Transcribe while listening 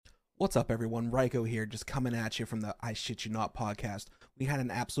What's up, everyone? Ryko here, just coming at you from the I Shit You Not podcast. We had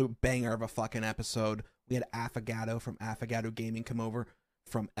an absolute banger of a fucking episode. We had Affagato from Affagato Gaming come over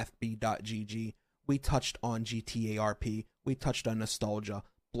from fb.gg. We touched on GTA RP. We touched on nostalgia,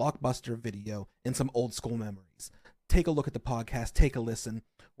 blockbuster video, and some old school memories. Take a look at the podcast. Take a listen.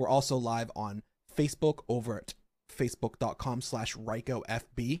 We're also live on Facebook over at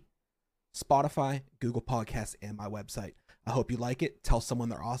facebook.com/RykoFB, Spotify, Google Podcasts, and my website. I hope you like it. Tell someone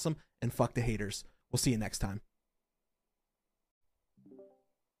they're awesome, and fuck the haters. We'll see you next time.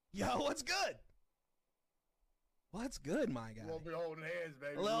 Yo, what's good? What's good, my guy? We'll be holding hands,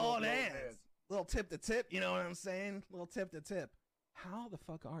 baby. A little holding hands. Little tip to tip, you know what I'm saying? Little tip to tip. How the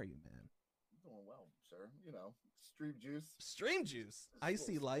fuck are you, man? Doing well, sir. You know, stream juice. Stream juice.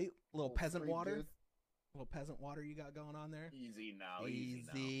 Icy light. Little peasant water. Juice. Little peasant water you got going on there. Easy now.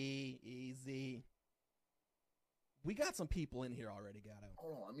 Easy. We got some people in here already, Gatto.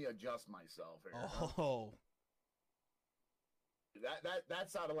 Hold on, let me adjust myself here. Oh. That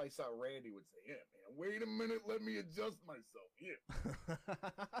sounded like something Randy would say. Yeah, man. Wait a minute, let me adjust myself. Yeah.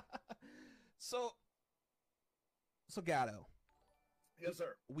 So Gatto. Yes,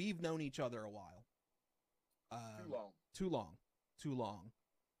 sir. We've known each other a while. Too long.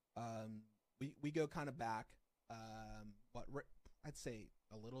 We go kind of back. I'd say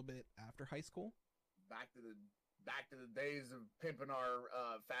a little bit after high school. Back to the days of pimping our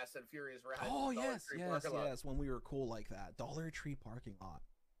Fast and Furious rides. Oh yes. When we were cool like that, Dollar Tree parking lot.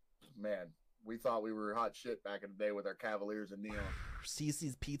 Man, we thought we were hot shit back in the day with our Cavaliers and Neon.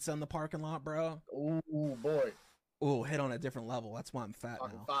 Cece's Pizza in the parking lot, bro. Oh boy. Oh, hit on a different level. That's why I'm fat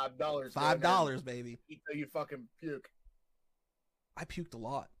now. $5. $5, baby. Until you fucking puke. I puked a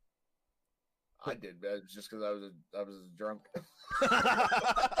lot. I did, man. It's just because I was drunk.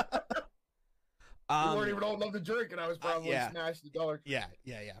 You weren't even old enough to drink, and I was probably smashed the dollar. Yeah,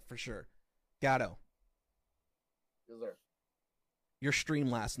 for sure. Gatto. Yes, sir. Your stream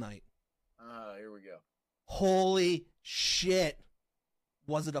last night. Here we go. Holy shit.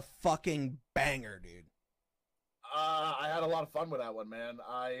 Was it a fucking banger, dude? I had a lot of fun with that one, man.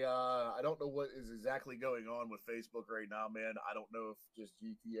 I don't know what is exactly going on with Facebook right now, man. I don't know if just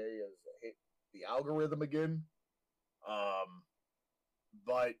GTA has hit the algorithm again.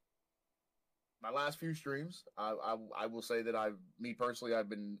 But my last few streams, I will say that I've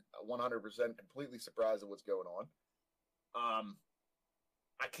been 100% completely surprised at what's going on.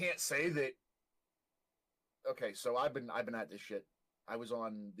 I can't say that. Okay, so I've been at this shit. I was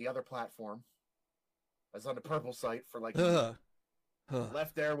on the other platform. I was on the purple site for like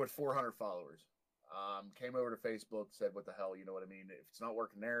left there with 400 followers. Came over to Facebook, said, "What the hell?" You know what I mean? If it's not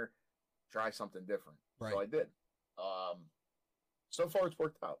working there, try something different. Right. So I did. So far it's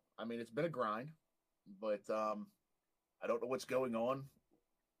worked out. I mean, it's been a grind, but I don't know what's going on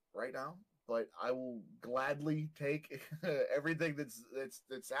right now. But I will gladly take everything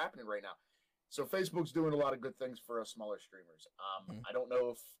that's happening right now. So Facebook's doing a lot of good things for us smaller streamers. I don't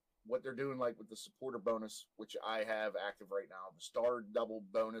know if what they're doing, like with the supporter bonus, which I have active right now, the star double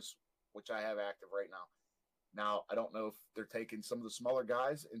bonus, which I have active right now. Now, I don't know if they're taking some of the smaller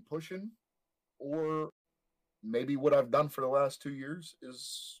guys and pushing, or maybe what I've done for the last 2 years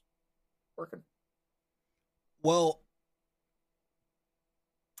is working. Well,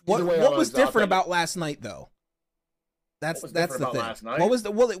 what was different about last night, though? That's the thing. Last night? What was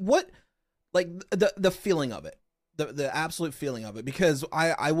the feeling of it? The absolute feeling of it, because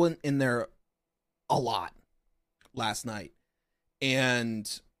I went in there a lot last night,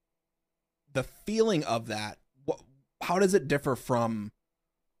 and the feeling of that, how does it differ from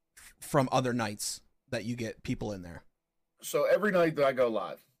other nights that you get people in there? So every night that I go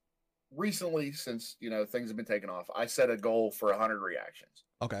live, recently, since things have been taken off, I set a goal for 100 reactions.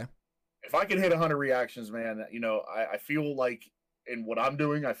 Okay. If I can hit 100 reactions, man, I feel like in what I'm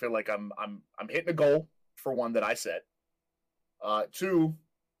doing, I feel like I'm hitting a goal. For one, that I set. Two,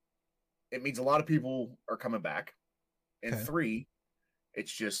 it means a lot of people are coming back. And okay. Three,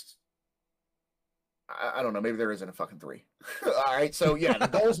 it's just, I don't know, maybe there isn't a fucking three. All right, so yeah, the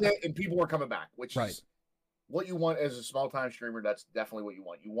goal's hit and people are coming back, which is what you want as a small-time streamer. That's definitely what you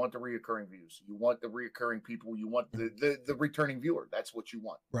want. You want the reoccurring views. You want the reoccurring people. You want the returning viewer. That's what you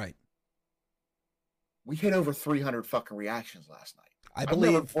want. Right. We hit over 300 fucking reactions last night. I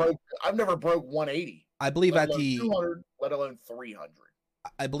believe I've never broke 180. I believe at the 200, let alone 300.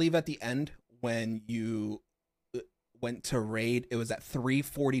 I believe at the end when you went to raid, it was at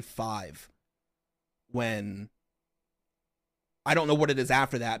 345. When I don't know what it is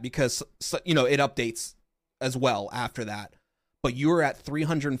after that, because it updates as well after that. But you were at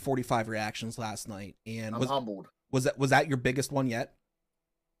 345 reactions last night, and I'm humbled. Was that your biggest one yet?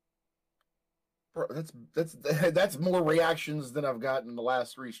 Bro, that's more reactions than I've gotten in the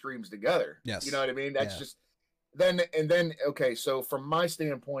last 3 streams together. Yes. You know what I mean? That's just then okay, so from my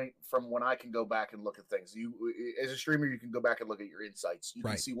standpoint, from when I can go back and look at things, you as a streamer, you can go back and look at your insights. You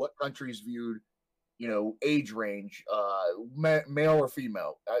can see what countries viewed, you know, age range, male or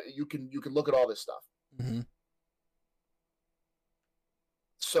female. You can look at all this stuff. Mm-hmm.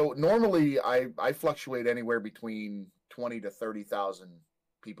 So normally I fluctuate anywhere between 20 to 30,000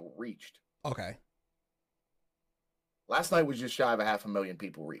 people reached. Okay. Last night was just shy of 500,000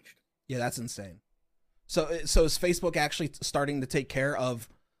 people reached. Yeah, that's insane. So is Facebook actually starting to take care of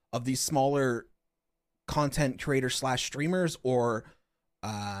these smaller content creators / streamers, or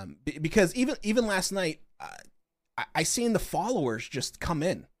because even last night I seen the followers just come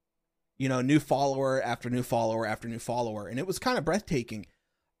in, you know, new follower after new follower after new follower, and it was kind of breathtaking.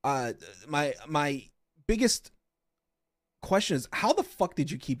 My biggest question is, how the fuck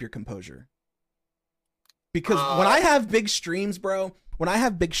did you keep your composure? Because when I have big streams, bro,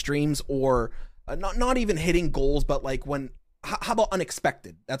 or not even hitting goals, but like when, how about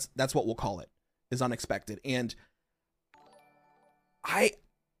unexpected? That's what we'll call it, is unexpected. And I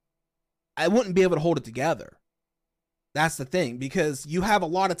wouldn't be able to hold it together. That's the thing, because you have a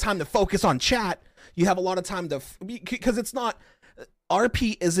lot of time to focus on chat. You have a lot of time to, because it's not,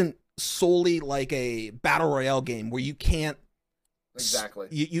 RP isn't solely like a battle royale game where you can't, exactly,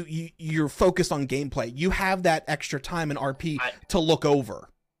 you're focused on gameplay. You have that extra time in RP to look over.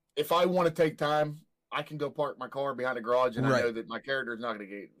 If I want to take time, I can go park my car behind a garage, and I know that my character is not going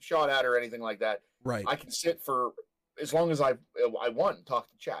to get shot at or anything like that. Right. I can sit for as long as I want and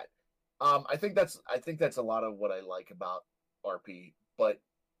talk to chat. I think that's a lot of what I like about RP. But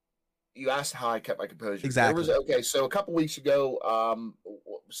you asked how I kept my composure. Exactly. So a couple weeks ago,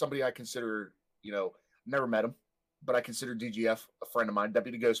 somebody I consider, you know, never met him, but I consider DGF a friend of mine,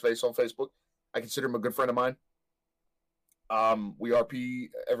 Deputy Ghostface on Facebook. I consider him a good friend of mine. We RP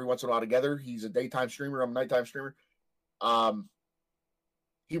every once in a while together. He's a daytime streamer. I'm a nighttime streamer.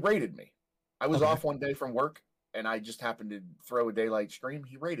 He raided me. I was off one day from work, and I just happened to throw a daylight stream.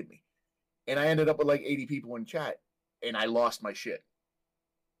 He raided me, and I ended up with like 80 people in chat, and I lost my shit.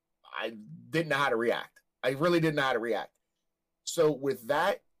 I didn't know how to react. I really didn't know how to react. So with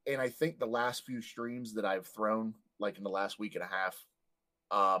that, and I think the last few streams that I've thrown, like in the last week and a half,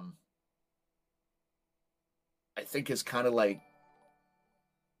 I think has kind of like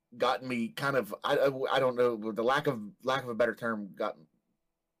gotten me kind of, I don't know, the lack of a better term, got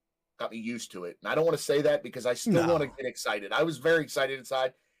me used to it. And I don't want to say that because I still want to get excited. I was very excited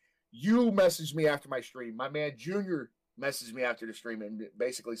inside. You messaged me after my stream. My man Junior messaged me after the stream and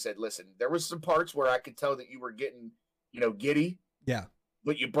basically said, listen, there was some parts where I could tell that you were getting, you know, giddy. Yeah.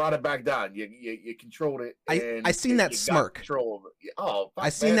 But you brought it back down. You controlled it. And I seen that smirk. Control of it. Oh, I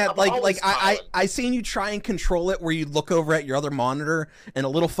seen that. I seen you try and control it where you look over at your other monitor and a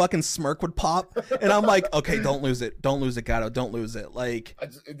little fucking smirk would pop, and I'm like, okay, don't lose it, Gato, don't lose it. Like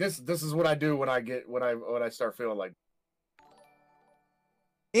this is what I do when I start feeling like.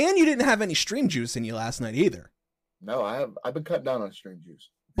 And you didn't have any stream juice in you last night either. No, I've been cutting down on stream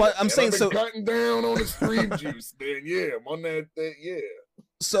juice. But I'm saying, so cutting down on the stream juice, man. Yeah, I'm on that. Yeah.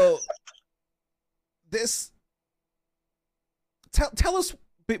 So this, tell us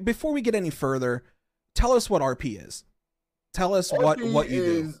before we get any further. Tell us what RP is. Tell us what you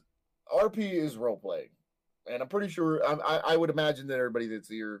do. RP is role playing, and I'm pretty sure I would imagine that everybody that's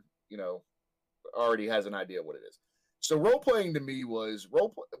here, you know, already has an idea what it is. So role playing to me was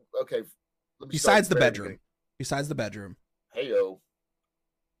okay. Besides the bedroom. Heyo.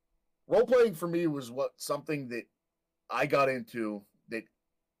 Role playing for me was something that I got into that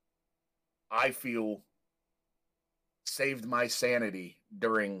I feel saved my sanity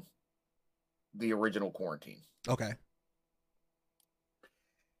during the original quarantine. Okay.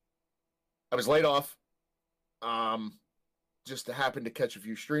 I was laid off. Just happened to catch a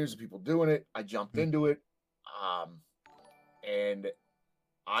few streams of people doing it. I jumped into it. And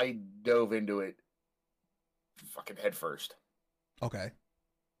I dove into it fucking head first. Okay.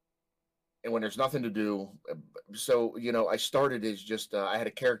 And when there's nothing to do, so, you know, I started as just, I had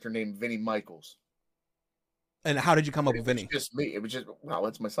a character named Vinny Michaels. And how did you come up with Vinny? Just me. It was just, wow,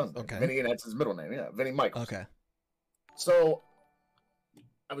 that's my son's name. Okay. Vinny, and that's his middle name. Yeah, Vinny Michaels. Okay. So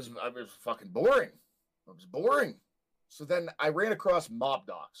I was fucking boring. I was boring. So then I ran across Mob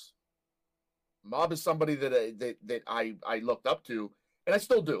Docs. Mob is somebody that I looked up to, and I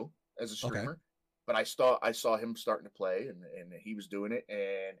still do as a streamer. Okay. But I saw him starting to play, and he was doing it,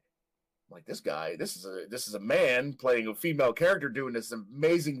 and I'm like, this guy, this is a man playing a female character doing this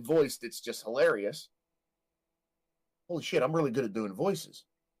amazing voice that's just hilarious. Holy shit, I'm really good at doing voices.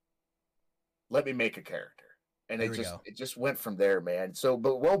 let me make a character. And There it just went from there, man. So,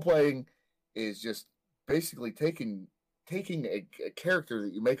 but role playing is just basically taking a character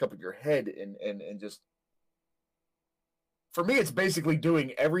that you make up in your head and just, for me, it's basically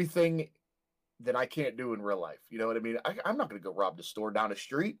doing everything that I can't do in real life. You know what I mean? I'm not going to go rob the store down the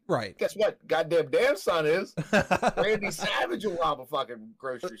street. Right. Guess what? Goddamn damn son is. Randy Savage will rob a fucking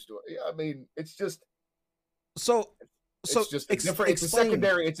grocery store. Yeah, I mean, it's just. It's just a different. It's a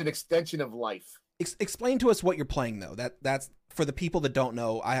secondary. It's an extension of life. Explain to us what you're playing, though. That's for the people that don't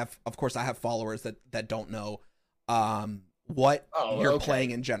know. I have followers that don't know what you're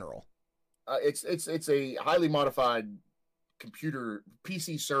playing in general. It's a highly modified computer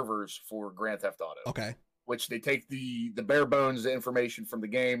PC servers for Grand Theft Auto. Okay. Which they take the bare bones information from the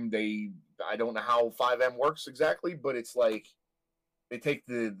game. I don't know how 5M works exactly, but it's like they take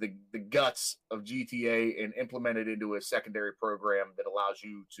the guts of GTA and implement it into a secondary program that allows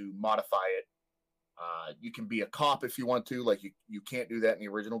you to modify it. You can be a cop if you want to, like you can't do that in the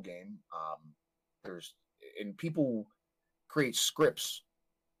original game. People create scripts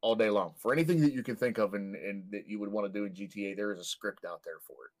all day long for anything that you can think of and that you would want to do in GTA. There is a script out there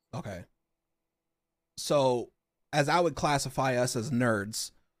for it. Okay. So, as I would classify us as nerds,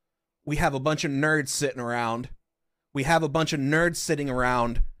 we have a bunch of nerds sitting around. We have a bunch of nerds sitting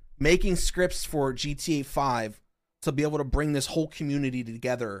around making scripts for GTA 5 to be able to bring this whole community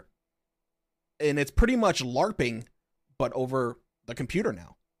together. And it's pretty much LARPing, but over the computer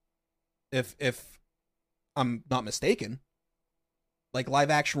now. If I'm not mistaken. Like live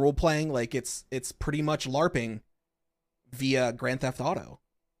action role playing, like it's pretty much LARPing via Grand Theft Auto.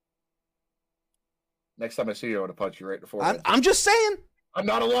 Next time I see you, I want to punch you right in the forehead. I'm just saying. I'm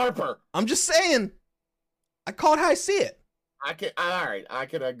not a LARPer. I'm just saying. I call it how I see it. All right. I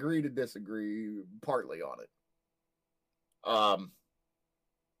can agree to disagree partly on it.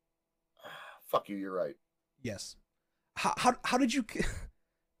 Fuck you. You're right. Yes. How did you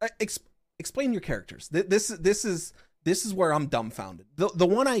explain your characters? This is where I'm dumbfounded. The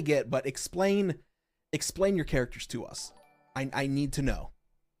one I get, but explain your characters to us. I need to know.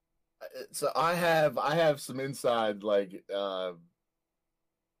 So I have some inside, like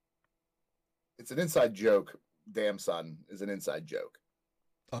it's an inside joke. Damn son is an inside joke.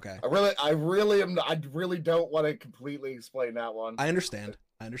 Okay. I really don't want to completely explain that one. I understand.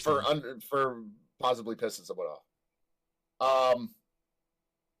 For possibly pissing someone off.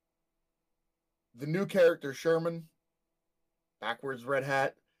 The new character Sherman, backwards red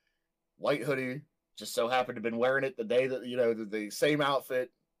hat, white hoodie, just so happened to have been wearing it the day that, the same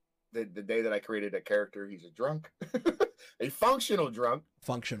outfit the day that I created a character. He's a drunk, a functional drunk.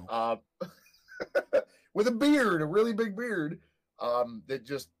 Functional. With a beard, a really big beard, that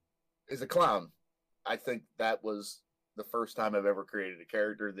just is a clown. I think that was the first time I've ever created a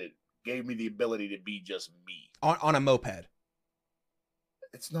character that gave me the ability to be just me. On a moped.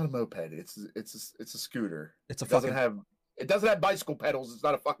 It's not a moped. It's a scooter. It doesn't have bicycle pedals. It's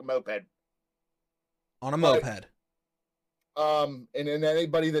not a fucking moped. On a moped. And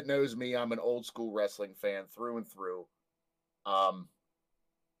anybody that knows me, I'm an old school wrestling fan through and through.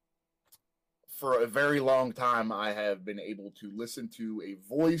 For a very long time, I have been able to listen to a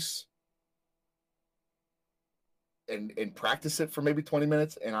voice and practice it for maybe 20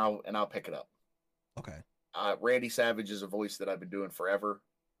 minutes, and I'll pick it up. Okay. Randy Savage is a voice that I've been doing forever.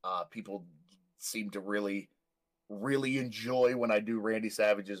 People seem to really, really enjoy when I do Randy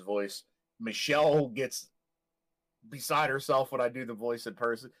Savage's voice. Michelle gets beside herself when I do the voice in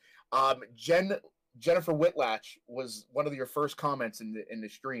person. Jennifer Whitlatch was one of your first comments in the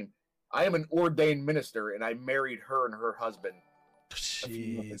stream. I am an ordained minister, and I married her and her husband a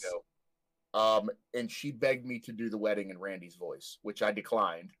few months ago. And she begged me to do the wedding in Randy's voice, which I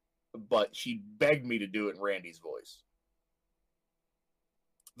declined, but she begged me to do it in Randy's voice.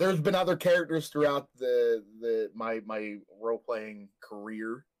 There's been other characters throughout my role-playing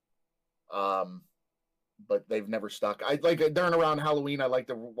career, but they've never stuck. I like during around Halloween, I like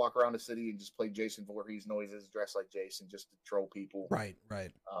to walk around the city and just play Jason Voorhees noises, dress like Jason, just to troll people. Right.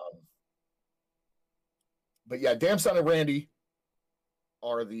 But yeah, Damn Son and Randy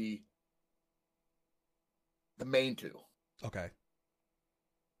are the main two. Okay.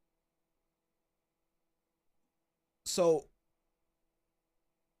 So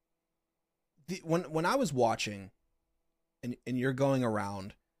when I was watching and you're going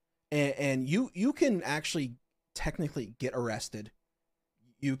around and you can actually technically get arrested.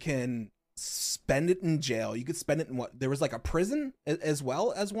 You can spend it in jail. You could spend it in what? There was like a prison as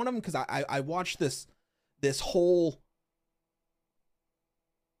well as one of them. Cause I watched this whole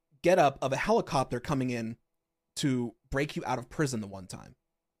get up of a helicopter coming in to break you out of prison the one time.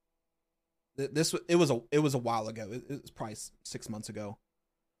 it was a while ago. It was probably 6 months ago,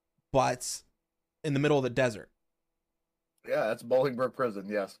 but in the middle of the desert. Yeah, that's Bolingbroke Prison.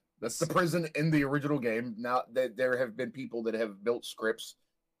 Yes, that's the prison in the original game. Now there have been people that have built scripts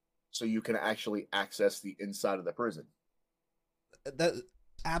so you can actually access the inside of the prison. That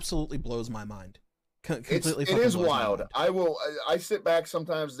absolutely blows my mind. Completely, it is wild. I sit back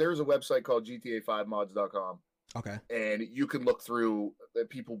sometimes. There's a website called GTA5mods.com. Okay. And you can look through.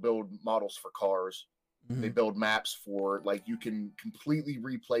 People build models for cars. Mm-hmm. They build maps for, like, you can completely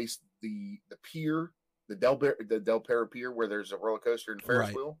replace the pier, the Del Perro Pier, where there's a roller coaster and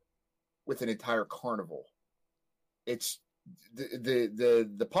Ferris wheel, with an entire carnival. It's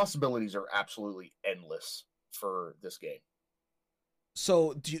the possibilities are absolutely endless for this game.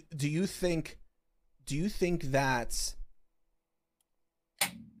 So do you think that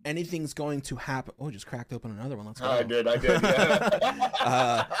anything's going to happen? Oh, I just cracked open another one. Let's go. I did.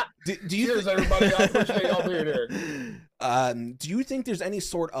 Yeah. Do you Cheers, everybody? I appreciate y'all being here. Do you think there's any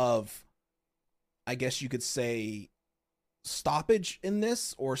sort of, I guess you could say, stoppage in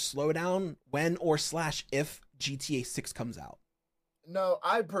this or slowdown when or / if GTA 6 comes out? No,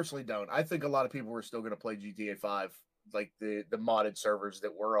 I personally don't. I think a lot of people are still going to play GTA 5, like the modded servers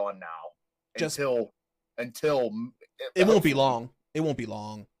that we're on now, until it won't be long. It won't be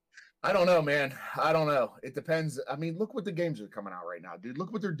long. I don't know, man. I don't know. It depends. I mean, look what the games are coming out right now, dude.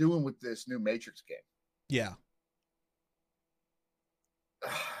 Look what they're doing with this new Matrix game. Yeah.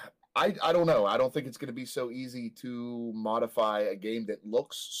 I don't know. I don't think it's going to be so easy to modify a game that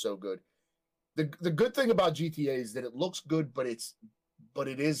looks so good. The good thing about GTA is that it looks good, but it's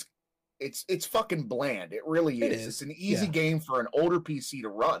fucking bland. It really is. It's an easy game for an older PC to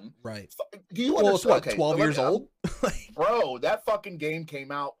run. Right. Do you understand? It's 12 years old? Bro, that fucking game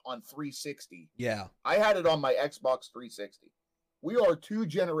came out on 360. Yeah. I had it on my Xbox 360. We are 2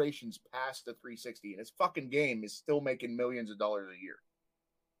 generations past the 360, and this fucking game is still making millions of dollars a year.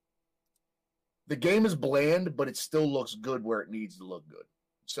 The game is bland, but it still looks good where it needs to look good.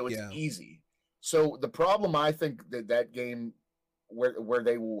 So it's easy. So the problem, I think, that game, where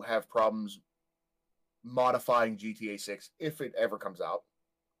they will have problems modifying GTA 6 if it ever comes out,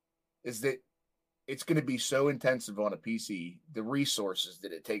 is that it's going to be so intensive on a PC, the resources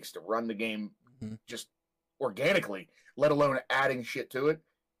that it takes to run the game just organically, let alone adding shit to it.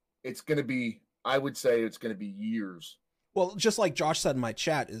 It's going to be, I would say it's going to be years. Well, just like Josh said in my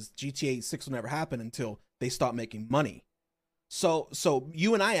chat, is GTA 6 will never happen until they stop making money. So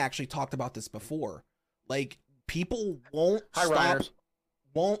you and I actually talked about this before. Like, people won't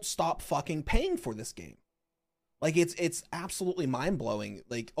stop fucking paying for this game. Like, it's absolutely mind-blowing.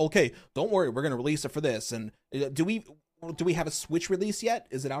 Like, okay, don't worry, we're going to release it for this. And do we have a Switch release yet?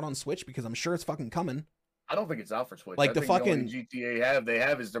 Is it out on Switch? Because I'm sure it's fucking coming. I don't think it's out for Switch. Like, the fucking GTA they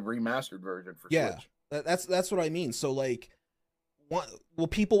have is the remastered version for Switch. That's what I mean. So, like, will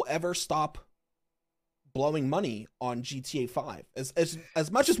people ever stop blowing money on GTA 5?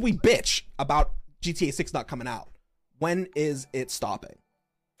 As much as we bitch about GTA 6 not coming out, when is it stopping?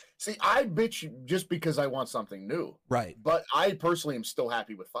 See, I bitch just because I want something new. Right. But I personally am still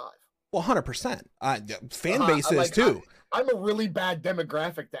happy with 5. Well, 100%. Fan base is too. I'm a really bad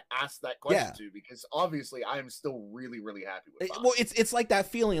demographic to ask that question to, because obviously I am still really, really happy with 5. Well, it's like that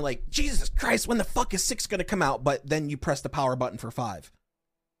feeling like, Jesus Christ, when the fuck is 6 going to come out? But then you press the power button for 5.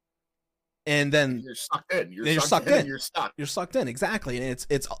 And then you're sucked in. You're sucked in, exactly. And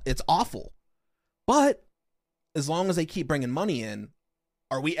it's awful. But as long as they keep bringing money in,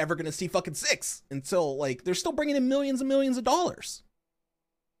 are we ever going to see fucking 6 until, like, they're still bringing in millions and millions of dollars?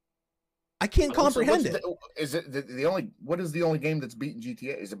 I can't comprehend it. Is it the only? What is the only game that's beaten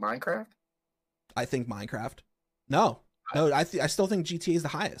GTA? Is it Minecraft? I think Minecraft. No. I still think GTA is the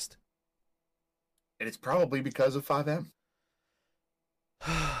highest. And it's probably because of 5M.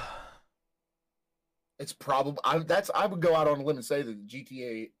 It's probably I would go out on a limb and say that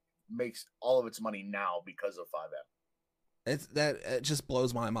GTA makes all of its money now because of 5M. It just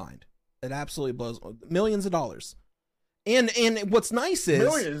blows my mind. It absolutely blows millions of dollars. And what's nice is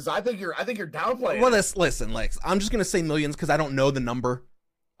millions. I think you're downplaying. Well, listen, Lex. I'm just gonna say millions because I don't know the number.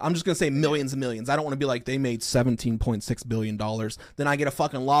 I'm just gonna say millions and millions. I don't want to be like they made $17.6 billion. Then I get a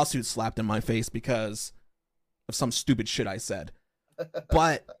fucking lawsuit slapped in my face because of some stupid shit I said.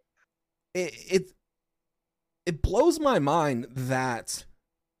 But it blows my mind that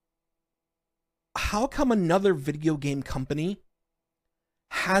how come another video game company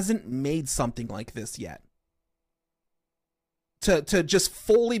hasn't made something like this yet? To just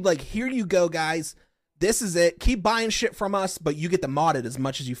fully, like, here you go, guys. This is it. Keep buying shit from us, but you get to mod it as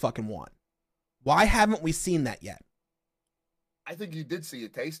much as you fucking want. Why haven't we seen that yet? I think you did see a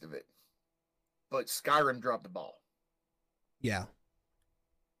taste of it. but Skyrim dropped the ball. Yeah.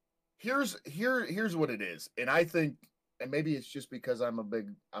 Here's what it is, and I think, and maybe it's just because I'm a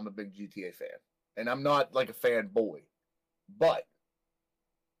big GTA fan, and I'm not like a fanboy, but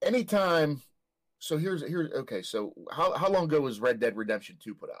anytime. So here's okay. So how long ago was Red Dead Redemption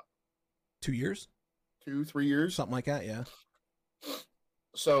 2 put out? 2 years, 2-3 years, something like that. Yeah.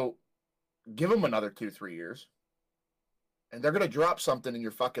 So give them another 2-3 years, and they're gonna drop something in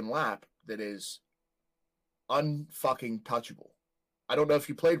your fucking lap that is unfucking touchable. I don't know if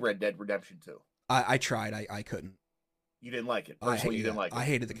you played Red Dead Redemption 2. I tried. I couldn't. You didn't like it. I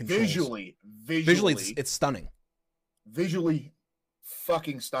hated the controls. Visually, it's stunning. Visually,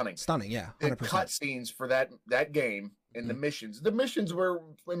 fucking stunning. Stunning, yeah. 100%. The cutscenes for that game and the missions were,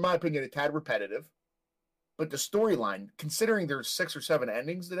 in my opinion, a tad repetitive. But the storyline, considering there's 6 or 7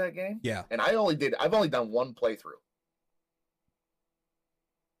 endings to that game, yeah. And I've only done one playthrough.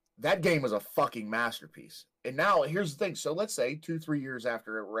 That game was a fucking masterpiece. And now here's the thing. So let's say 2-3 years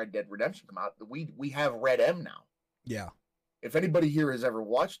after Red Dead Redemption come out, we have Red M now. Yeah. If anybody here has ever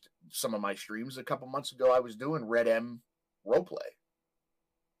watched some of my streams, a couple months ago I was doing Red M roleplay.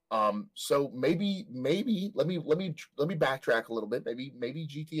 So maybe let me backtrack a little bit. Maybe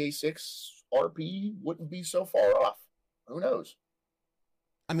GTA 6 RP wouldn't be so far off. Who knows?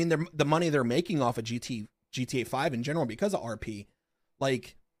 I mean, the money they're making off of GTA 5 in general because of RP,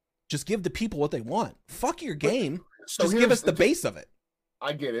 like, just give the people what they want. Fuck your game. So just give us the base of it.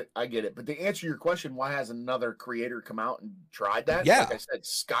 I get it. But to answer your question, why has another creator come out and tried that? Yeah. Like I said,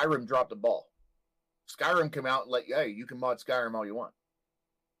 Skyrim dropped the ball. Skyrim came out and like, hey, you can mod Skyrim all you want.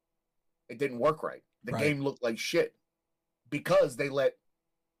 It didn't work right. The game looked like shit because they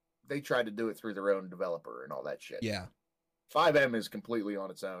tried to do it through their own developer and all that shit. Yeah. 5M is completely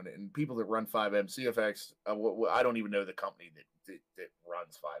on its own, and people that run 5M, CFX, I don't even know the company that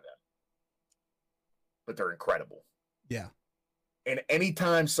runs 5M, but they're incredible. Yeah. And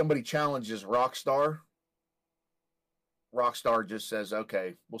anytime somebody challenges Rockstar just says,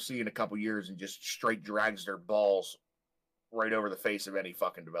 okay, we'll see you in a couple years, and just straight drags their balls right over the face of any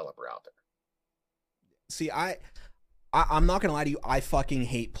fucking developer out there. See, I'm not gonna lie to you, I fucking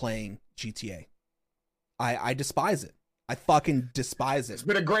hate playing GTA. I despise it. I fucking despise it. It's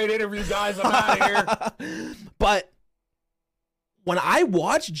been a great interview, guys. I'm out of here. But when I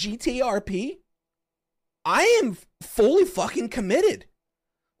watch GTA RP, I am fully fucking committed.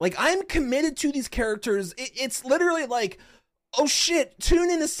 Like, I'm committed to these characters. It's literally like, oh shit, tune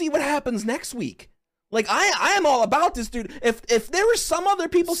in to see what happens next week. Like, I am all about this, dude. If there were some other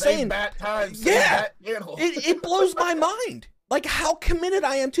people saying, bat time, yeah, it blows my mind. Like, how committed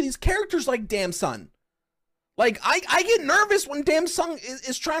I am to these characters like Damn Son. Like, I get nervous when Damn Son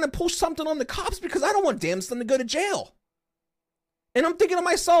is trying to push something on the cops because I don't want Damn Son to go to jail. And I'm thinking to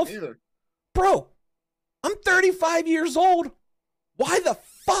myself, bro, I'm 35 years old. Why the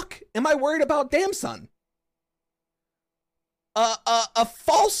fuck am I worried about Damn Son? A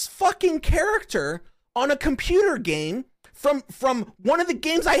false fucking character on a computer game from one of the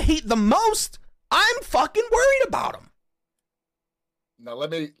games I hate the most. I'm fucking worried about him. Now let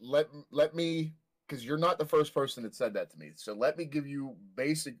me, because you're not the first person that said that to me. So let me give you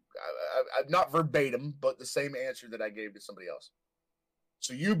basic, not verbatim, but the same answer that I gave to somebody else.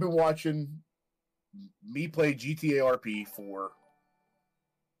 So you've been watching me play GTA RP for,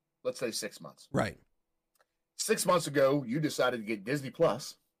 let's say, 6 months. Right. 6 months ago, you decided to get Disney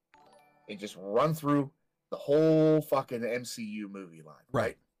Plus and just run through the whole fucking MCU movie line.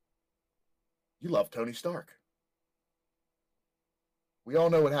 Right. You love Tony Stark. We all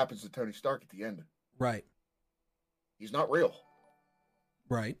know what happens to Tony Stark at the end. Right. He's not real.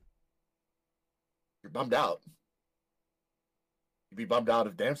 Right. You're bummed out. You'd be bummed out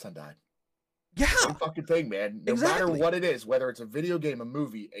if Damn Son died. Yeah. Same fucking thing, man. No matter what it is, whether it's a video game, a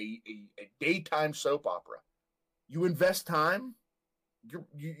movie, a daytime soap opera, you invest time. You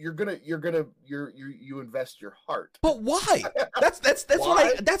invest your heart. But why? That's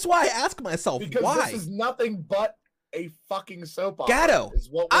why? That's why I ask myself, because why? This is nothing but a fucking soap opera. Gatto,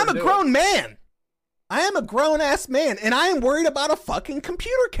 I'm a grown man. I am a grown ass man, and I am worried about a fucking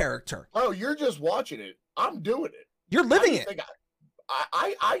computer character. Oh, you're just watching it. I'm doing it. You're living it.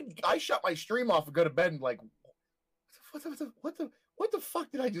 I shut my stream off and go to bed and like, what the fuck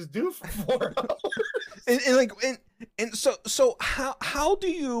did I just do for 4 hours? and so how do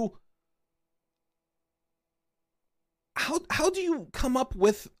you come up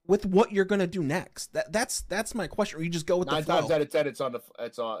with what you're gonna do next? That's my question. Or you just go with 9 the flow? times out of 10, it's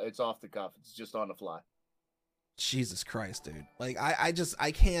off the cuff. It's just on the fly. Jesus Christ, dude! Like I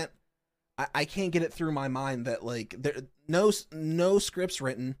can't get it through my mind that like there no scripts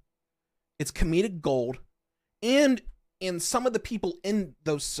written. It's comedic gold, and some of the people in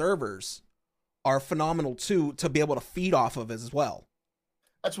those servers are phenomenal too, to be able to feed off of as well.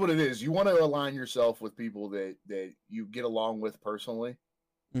 That's what it is. You want to align yourself with people that you get along with personally.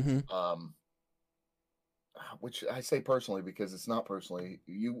 Which I say personally because it's not personally.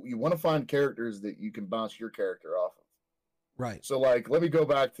 You want to find characters that you can bounce your character off of. Right. So like, let me go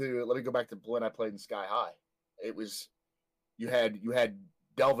back to when I played in Sky High. It was you had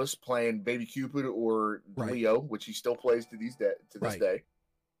Delvis playing Baby Cupid or Leo, which he still plays to this day.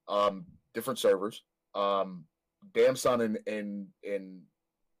 Different servers. Damson and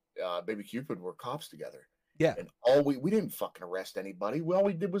Baby Cupid were cops together. Yeah. And we didn't fucking arrest anybody. All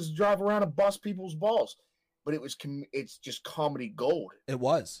we did was drive around and bust people's balls. But it's just comedy gold. It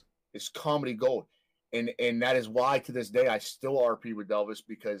was. It's comedy gold. And that is why to this day I still RP with Delvis,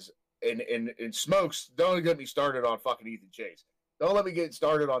 because and Smokes, don't get me started on fucking Ethan Chase. Don't let me get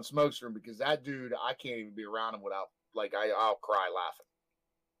started on Smokesroom, because that dude, I can't even be around him without, like, I'll cry laughing.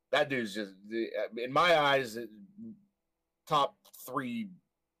 That dude's just, in my eyes, top 3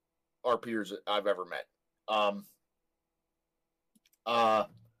 RPers I've ever met.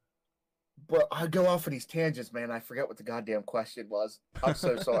 Bro, I go off on these tangents, man. I forget what the goddamn question was. I'm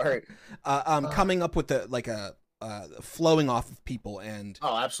so sorry. Coming up with flowing off of people and.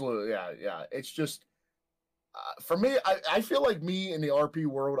 Oh, absolutely, yeah. It's just for me. I feel like me in the RP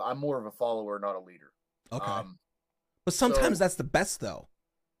world, I'm more of a follower, not a leader. Okay. But sometimes that's the best, though.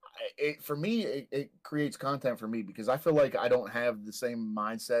 For me, it creates content for me, because I feel like I don't have the same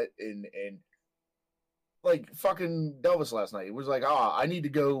mindset in like fucking Delvis last night. It was like, I need to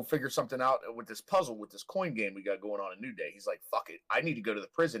go figure something out with this puzzle, with this coin game we got going on in New Day. He's like, fuck it. I need to go to the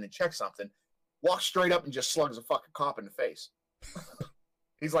prison and check something. Walks straight up and just slugs a fucking cop in the face.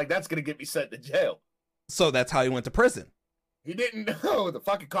 He's like, that's going to get me sent to jail. So that's how he went to prison. He didn't know. The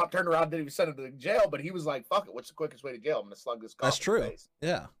fucking cop turned around and didn't even send him to jail, but he was like, fuck it. What's the quickest way to jail? I'm going to slug this cop That's true. in the face.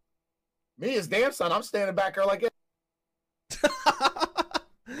 Yeah. Me as damn son, I'm standing back there like,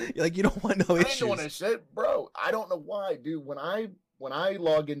 like, you don't want no issues. I don't want to shit, bro. I don't know why, dude. When I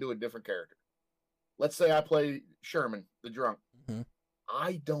log into a different character, let's say I play Sherman, the drunk,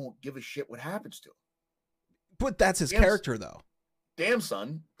 I don't give a shit what happens to him. But that's his character, though. Damn,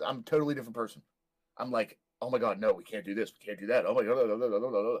 son, I'm a totally different person. I'm like, oh my god, no, we can't do this, we can't do that. Oh my god,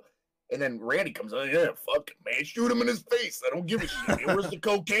 and then Randy comes on, yeah, fuck it, man, shoot him in his face. I don't give a shit. Where's the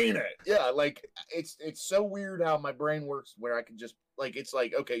cocaine at? Yeah, like it's so weird how my brain works, where I can just like, it's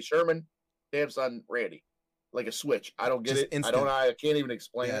like, okay, Sherman, damn son, Randy, like a switch. I don't get just it. Instant. I can't even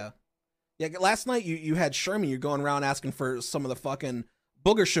explain it. Yeah, last night you had Sherman. You're going around asking for some of the fucking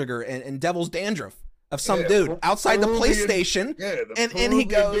booger sugar and devil's dandruff of some dude outside the PlayStation.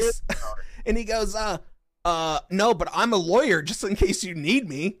 And he goes, no, but I'm a lawyer just in case you need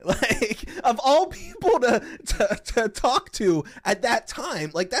me. Like, of all people to talk to at that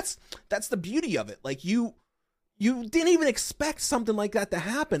time, like that's the beauty of it. Like you didn't even expect something like that to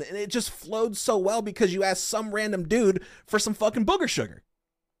happen, and it just flowed so well because you asked some random dude for some fucking booger sugar.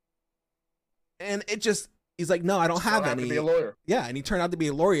 And it just, he's like, no, I don't have any. To be a lawyer. Yeah, and he turned out to be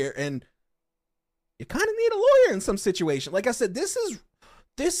a lawyer, and you kind of need a lawyer in some situation. Like I said, this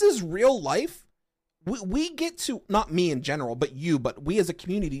is real life. We get to, not me in general, but we as a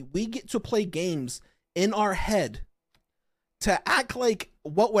community, we get to play games in our head to act like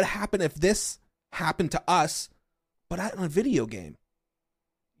what would happen if this happened to us, but in a video game.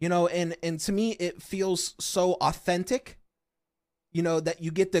 You know, and to me, it feels so authentic. You know, that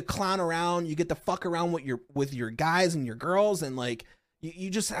you get to clown around, you get to fuck around with your guys and your girls, and like you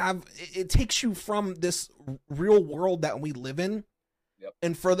just have, it takes you from this real world that we live in. Yep.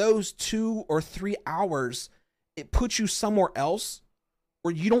 And for those 2 or 3 hours, it puts you somewhere else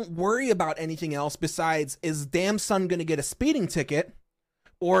where you don't worry about anything else besides, is damn son going to get a speeding ticket,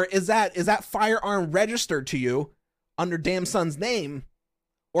 or is that firearm registered to you under damn son's name,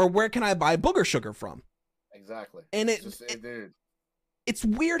 or where can I buy booger sugar from? Exactly. And dude. It's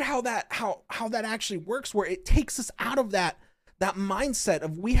weird how that actually works, where it takes us out of that mindset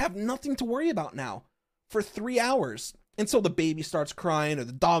of we have nothing to worry about now for 3 hours until the baby starts crying or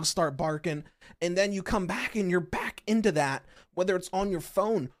the dogs start barking, and then you come back and you're back into that, whether it's on your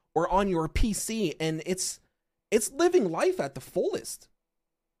phone or on your PC, and it's living life at the fullest,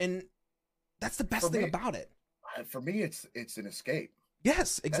 and that's the best thing about it. For me, it's an escape.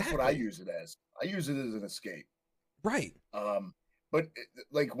 Yes, exactly. That's what I use it as. I use it as an escape. Right. But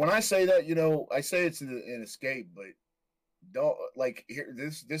like when I say that, you know, I say it's an escape, but don't like here.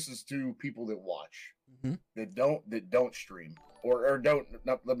 This is to people that watch, that don't stream or don't.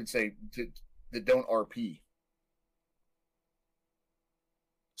 Not, let me say that don't RP.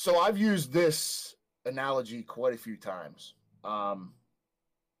 So I've used this analogy quite a few times.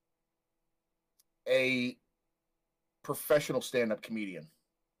 A professional stand-up comedian.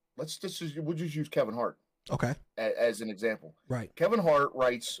 We'll just use Kevin Hart. Okay. As an example. Right. Kevin Hart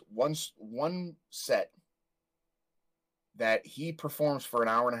writes one set that he performs for an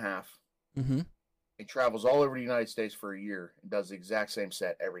hour and a half. Mm-hmm. He travels all over the United States for a year and does the exact same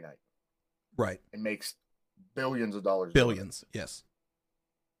set every night. Right. And makes billions of dollars. Billions, yes.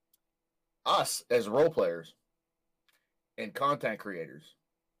 Us as role players and content creators,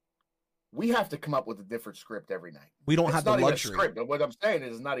 we have to come up with a different script every night. We don't have the luxury. Even a script, but what I'm saying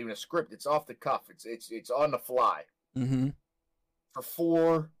is, it's not even a script. It's off the cuff. It's on the fly. Mm-hmm. For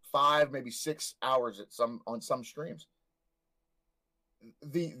 4, 5, maybe 6 hours on some streams.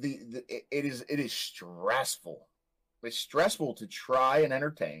 It is stressful. It's stressful to try and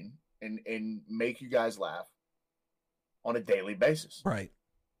entertain and make you guys laugh on a daily basis. Right.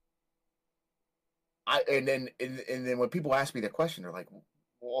 And then when people ask me that question, they're like, well,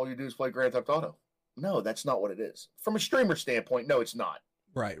 all you do is play Grand Theft Auto. No, that's not what it is. From a streamer standpoint, no, it's not.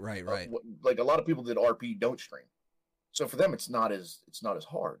 Right. Like a lot of people that RP don't stream. So for them, it's not as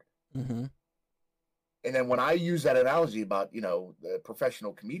hard. Mm-hmm. And then when I use that analogy about, the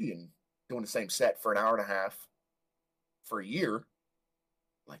professional comedian doing the same set for an hour and a half for a year,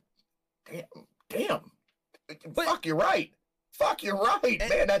 like, damn. But, fuck, you're right. Fuck, you're right,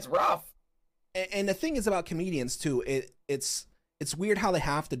 man. That's rough. And the thing is about comedians too, it's weird how they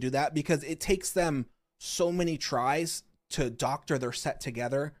have to do that, because it takes them so many tries to doctor their set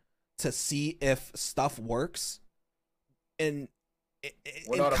together to see if stuff works. And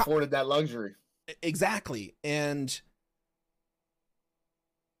we're not afforded that luxury. Exactly. And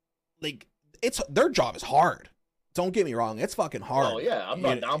like, their job is hard. Don't get me wrong. It's fucking hard. Oh yeah. I'm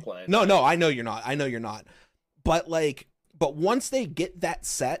not downplaying. No, I know you're not. But once they get that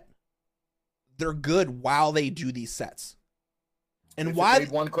set, they're good while they do these sets. And if why it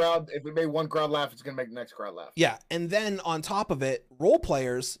made one crowd laugh, it's gonna make the next crowd laugh. Yeah. And then on top of it, role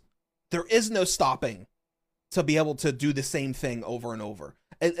players, there is no stopping to be able to do the same thing over and over.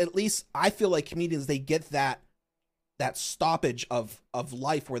 At least I feel like comedians, they get that stoppage of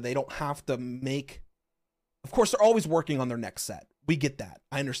life where they don't have to make. Of course, they're always working on their next set. We get that.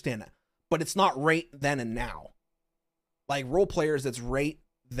 I understand that. But it's not right then and now. Like role players, it's right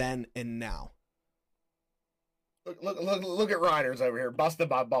then and now. Look at Riders over here, busting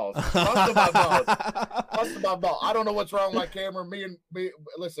my balls. Busting my balls. I don't know what's wrong with my camera. Me,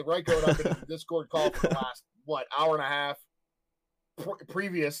 listen, Ryko and I've been in the Discord call for the last, hour and a half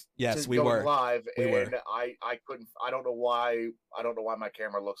previous yes, to we going were live. We and were. I couldn't, I don't know why my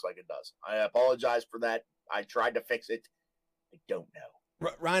camera looks like it does. I apologize for that. I tried to fix it. I don't know.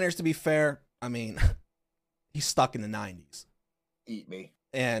 Reiners, to be fair, I mean, he's stuck in the 90s. Eat me.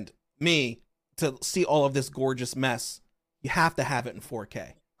 And me, to see all of this gorgeous mess, you have to have it in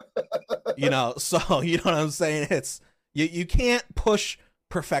 4K. So you know what I'm saying? It's you can't push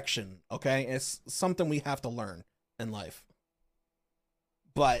perfection, okay? It's something we have to learn in life.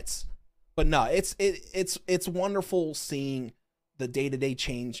 But no, it's wonderful seeing the day-to-day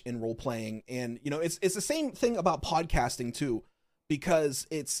change in role playing. And it's the same thing about podcasting too, because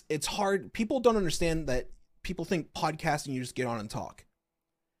it's hard. People don't understand that. People think podcasting, you just get on and talk.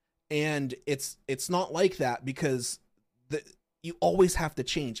 And it's not like that, because you always have to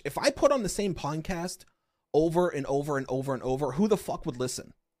change. If I put on the same podcast over and over and over and over, who the fuck would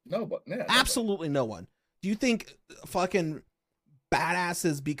listen? No, but yeah, absolutely no one. Do you think fucking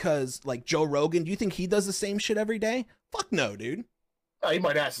badasses, because like Joe Rogan, do you think he does the same shit every day? Fuck no, dude. He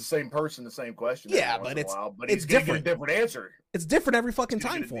might ask the same person the same question. Yeah, but it's different. Get a different answer. It's different every fucking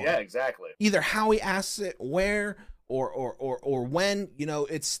time for him. Yeah, exactly. Either how he asks it, where, or when.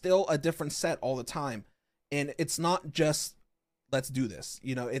 It's still a different set all the time, and it's not just let's do this.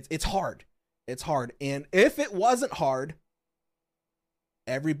 It's hard. It's hard, and if it wasn't hard,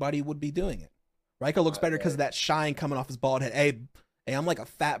 everybody would be doing it. Ryko looks better because of that shine coming off his bald head. Hey, I'm like a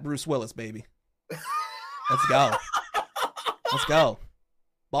fat Bruce Willis, baby. Let's go. Let's go.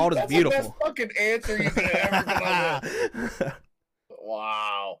 Bald is beautiful. That's the best fucking answer you could have ever done.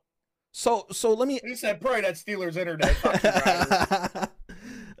 Wow. So let me. He said, "Probably that Steelers internet."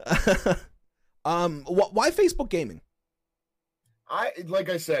 Why Facebook gaming? Like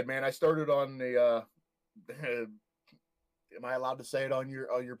I said, man, I started on the. Am I allowed to say it on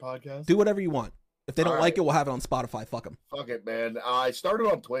your podcast? Do whatever you want. If they don't like it, we'll have it on Spotify. Fuck them. Fuck it, man. I started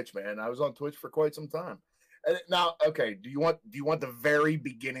on Twitch, man. I was on Twitch for quite some time. And now, okay, do you want the very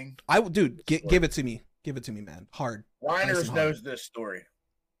beginning? Dude, give it to me. Give it to me, man. Hard. Reiners knows this story,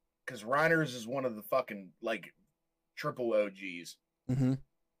 because Reiners is one of the fucking triple OGs. Mm-hmm.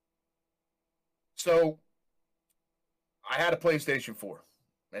 So I had a PlayStation 4,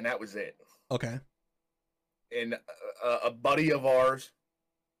 and that was it. Okay. And a buddy of ours,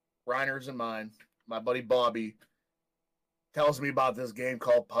 Reiner's and mine, my buddy Bobby, tells me about this game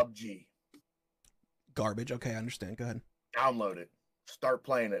called PUBG. Garbage. Okay, I understand. Go ahead. Download it. Start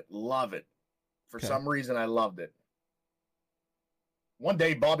playing it. Love it. For some reason, I loved it. One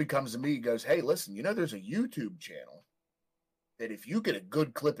day, Bobby comes to me and goes, hey, listen, you know there's a YouTube channel that if you get a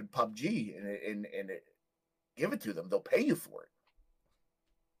good clip in PUBG and give it to them, they'll pay you for it.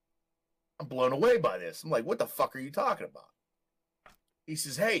 I'm blown away by this. I'm like, what the fuck are you talking about? He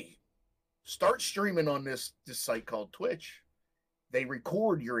says, hey, start streaming on this site called Twitch. They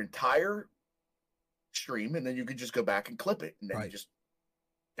record your entire stream, and then you can just go back and clip it, and then you just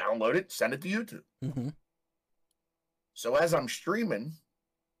download it, send it to YouTube. Mm-hmm. So as I'm streaming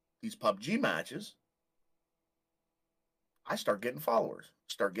these PUBG matches, I start getting followers,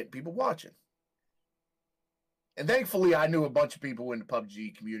 start getting people watching. And thankfully, I knew a bunch of people in the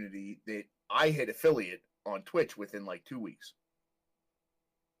PUBG community that I hit affiliate on Twitch within like 2 weeks.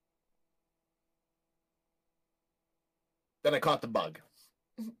 Then I caught the bug.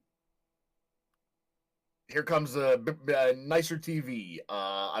 Here comes a nicer TV.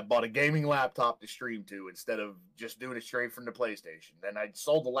 I bought a gaming laptop to stream to instead of just doing it straight from the PlayStation. Then I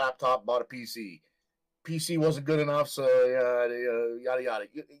sold the laptop, bought a PC. PC wasn't good enough, so yada, yada.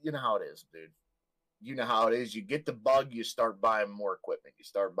 You know how it is, dude. You know how it is. You get the bug, you start buying more equipment. You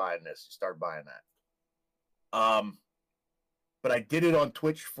start buying this, you start buying that. But I did it on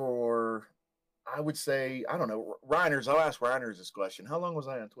Twitch for, I would say, I don't know, Reiners. I'll ask Reiners this question. How long was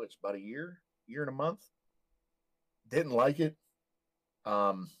I on Twitch? About a year and a month? Didn't like it.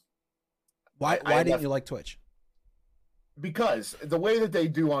 Why didn't you like Twitch? Because the way that they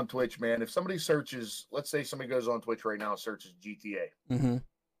do on Twitch, man, if somebody searches, let's say somebody goes on Twitch right now and searches GTA, mm-hmm.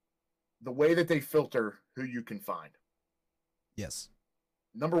 the way that they filter who you can find. Yes.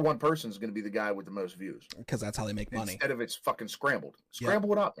 Number one person is going to be the guy with the most views. Because that's how they make money. Instead of it's fucking scrambled.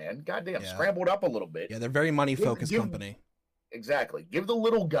 Scramble it up, man. Goddamn, scramble it up a little bit. Yeah, they're a very money-focused company. Exactly. Give the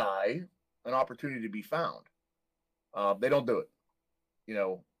little guy an opportunity to be found. They don't do it. You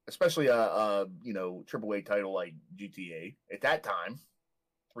know, especially a AAA title like GTA. At that time,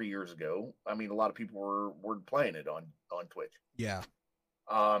 3 years ago, I mean, a lot of people were playing it on Twitch. Yeah.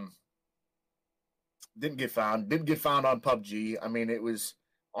 Didn't get found. Didn't get found on PUBG. I mean, it was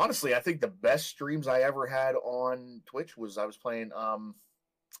honestly, I think the best streams I ever had on Twitch was I was playing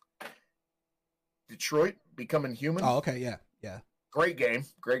Detroit Becoming Human. Oh, okay, yeah. Great game.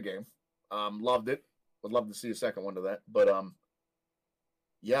 Loved it. Would love to see a second one to that. But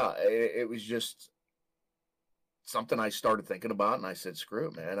yeah, it was just something I started thinking about, and I said, screw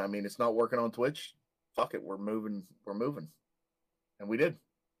it, man. I mean, it's not working on Twitch. Fuck it, we're moving. And we did.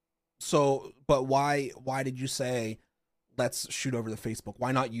 So, but why did you say let's shoot over to Facebook?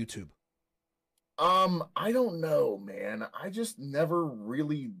 Why not YouTube? I don't know, man. I just never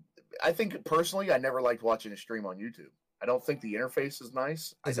really, I think personally, I never liked watching a stream on YouTube. I don't think the interface is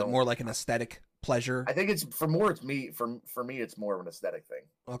nice. Is it more like an aesthetic pleasure? I think it's for me, it's more of an aesthetic thing.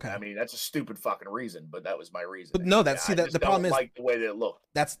 Okay. I mean, that's a stupid fucking reason, but that was my reason. But no, the problem is like the way that it looked.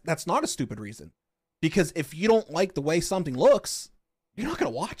 That's not a stupid reason. Because if you don't like the way something looks, you're not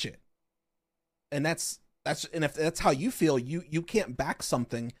going to watch it. And and if that's how you feel, you can't back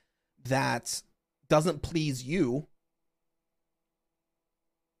something that doesn't please you.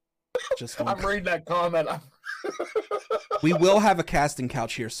 I'm reading that comment. We will have a casting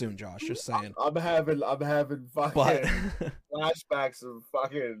couch here soon, Josh. Just saying. I'm having fucking flashbacks of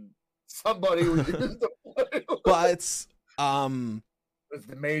fucking somebody who used to play. But it's the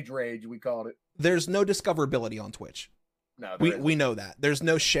mage rage, we called it. There's no discoverability on Twitch. No, we know that. There's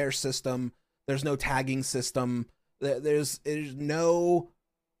no share system. There's no tagging system. There's no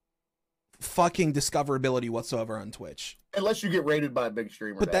fucking discoverability whatsoever on Twitch. Unless you get rated by a big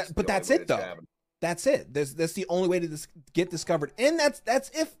streamer. But that's it though. That's it. That's the only way to get discovered. And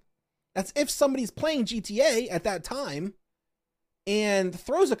that's if somebody's playing GTA at that time and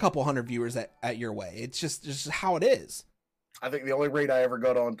throws a couple hundred viewers at your way. It's just how it is. I think the only raid I ever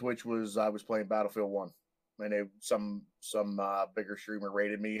got on Twitch was I was playing Battlefield 1. And some bigger streamer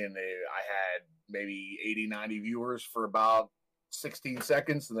rated me, and I had maybe 80, 90 viewers for about 16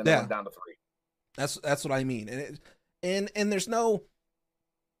 seconds, and then I went down to 3. That's what I mean. And there's no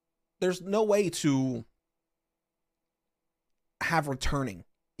way to have returning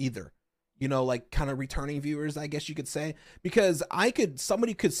either. You know, like kind of returning viewers, I guess you could say, because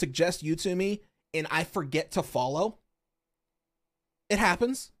somebody could suggest you to me and I forget to follow. It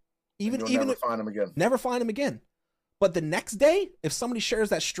happens. Even never find them again. Never find them again. But the next day, if somebody shares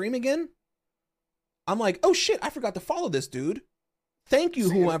that stream again, I'm like, oh shit, I forgot to follow this dude. Thank you,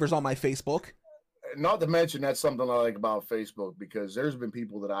 whoever's on my Facebook. Not to mention, that's something I like about Facebook, because there's been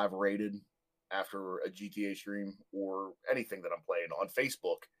people that I've rated after a GTA stream or anything that I'm playing on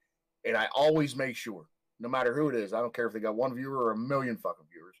Facebook, and I always make sure, no matter who it is, I don't care if they got one viewer or a million fucking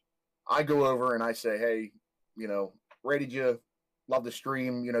viewers, I go over and I say, hey, rated you, love the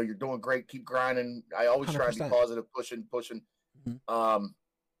stream, you're doing great, keep grinding. I always 100%. Try to be positive, pushing. Mm-hmm.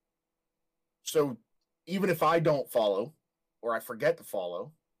 So even if I don't follow or I forget to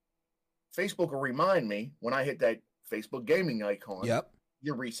follow, Facebook will remind me when I hit that Facebook gaming icon. Yep.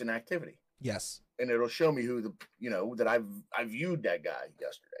 Your recent activity. Yes. And it'll show me who that I viewed that guy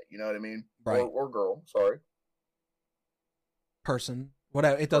yesterday. You know what I mean? Right. Or girl. Sorry. Person.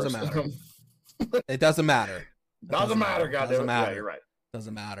 Whatever. It doesn't matter. It doesn't matter. Doesn't matter. Goddamn. Yeah, you're right.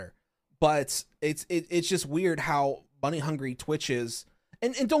 Doesn't matter. But it's just weird how money hungry Twitch is,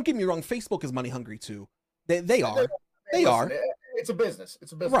 and don't get me wrong, Facebook is money hungry too. They are. They are. It's a business.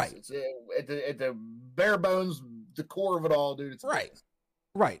 It's a business. Right. It's at the bare bones, the core of it all, dude. It's right. Business.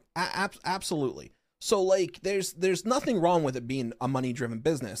 Right. Absolutely. So like, there's nothing wrong with it being a money driven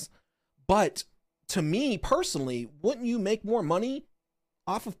business, but to me personally, wouldn't you make more money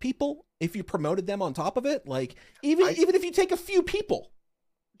off of people if you promoted them on top of it? Like, even if you take a few people,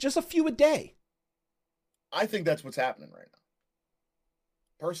 just a few a day. I think that's what's happening right now.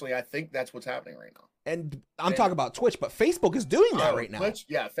 Personally, I think that's what's happening right now. And I'm talking about Twitch, but Facebook is doing that right now. Twitch,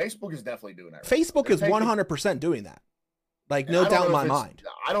 yeah, Facebook is definitely doing that. Facebook is 100% doing that. Like, no doubt in my mind.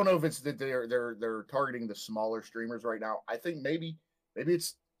 I don't know if it's that they're targeting the smaller streamers right now. I think maybe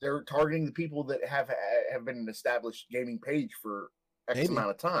it's they're targeting the people that have been an established gaming page for X amount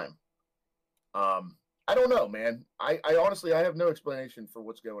of time. I don't know, man. I honestly, I have no explanation for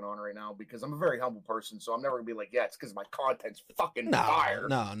what's going on right now, because I'm a very humble person, so I'm never gonna be like, yeah, it's because my content's fucking fire.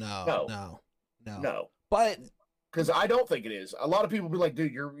 No. But because I don't think it is. A lot of people be like,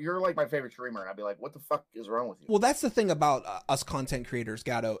 dude, you're like my favorite streamer, and I'd be like, what the fuck is wrong with you? Well, that's the thing about us content creators,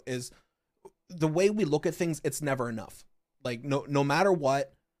 Gatto, is the way we look at things. It's never enough. Like, no matter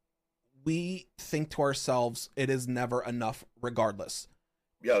what, we think to ourselves, it is never enough, regardless.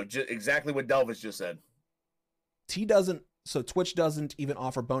 Yo, exactly what Delvis just said. Twitch doesn't even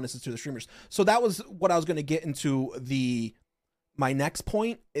offer bonuses to the streamers. So that was what I was going to get into. My next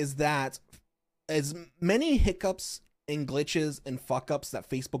point is that as many hiccups and glitches and fuck ups that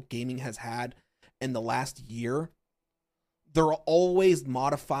Facebook gaming has had in the last year, they're always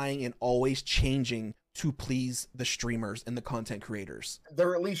modifying and always changing to please the streamers and the content creators.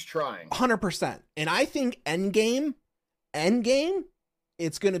 They're at least trying. 100%. And I think endgame,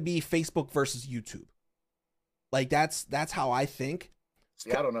 it's going to be Facebook versus YouTube. Like, that's how I think.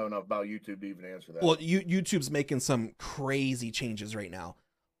 See, I don't know enough about YouTube to even answer that. Well, YouTube's making some crazy changes right now.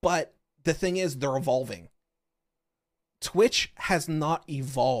 But the thing is, they're evolving. Twitch has not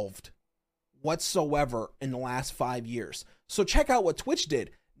evolved whatsoever in the last 5 years. So check out what Twitch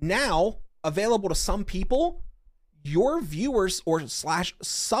did. Now, available to some people, your viewers or /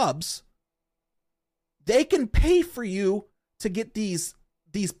 subs, they can pay for you to get these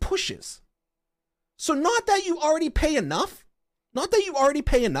pushes. So not that you already pay enough.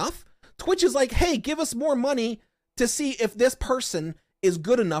 Twitch is like, hey, give us more money to see if this person is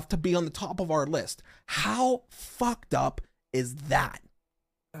good enough to be on the top of our list. How fucked up is that?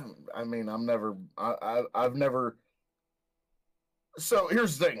 I mean, I've never. So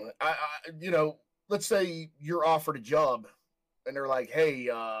here's the thing. Let's say you're offered a job and they're like, hey,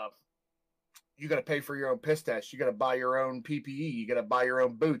 you got to pay for your own piss test. You got to buy your own PPE. You got to buy your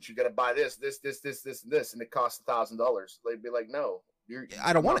own boots. You got to buy this, and this, and it costs $1,000. They'd be like, no,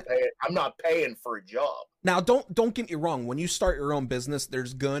 I don't want it. I'm not paying for a job. Now, don't get me wrong. When you start your own business,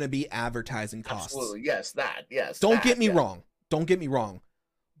 there's gonna be advertising costs. Absolutely, yes, that, yes. Don't get me wrong. Don't get me wrong.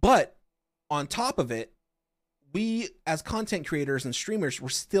 But on top of it, we as content creators and streamers, we're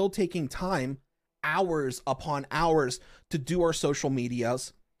still taking time, hours upon hours, to do our social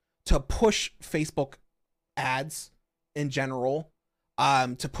medias, to push Facebook ads in general,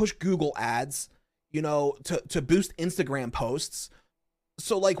 to push Google ads, to boost Instagram posts.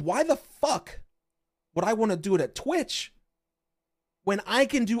 So like, why the fuck would I want to do it at Twitch when I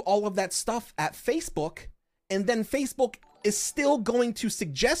can do all of that stuff at Facebook, and then Facebook is still going to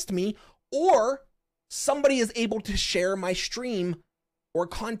suggest me, or somebody is able to share my stream or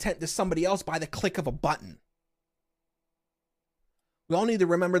content to somebody else by the click of a button? We all need to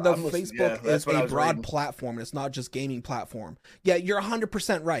remember, though, Facebook is a broad platform. It's not just gaming platform. Yeah, you're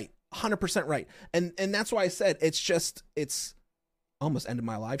 100% right. 100% right. And that's why I said it's almost ended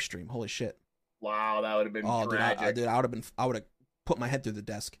my live stream. Holy shit. Wow, that would have been tragic. I would have put my head through the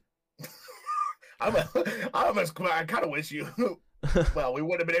desk. I kind of wish you. Well, we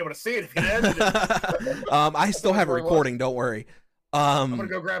wouldn't have been able to see it if you ended it. I still have a recording. Don't worry. I'm gonna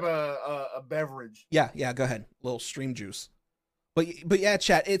go grab a beverage. Yeah. Go ahead. A little stream juice. But yeah,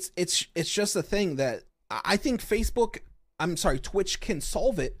 chat. It's just a thing that I think Twitch can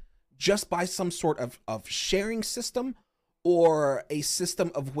solve it just by some sort of sharing system, or a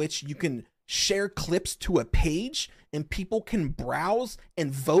system of which you can share clips to a page and people can browse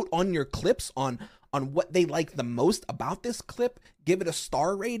and vote on your clips on what they like the most about this clip, give it a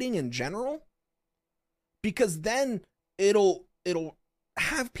star rating in general, because then it'll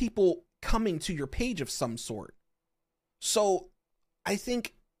have people coming to your page of some sort. So I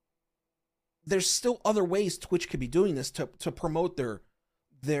think there's still other ways Twitch could be doing this to promote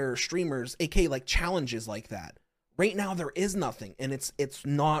their streamers, aka like challenges like that. Right now there is nothing, and it's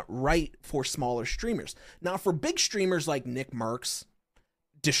not right for smaller streamers. Now for big streamers like Nick Mercs,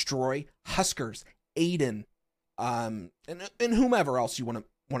 Destroy, Huskers, Aiden, and whomever else you want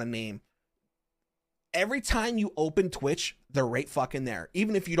to name, every time you open Twitch, they're right fucking there.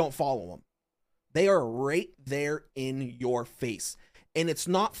 Even if you don't follow them, they are right there in your face. And it's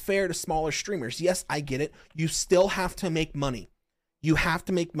not fair to smaller streamers. Yes, I get it. You still have to make money. You have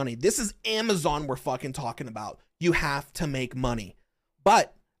to make money. This is Amazon we're fucking talking about. You have to make money.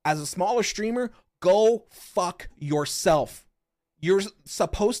 But as a smaller streamer, go fuck yourself. You're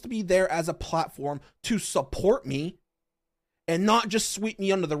supposed to be there as a platform to support me and not just sweep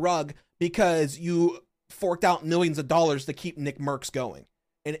me under the rug because you forked out millions of dollars to keep Nick Mercs going.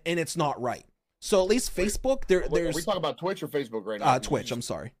 And it's not right. So at least Facebook, there's... Are we talking about Twitch or Facebook right now? Twitch, I'm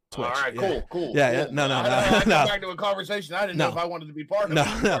sorry. Twitch. All right, cool. Yeah. No. I got back to a conversation. I didn't know if I wanted to be part of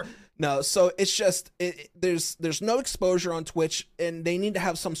it. No. So it's just, there's no exposure on Twitch, and they need to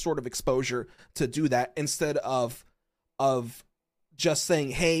have some sort of exposure to do that instead of just saying,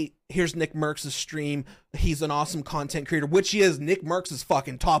 hey, here's Nick Mercs' stream. He's an awesome content creator, which he is. Nick Mercs is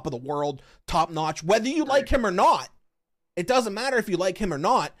fucking top of the world, top notch. Whether you like him or not, it doesn't matter if you like him or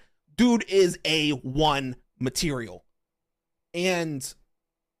not. Dude is A1 material. And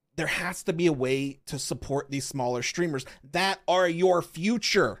there has to be a way to support these smaller streamers that are your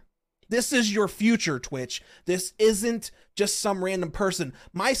future. This is your future, Twitch. This isn't just some random person.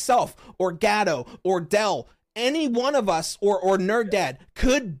 Myself, or Gatto, or Dell, any one of us, or Nerd Dad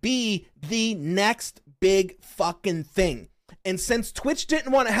could be the next big fucking thing. And since Twitch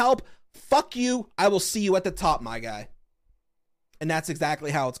didn't want to help, fuck you. I will see you at the top, my guy. And that's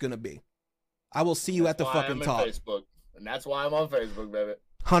exactly how it's going to be. I will see you at the fucking top. Facebook. And that's why I'm on Facebook, baby.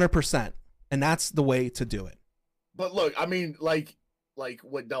 100%. And that's the way to do it. But look, I mean, like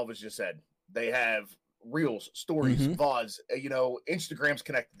what Delvis just said. They have Reels, Stories, VODs. Instagram's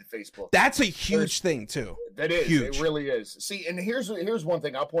connected to Facebook. That's a huge thing, too. That is. Huge. It really is. See, and here's one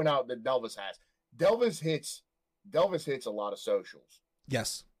thing I'll point out that Delvis has. Delvis hits a lot of socials.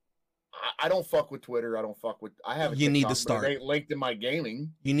 Yes. I don't fuck with Twitter. I have. You need to start. It ain't linked in my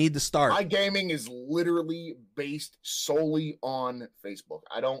gaming. You need to start. My gaming is literally based solely on Facebook.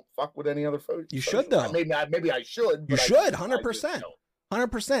 I don't fuck with any other. You should though. Maybe I should. You should 100%.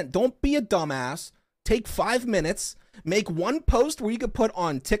 100%. Don't be a dumbass. Take 5 minutes. Make one post where you could put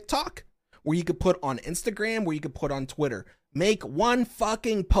on TikTok, where you could put on Instagram, where you could put on Twitter. Make one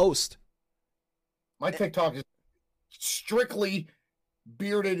fucking post. My TikTok is strictly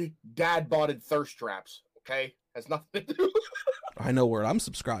bearded, dad-botted thirst traps. Okay, has nothing to do. I know where I'm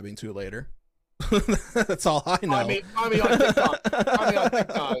subscribing to later. That's all I know. I mean on TikTok.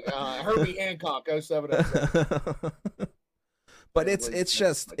 Herbie Hancock 0707. But it's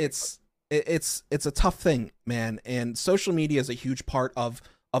a tough thing, man. And social media is a huge part of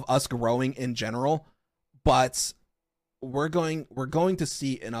us growing in general. But we're going to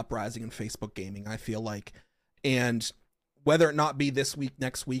see an uprising in Facebook gaming, I feel like, and whether it not be this week,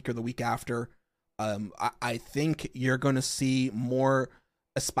 next week, or the week after, I think you're going to see more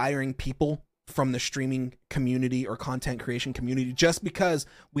aspiring people from the streaming community or content creation community, just because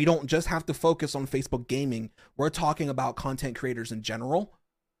we don't just have to focus on Facebook gaming. We're talking about content creators in general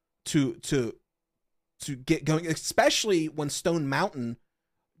to get going, especially when Stone Mountain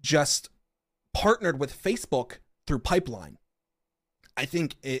just partnered with Facebook through Pipeline. I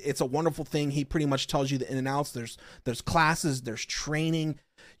think it's a wonderful thing. He pretty much tells you the in and outs. There's classes, there's training,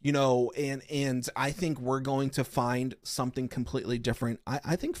 and I think we're going to find something completely different.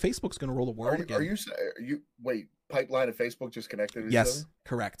 I think Facebook's going to roll the world again. Wait, Pipeline and Facebook just connected with each Yes, other?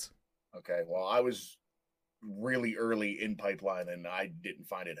 correct. Okay, well, I was really early in Pipeline and I didn't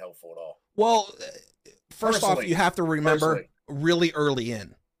find it helpful at all. Well, first off, you have to remember really early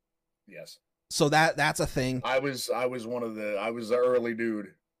in. Yes. So that's a thing. I was the early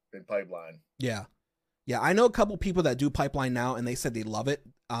dude. than Pipeline. Yeah. Yeah, I know a couple people that do Pipeline now, and they said they love it.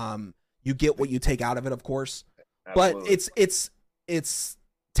 You get what you take out of it, of course. Absolutely. But it's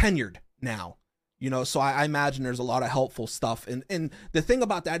tenured now. You know, so I imagine there's a lot of helpful stuff. And the thing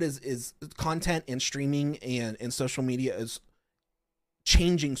about that is content and streaming and social media is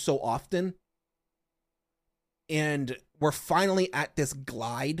changing so often. And we're finally at this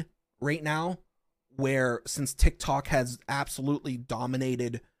glide right now where, since TikTok has absolutely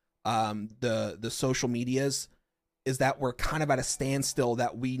dominated the social medias, is that we're kind of at a standstill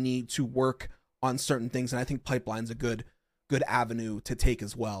that we need to work on certain things. And I think Pipeline's a good avenue to take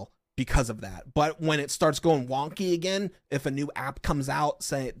as well because of that. But when it starts going wonky again, if a new app comes out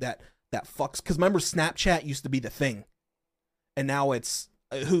saying that fucks, because remember Snapchat used to be the thing, and now it's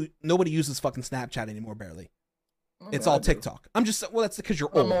nobody uses fucking Snapchat anymore, barely. It's all TikTok. I'm just, well, that's because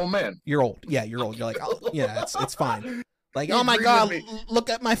you're old. I'm old man. You're old. Yeah, you're old. You're like, oh, yeah, it's fine. Like, oh my God, look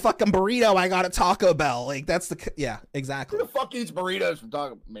at my fucking burrito. I got a Taco Bell. Like, that's yeah, exactly. Who the fuck eats burritos from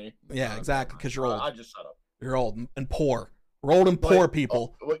Taco Bell? Me. Yeah, exactly, because you're old. I just shut up. You're old and poor. We're old and poor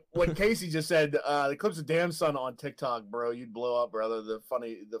people. What Casey just said, the clips of Damn Son on TikTok, bro, you'd blow up, brother. The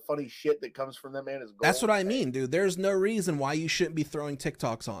funny shit that comes from that man is gold. That's what I mean, dude. There's no reason why you shouldn't be throwing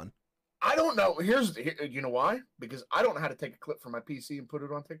TikToks on. I don't know. You know why? Because I don't know how to take a clip from my PC and put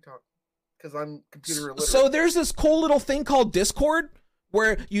it on TikTok. Because I'm computer illiterate. So there's this cool little thing called Discord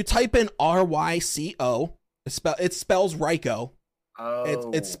where you type in RYCO. It spells Ryko.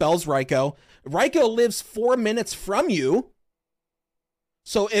 Oh. It spells Ryko. Ryko lives 4 minutes from you.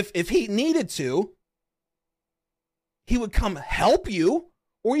 So if he needed to, he would come help you,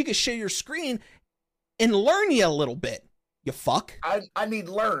 or you could share your screen and learn you a little bit. You fuck. I need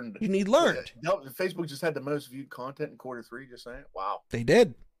learned. You need learned. Facebook just had the most viewed content in Q3. Just saying. Wow. They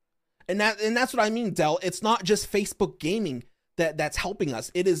did. And that's what I mean, Del. It's not just Facebook gaming that's helping us.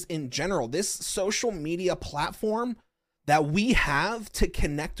 It is in general. This social media platform that we have to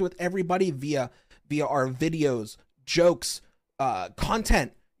connect with everybody via our videos, jokes,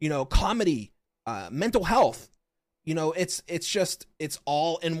 content, comedy, mental health. It's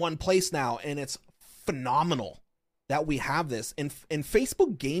all in one place now, and it's phenomenal that we have this. And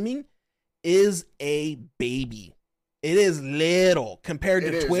Facebook gaming is a baby. It is little compared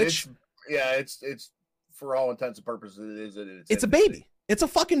to Twitch. It's for all intents and purposes, it's a baby. It's a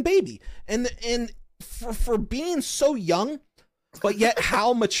fucking baby. And for being so young, but yet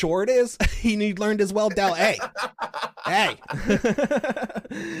how mature it is, he learned as well, Del. Hey.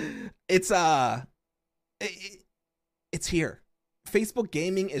 It's here. Facebook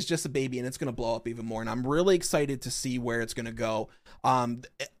gaming is just a baby, and it's going to blow up even more. And I'm really excited to see where it's going to go.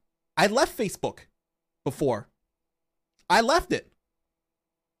 I left Facebook before. I left it.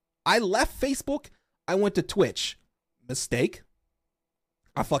 I left Facebook. I went to Twitch. Mistake.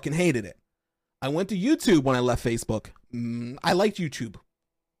 I fucking hated it. I went to YouTube when I left Facebook. I liked YouTube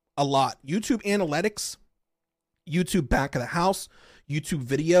a lot. YouTube analytics, YouTube back of the house, YouTube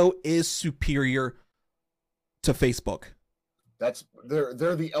video is superior to Facebook.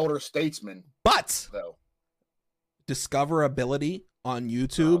 They're the elder statesmen. But though, discoverability on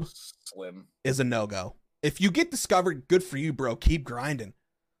YouTube slim is a no-go. If you get discovered, good for you, bro. Keep grinding.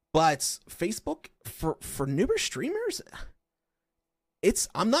 But Facebook for newer streamers,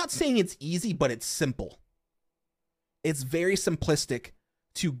 I'm not saying it's easy, but it's simple. It's very simplistic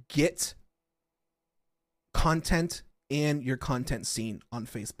to get content and your content seen on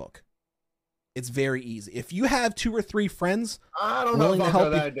Facebook. It's very easy. If you have 2 or 3 friends, I don't know if I'll go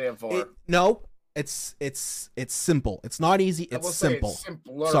that damn far. No, it's simple. It's not easy. It's simple.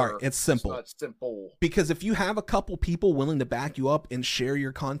 Sorry, it's simple. It's not simple. Because if you have a couple people willing to back you up and share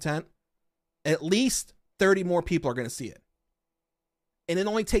your content, at least 30 more people are going to see it. And it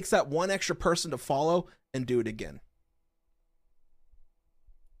only takes that one extra person to follow and do it again.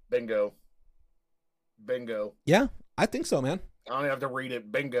 Bingo. Yeah, I think so, man. I don't even have to read it.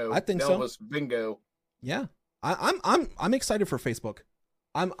 Bingo. I think Elvis, so. Bingo. Yeah, I'm excited for Facebook.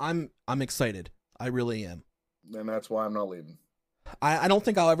 I'm excited. I really am. And that's why I'm not leaving. I don't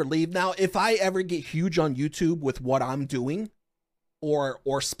think I'll ever leave. Now, if I ever get huge on YouTube with what I'm doing, or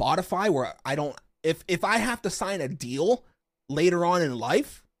Spotify, where if I have to sign a deal later on in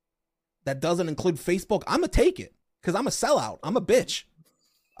life that doesn't include Facebook, I'm gonna take it because I'm a sellout. I'm a bitch.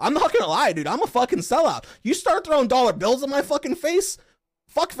 I'm not gonna lie, dude. I'm a fucking sellout. You start throwing dollar bills in my fucking face,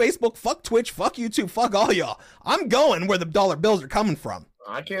 fuck Facebook, fuck Twitch, fuck YouTube, fuck all y'all. I'm going where the dollar bills are coming from.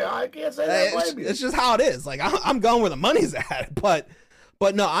 I can't say that. It's just how it is. Like I'm going where the money's at. But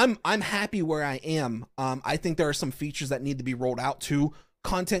no, I'm happy where I am. I think there are some features that need to be rolled out to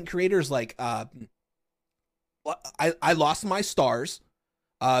content creators. Like I lost my stars.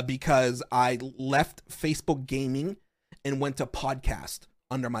 because I left Facebook gaming and went to podcast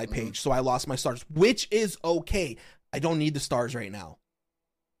under my page. So I lost my stars, which is okay. I don't need the stars right now,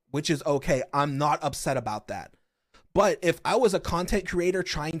 which is okay. I'm not upset about that. But if I was a content creator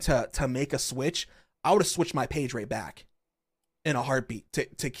trying to make a switch, I would have switched my page right back in a heartbeat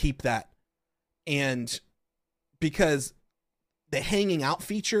to keep that. And because the hanging out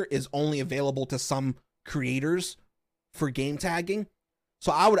feature is only available to some creators for game tagging.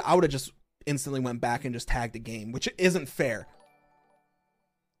 So I would have just instantly went back and just tagged the game, which isn't fair.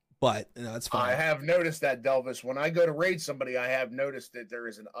 But it's fine. I have noticed that, Delvis. When I go to raid somebody, I have noticed that there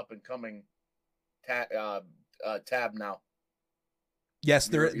is an up and coming tab now. Yes,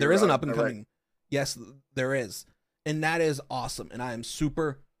 there is an up and coming. Right. Yes, there is, and that is awesome. And I am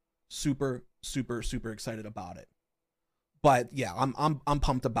super, super, super, super excited about it. But yeah, I'm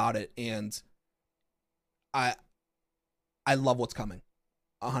pumped about it, and I love what's coming,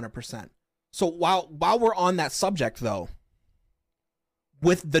 100%. So while we're on that subject, though,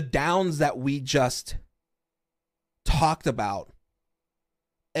 with the downs that we just talked about,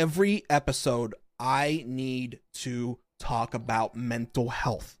 every episode I need to talk about mental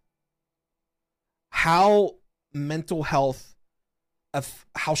health. How mental health,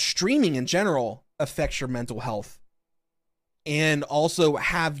 how streaming in general affects your mental health. And also,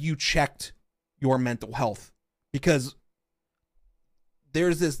 have you checked your mental health? Because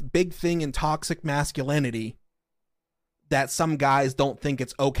there's this big thing in toxic masculinity that some guys don't think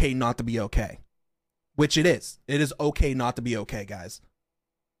it's okay not to be okay. Which it is. It is okay not to be okay, guys.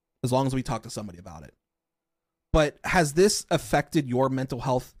 As long as we talk to somebody about it. But has this affected your mental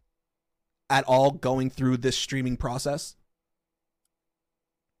health at all going through this streaming process?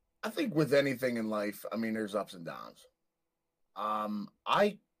 I think with anything in life, I mean, there's ups and downs.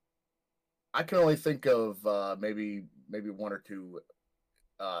 I can only think of maybe one or two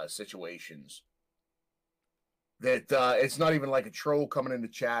situations that it's not even like a troll coming into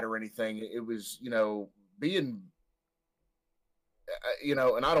chat or anything. It was, being, and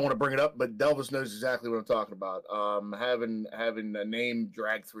I don't want to bring it up, but Delvis knows exactly what I'm talking about. Having a name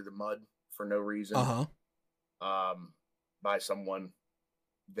dragged through the mud for no reason, by someone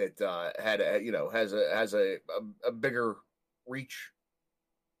that has a bigger reach.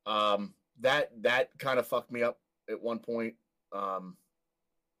 That kind of fucked me up at one point.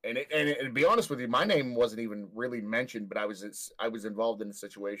 And to be honest with you, my name wasn't even really mentioned, but I was involved in the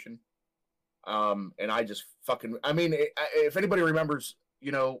situation. And I just fucking, if anybody remembers,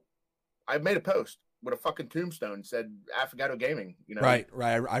 I made a post with a fucking tombstone, said Affagato Gaming, Right.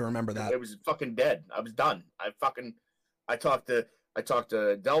 I remember that. It was fucking dead. I was done. I talked to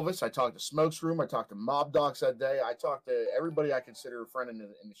Delvis. I talked to Smokes Room. I talked to Mob Docs that day. I talked to everybody I consider a friend in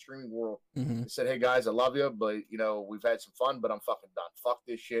the streaming world. I said, hey guys, I love you, but we've had some fun, but I'm fucking done. Fuck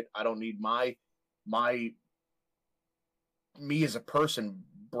this shit. I don't need me as a person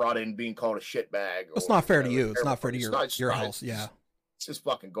brought in being called a shitbag. It's not fair to you. It's not fair to your house. Yeah. It's just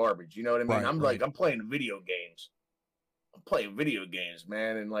fucking garbage. You know what I mean? Right, I'm playing video games. I'm playing video games,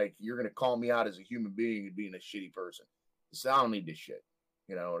 man. And you're going to call me out as a human being and being a shitty person. So I don't need this shit.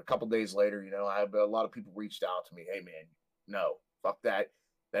 A couple days later, I have a lot of people reached out to me. Hey man, no, fuck that.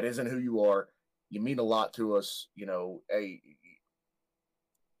 That isn't who you are. You mean a lot to us. Hey,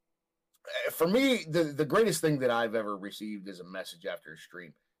 for me, the greatest thing that I've ever received is a message after a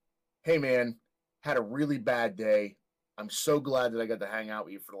stream. Hey man, had a really bad day. I'm so glad that I got to hang out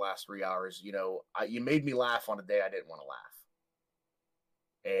with you for the last 3 hours. You made me laugh on a day I didn't want to laugh.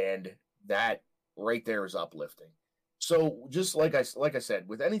 And that right there is uplifting. So just like I said,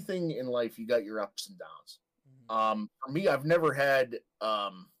 with anything in life, you got your ups and downs. For me, I've never had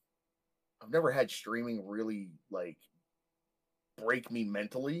streaming really break me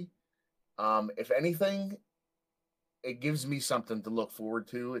mentally. If anything, it gives me something to look forward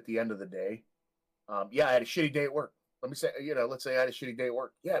to at the end of the day. Yeah, I had a shitty day at work. Let's say I had a shitty day at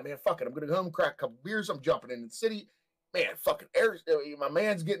work. Yeah, man, fuck it. I'm going to go home, crack a couple beers. I'm jumping into the city. Man, fucking my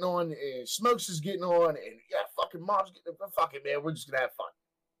man's getting on, and Smokes is getting on, and yeah, fucking Mom's getting on. Fuck it, man. We're just going to have fun.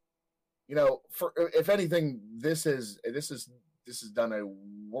 If anything, this has done a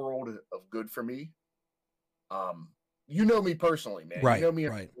world of good for me. You know me personally, man. Right, you know me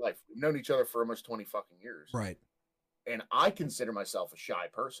in life. We've known each other for almost 20 fucking years. Right. And I consider myself a shy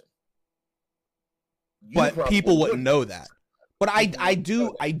person. But people wouldn't know that. But I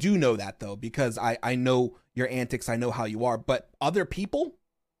do know that though, because I know your antics, I know how you are. But other people,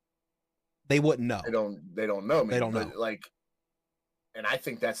 they wouldn't know. They don't know me. They don't know. And I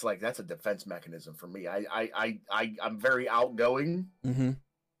think that's a defense mechanism for me. I'm very outgoing. Mm-hmm.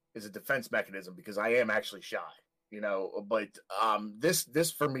 Is a defense mechanism because I am actually shy. But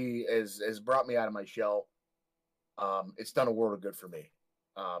this for me has brought me out of my shell. It's done a world of good for me.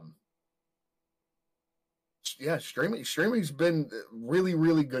 Yeah, streaming's been really,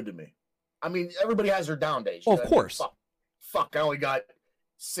 really good to me. I mean, everybody has their down days. Of course. Fuck, I only got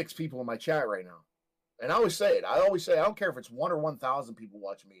 6 people in my chat right now. And I always say it. I don't care if it's 1 or 1,000 people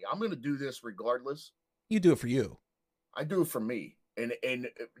watching me. I'm going to do this regardless. You do it for you. I do it for me. And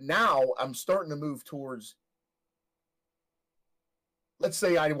now I'm starting to move towards, let's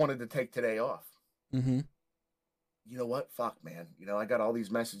say I wanted to take today off. Mm-hmm. You know what? Fuck, man. I got all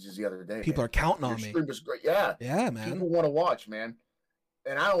these messages the other day. People are counting on me. Stream was great. Yeah. Yeah, man. People want to watch, man.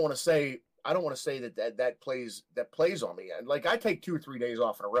 And I don't want to say that plays on me. And like, I take 2 or 3 days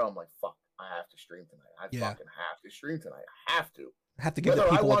off in a row. I'm like, fuck, I have to stream tonight. I fucking have to stream tonight. I have to. I have to give the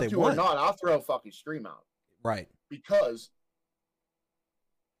people what they want. Whether I want to or not, I'll throw a fucking stream out. Right. Because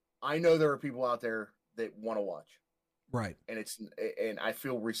I know there are people out there that want to watch. Right. And I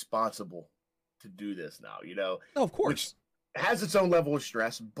feel responsible to do this now, No, of course. Which has its own level of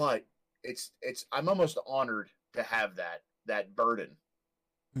stress, but I'm almost honored to have that burden.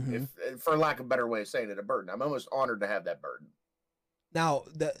 Mm-hmm. If for lack of a better way of saying it, a burden. I'm almost honored to have that burden. Now,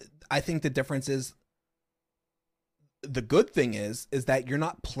 I think the difference is, the good thing is that you're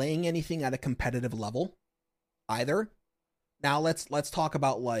not playing anything at a competitive level either. Now let's talk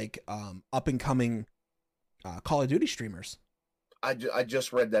about like up and coming Call of Duty streamers. I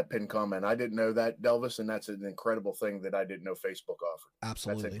just read that pinned comment. I didn't know that, Delvis, and that's an incredible thing that I didn't know Facebook offered.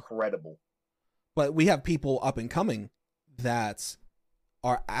 Absolutely. That's incredible. But we have people up and coming that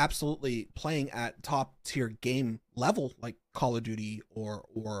are absolutely playing at top tier game level, like Call of Duty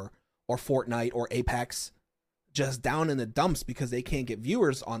or Fortnite or Apex, just down in the dumps because they can't get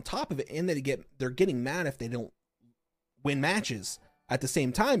viewers on top of it, and they're getting mad if they don't win matches at the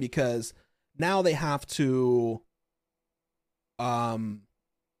same time, because now they have to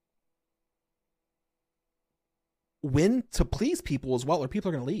win to please people as well, or people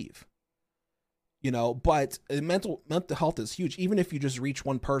are going to leave. But mental health is huge, even if you just reach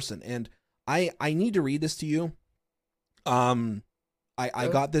one person. And I need to read this to you. I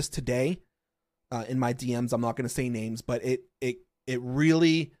got this today in my DMs. I'm not going to say names, but it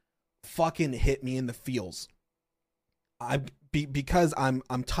really fucking hit me in the feels. Because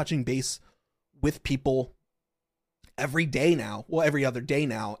I'm touching base with people every day now, every other day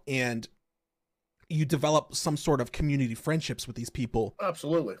now, and you develop some sort of community friendships with these people.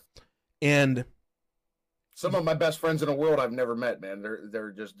 Absolutely. And some of my best friends in the world I've never met, man.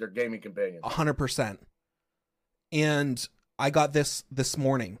 They're gaming companions. 100%. And I got this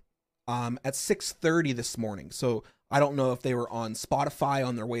morning, at 6:30 this morning. So I don't know if they were on Spotify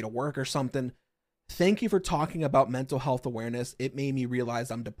on their way to work or something. Thank you for talking about mental health awareness. It made me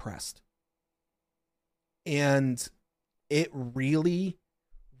realize I'm depressed. And it really,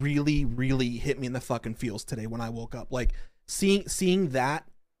 really, really hit me in the fucking feels today when I woke up. Like seeing that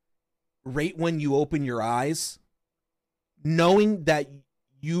right when you open your eyes, knowing that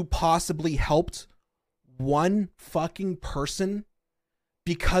you possibly helped one fucking person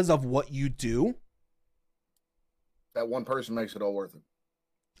because of what you do. That one person makes it all worth it.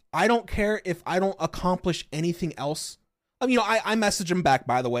 I don't care if I don't accomplish anything else. I message him back,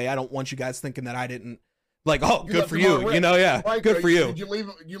 by the way. I don't want you guys thinking that I didn't. Like, oh, good for you. Yeah, right, good for you. Did you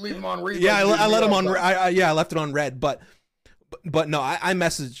leave him on read? Yeah, I let him on. I left it on red, but no, I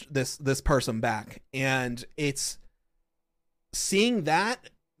messaged this person back, and it's seeing that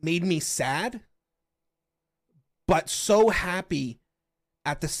made me sad, but so happy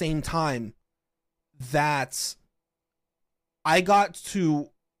at the same time that I got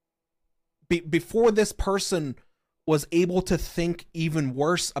to before this person was able to think even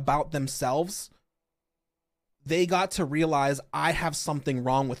worse about themselves. They got to realize I have something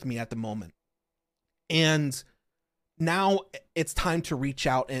wrong with me at the moment. And now it's time to reach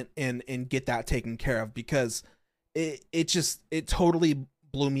out and get that taken care of, because it totally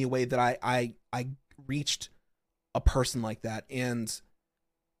blew me away that I reached a person like that. And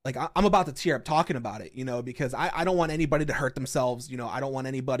like, I'm about to tear up talking about it, because I don't want anybody to hurt themselves. I don't want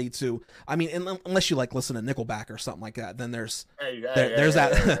anybody to, unless you like listen to Nickelback or something like that, then there's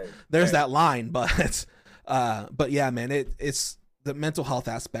that line, but yeah, man, it's the mental health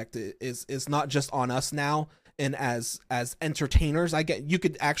aspect is not just on us now. And as entertainers, you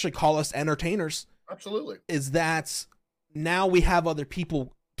could actually call us entertainers. Absolutely. Is that now we have other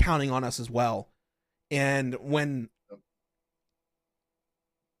people counting on us as well. And when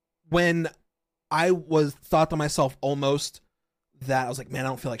I thought to myself almost that I was like, man, I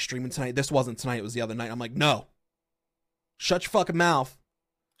don't feel like streaming tonight. This wasn't tonight. It was the other night. I'm like, no, shut your fucking mouth.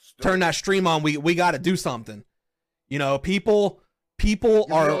 Turn that stream on. We got to do something. You know, people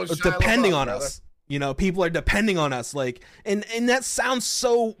are depending on us. You know, people are depending on us. Like, and that sounds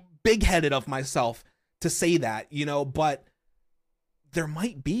so big-headed of myself to say that, you know, but there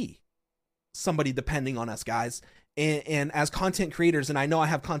might be somebody depending on us, guys. And as content creators, and I know I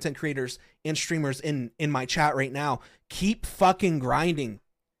have content creators and streamers in my chat right now, keep fucking grinding.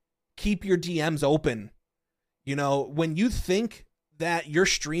 Keep your DMs open. You know, when you think that your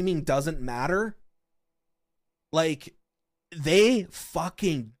streaming doesn't matter, like, they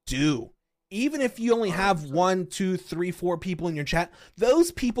fucking do. Even if you only have 1, 2, 3, 4 people in your chat,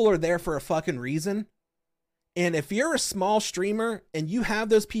 those people are there for a fucking reason. And if you're a small streamer and you have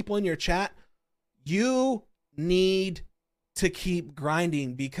those people in your chat, you need to keep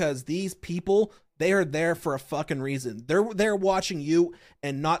grinding, because these people, they are there for a fucking reason. They're watching you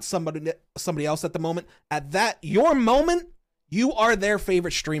and not somebody else at the moment. At that your moment, you are their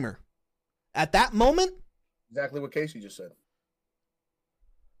favorite streamer. At that moment, exactly what Casey just said.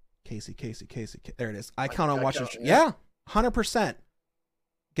 Casey. There it is. I count on watching. Yeah, 100%.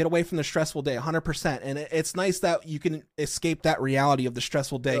 Get away from the stressful day, 100%. And it's nice that you can escape that reality of the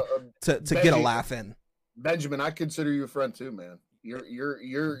stressful day to get a laugh in. Benjamin, I consider you a friend too, man.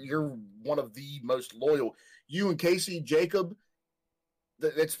 You're one of the most loyal. You and Casey, Jacob.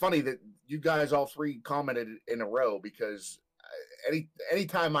 It's funny that you guys all three commented in a row, because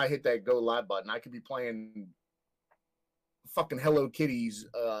anytime I hit that go live button, I could be playing fucking Hello Kitty's.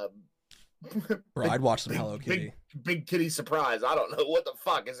 Bro, I'd watch some Hello Kitty. Big Kitty Surprise. I don't know what the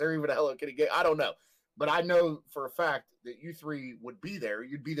fuck. Is there even a Hello Kitty game? I don't know. But I know for a fact that you three would be there.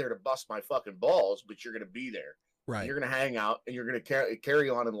 You'd be there to bust my fucking balls, but you're going to be there. Right. You're going to hang out, and you're going to carry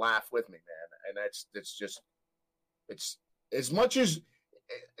on and laugh with me, man. And that's just, it's as much as,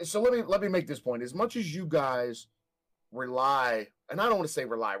 so let me make this point. As much as you guys rely, and I don't want to say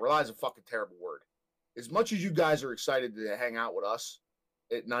rely is a fucking terrible word. As much as you guys are excited to hang out with us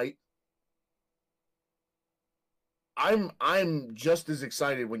at night, I'm just as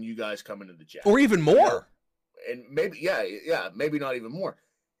excited when you guys come into the chat, or even more. And maybe, yeah, maybe not even more.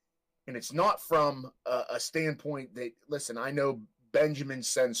 And it's not from a standpoint that, listen, I know Benjamin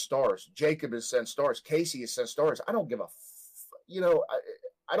sends stars, Jacob has sent stars, Casey has sent stars. I don't give a,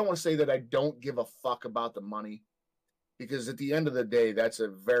 I don't want to say that I don't give a fuck about the money, because at the end of the day, that's a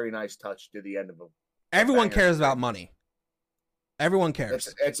very nice touch to the end of a. Everyone cares about money. Everyone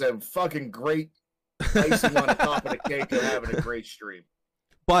cares. It's a fucking great icing on the top of the cake of having a great stream.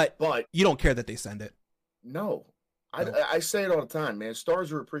 But you don't care that they send it. No. I say it all the time, man.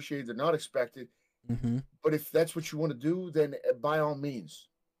 Stars are appreciated. They're not expected. Mm-hmm. But if that's what you want to do, then by all means,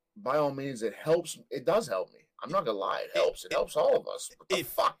 it helps. It does help me. I'm not going to lie. It helps. It helps all of us. What the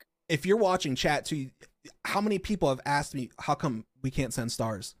fuck? If you're watching chat too, how many people have asked me, how come we can't send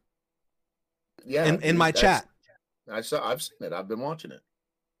stars? Yeah. In my chat. I've seen it. I've been watching it.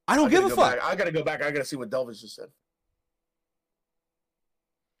 I don't give a fuck. I got to go back. I got to see what Delvis just said.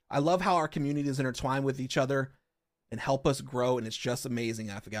 I love how our community is intertwined with each other and help us grow, and it's just amazing.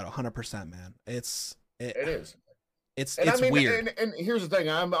 Affagato, 100%, man. It is. It's weird. And here's the thing.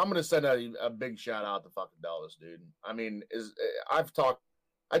 I'm going to send out a big shout out to fucking Delvis, dude. I mean, I talk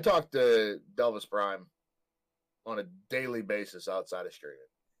to Delvis Prime on a daily basis outside of streaming.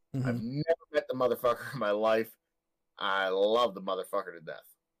 Mm-hmm. I've never met the motherfucker in my life. I love the motherfucker to death.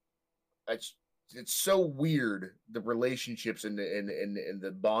 It's so weird, the relationships and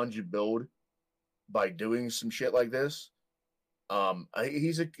the bonds you build by doing some shit like this.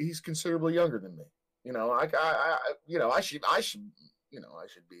 He's considerably younger than me. You know, I should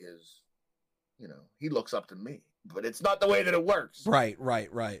be his. You know, he looks up to me, but it's not the way that it works. Right.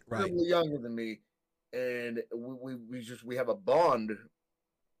 Considerably younger than me, and we have a bond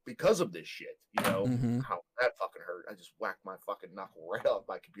because of this shit. You know, how that fucking hurt. I just whacked my fucking knuckle right off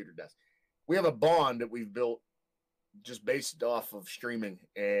my computer desk. We have a bond that we've built just based off of streaming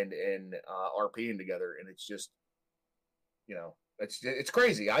and RPing together, and it's just, you know, it's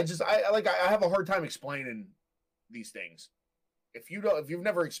crazy. I have a hard time explaining these things. If you've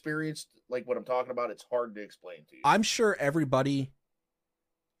never experienced like what I'm talking about, it's hard to explain to you. I'm sure everybody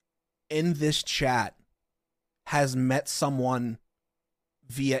in this chat has met someone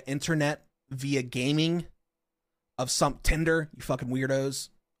via internet, via gaming, of some Tinder, you fucking weirdos,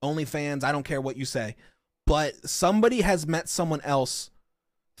 OnlyFans, I don't care what you say. But somebody has met someone else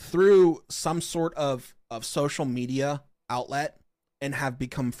through some sort of social media outlet and have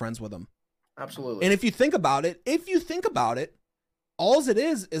become friends with them. Absolutely. And if you think about it, all it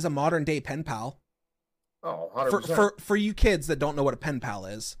is a modern day pen pal. Oh, 100%. For you kids that don't know what a pen pal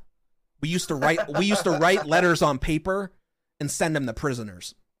is, we used to write letters on paper and send them to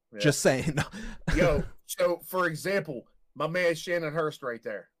prisoners. Yeah. Just saying. Yo, So, for example, my man Shannon Hurst right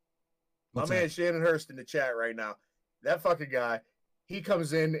there. Shannon Hurst in the chat right now. That fucking guy, he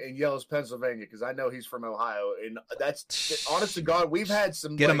comes in and yells Pennsylvania because I know he's from Ohio. And that's honest to God, we've had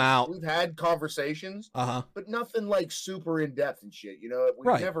some Get him out. We've had conversations, but nothing like super in depth and shit. You know,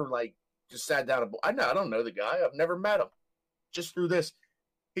 we've never like just sat down. I don't know the guy. I've never met him. Just through this,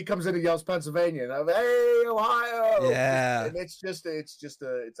 he comes in and yells Pennsylvania, and I'm hey Ohio, yeah. And it's a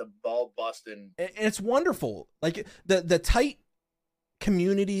ball busting. It's wonderful, like the tight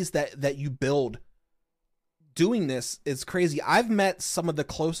communities that you build doing this is crazy. I've met some of the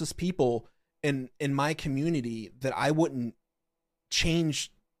closest people in my community that I wouldn't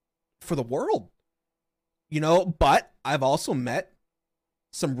change for the world, you know, but I've also met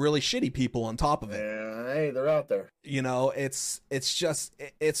some really shitty people on top of it. Yeah, hey, they're out there. You know, it's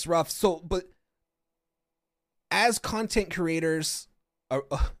rough. So, but as content creators,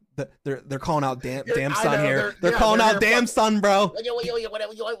 they're calling out damn son here. They're calling out damn son, bro. What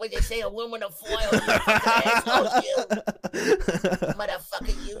they say, a woman of foil, you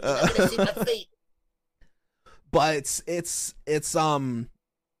motherfucker, you. I'm gonna see my feet. But it's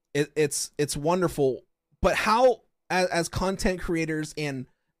wonderful. But how, as content creators and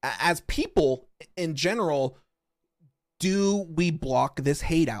as people in general, do we block this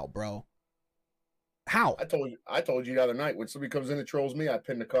hate out, bro? How? I told you the other night, when somebody comes in and trolls me, I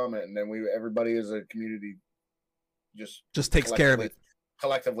pin the comment, and then everybody as a community just takes care of it.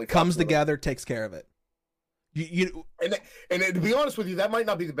 Collectively comes together, takes care of it. And to be honest with you, that might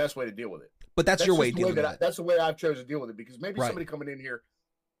not be the best way to deal with it. But that's your way of dealing with it. That's the way I've chosen to deal with it, because maybe somebody coming in here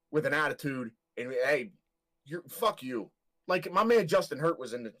with an attitude and hey, fuck you. Like my man Justin Hurt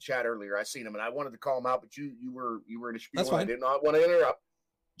was in the chat earlier. I seen him and I wanted to call him out, but you were in a spiel. That's fine. I did not want to interrupt.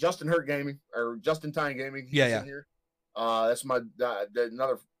 Justin Hurt Gaming or Justin Time Gaming. He's in here. That's my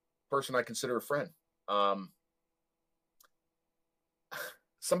another person I consider a friend.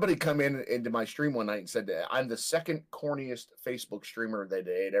 Somebody come into my stream one night and said that I'm the second corniest Facebook streamer that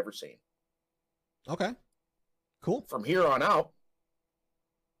they had ever seen. Okay, cool. From here on out,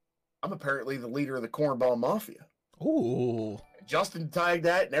 I'm apparently the leader of the Cornball Mafia. Ooh. Justin tagged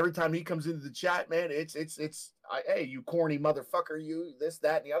that, and every time he comes into the chat, man, it's hey, you corny motherfucker, you this,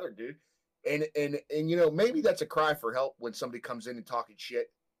 that, and the other, dude. And you know, maybe that's a cry for help when somebody comes in and talking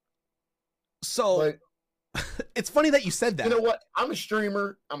shit. So it's funny that you said that. You know what? I'm a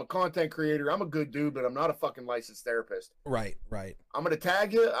streamer. I'm a content creator. I'm a good dude, but I'm not a fucking licensed therapist. Right. I'm going to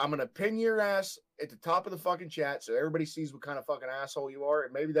tag you. I'm going to pin your ass at the top of the fucking chat so everybody sees what kind of fucking asshole you are.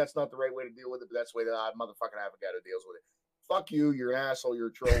 And maybe that's not the right way to deal with it, but that's the way that motherfucking Affagato deals with it. Fuck you. You're an asshole. You're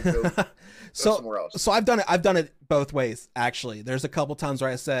a troll. Go somewhere else. So I've done it both ways, actually. There's a couple times where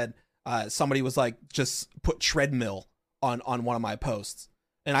I said somebody was like, just put treadmill on one of my posts.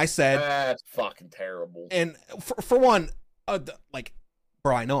 And I said, that's fucking terrible. And for one, like,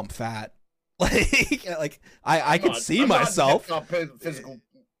 bro, I know I'm fat. Like I can see myself. Physical.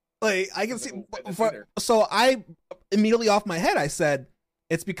 Like I can see. So I immediately off my head, I said,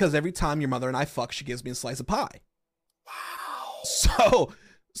 it's because every time your mother and I fuck, she gives me a slice of pie. Wow.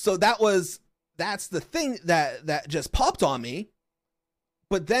 So that's the thing that just popped on me.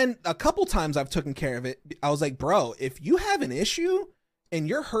 But then a couple times I've taken care of it. I was like, bro, if you have an issue and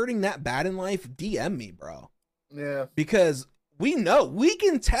you're hurting that bad in life, DM me, bro. Yeah. Because we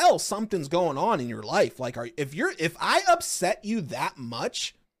can tell something's going on in your life. Like, if I upset you that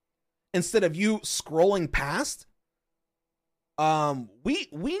much, instead of you scrolling past,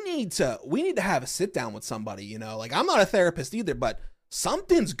 we need to have a sit down with somebody, you know? Like, I'm not a therapist either, but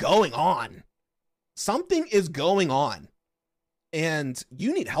something's going on. Something is going on. And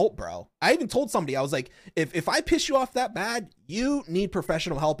you need help, bro. I even told somebody, I was like, if I piss you off that bad, you need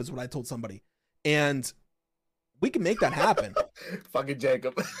professional help, is what I told somebody. And we can make that happen. Fucking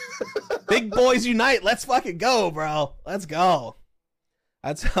Jacob. Big boys unite. Let's fucking go, bro. Let's go.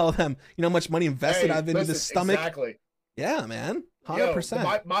 I tell them, you know how much money invested I've into this stomach? Exactly. Yeah, man.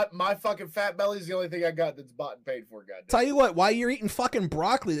 100%. My fucking fat belly is the only thing I got that's bought and paid for, goddamn. Tell you what, while you're eating fucking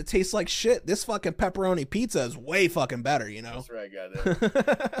broccoli that tastes like shit, this fucking pepperoni pizza is way fucking better, you know? That's right,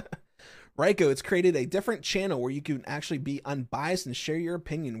 goddamn. Ryko, it's created a different channel where you can actually be unbiased and share your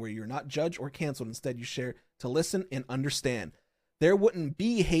opinion, where you're not judged or canceled. Instead, you share to listen and understand. There wouldn't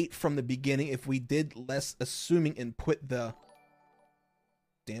be hate from the beginning if we did less assuming and put the...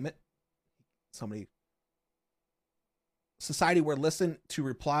 Damn it. Somebody... Society where listen to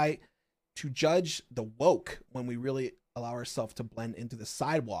reply to judge the woke when we really allow ourselves to blend into the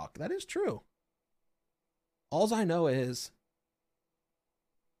sidewalk. That is true. All I know is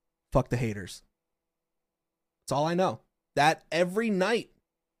fuck the haters. That's all I know. That every night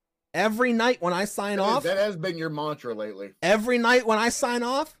Every night when I sign off, that has been your mantra lately. Every night when I sign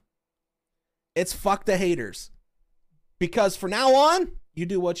off, it's fuck the haters. Because from now on, you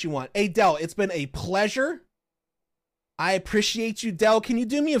do what you want. Hey, Del, it's been a pleasure. I appreciate you, Del. Can you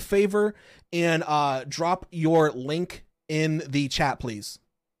do me a favor and drop your link in the chat, please?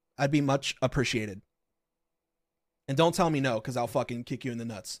 I'd be much appreciated. And don't tell me no, because I'll fucking kick you in the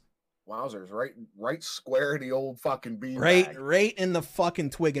nuts. Wowzers, right square in the old fucking bean right, bag. Right in the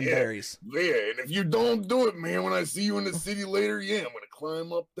fucking twig and berries. Yeah, and if you don't do it, man, when I see you in the city later, yeah, I'm gonna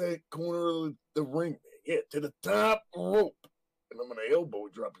climb up that corner of the ring, man. Yeah, to the top rope. And I'm gonna elbow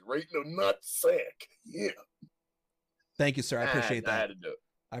drop you right in the nut sack. Yeah. Thank you, sir. I appreciate that. I had to do it.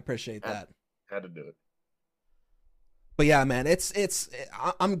 I appreciate that. Had to do it. But yeah, man,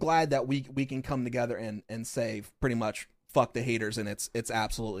 I'm glad that we can come together and say pretty much fuck the haters, and it's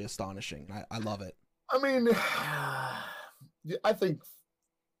absolutely astonishing. I love it. I mean, I think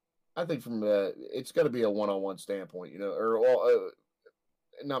from it's got to be a one-on-one standpoint, you know, or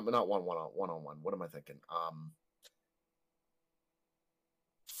not one-on-one. What am I thinking?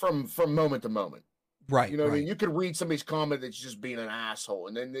 From moment to moment. Right. You know, right. you could read somebody's comment that's just being an asshole,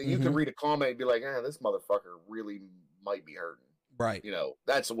 and then you can read a comment and be like, this motherfucker really might be hurting. Right. You know,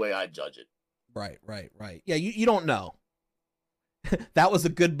 that's the way I judge it. Right. Yeah, you don't know. That was a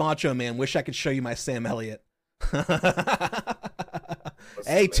good Macho Man. Wish I could show you my Sam Elliott.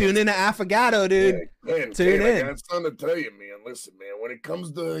 Hey, tune in to Affagato, dude. Yeah, man, tune in. I got something to tell you, man. Listen, man, when it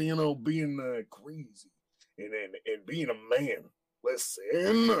comes to, you know, being crazy and being a man, listen,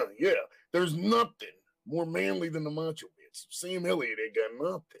 yeah, there's nothing more manly than the Macho Man. Sam Elliott ain't got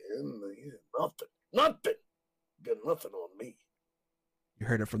nothing. Yeah, nothing. Got nothing on me. You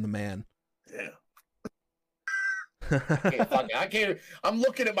heard it from the man. Yeah. I can't. I'm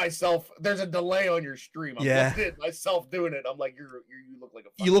looking at myself. There's a delay on your stream. I'm looking at myself doing it. I'm like, you look like a.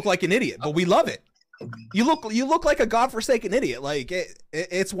 You look like an idiot, but we love it. You look like a godforsaken idiot. Like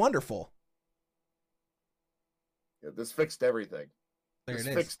it's wonderful. Yeah, this fixed everything. This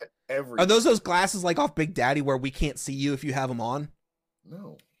fixed everything. Are those glasses like off Big Daddy where we can't see you if you have them on?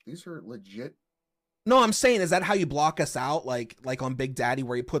 No, these are legit. No, I'm saying, is that how you block us out? Like on Big Daddy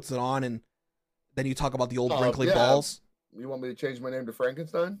where he puts it on and then you talk about the old wrinkly balls? You want me to change my name to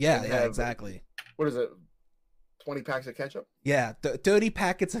Frankenstein? Yeah, exactly. What is it? 20 packs of ketchup? Yeah, 30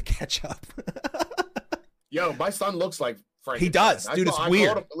 packets of ketchup. Yo, my son looks like Frankenstein. He does, dude. It's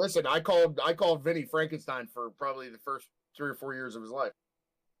weird. I called Vinny Frankenstein for probably the first 3 or 4 years of his life.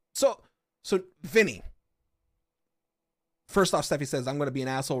 So Vinny. First off, Steffi says, I'm going to be an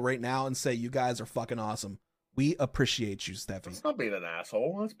asshole right now and say you guys are fucking awesome. We appreciate you, Steffi. It's not being an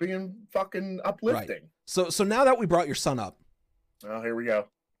asshole. It's being fucking uplifting. Right. So now that we brought your son up. Oh, here we go.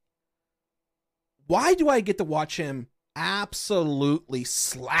 Why do I get to watch him absolutely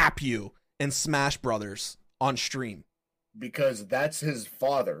slap you in Smash Brothers on stream? Because that's his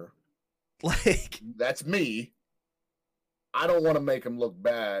father. Like, that's me. I don't want to make him look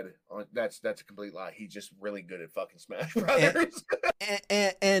bad. That's a complete lie. He's just really good at fucking Smash Brothers.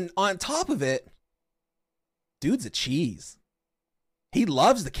 And on top of it, dude's a cheese. He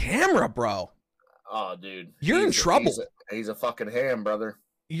loves the camera, bro. Oh, dude. You're in trouble. He's a fucking ham, brother.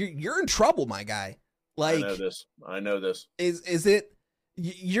 You're in trouble, my guy. Like, I know this. Is it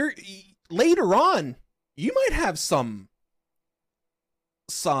you're later on, you might have some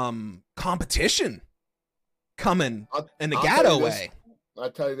competition coming in the Gatto way.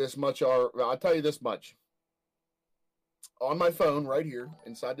 I'll tell you this much. On my phone right here,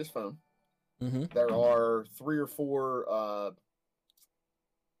 inside this phone, there are 3 or 4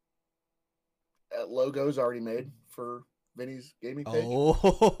 logos already made for Vinny's gaming page.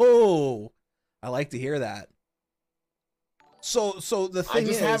 Oh, I like to hear that. So the thing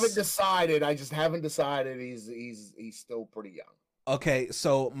is, I just haven't decided. He's still pretty young. Okay,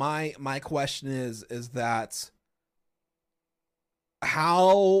 so my question is that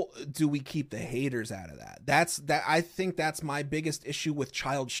how do we keep the haters out of that? I think that's my biggest issue with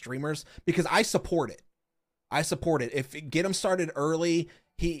child streamers, because I support it. If get him started early,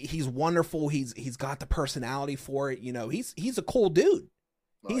 he's wonderful. He's got the personality for it. You know, he's a cool dude.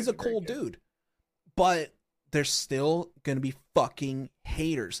 He's a cool dude. But there's still going to be fucking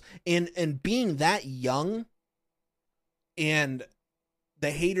haters. And being that young and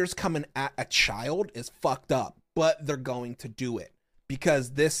the haters coming at a child is fucked up, but they're going to do it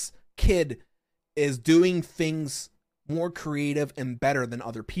because this kid is doing things more creative and better than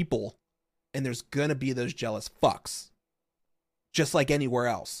other people. And there's going to be those jealous fucks, just like anywhere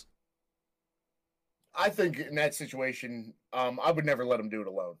else. I think in that situation, I would never let him do it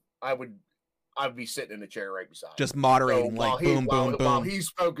alone. I would I'd be sitting in the chair right beside him. Just moderating, So like boom, boom, boom. While he's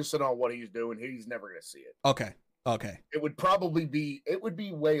focusing on what he's doing, he's never going to see it. Okay. It would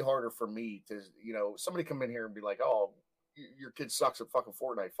be way harder for me to, somebody come in here and be like, oh, your kid sucks at fucking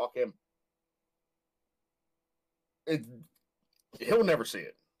Fortnite. Fuck him. He'll never see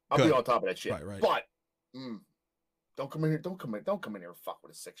it. I'll be on top of that shit. Right. But don't come in here. Don't come in here and fuck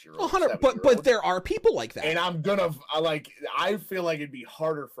with a 6-year-old. 100. But there are people like that, and I feel like it'd be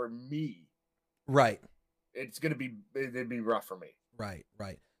harder for me. Right. It'd be rough for me. Right.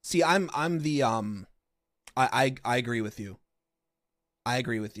 See, I'm the I agree with you.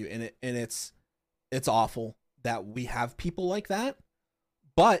 And it's awful that we have people like that,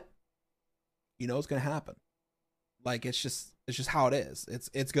 but it's gonna happen. Like it's just how it is.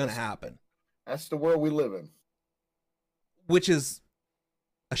 It's gonna happen. That's the world we live in. Which is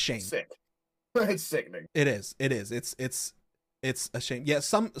a shame. Sick. It's sickening. It is. It's a shame. Yeah,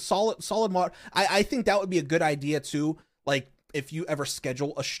 some solid mod. I think that would be a good idea too. Like if you ever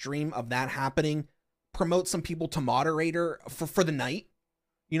schedule a stream of that happening, promote some people to moderator for the night.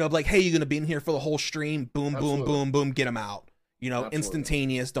 Like, hey, you're gonna be in here for the whole stream. Boom, Absolutely. Boom, boom, boom. Get them out. Absolutely.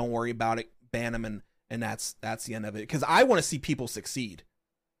 Instantaneous. Don't worry about it. Ban them, and that's the end of it. Because I want to see people succeed.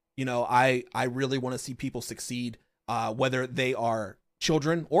 I really want to see people succeed, whether they are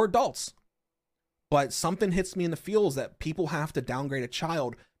children or adults. But something hits me in the feels that people have to downgrade a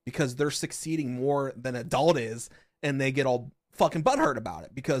child because they're succeeding more than an adult is, and they get all fucking butthurt about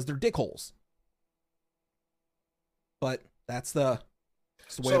it because they're dickholes. But that's the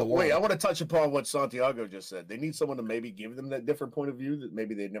way of the world. Wait, I want to touch upon what Santiago just said. They need someone to maybe give them that different point of view that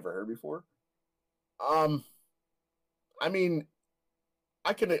maybe they'd never heard before. I mean,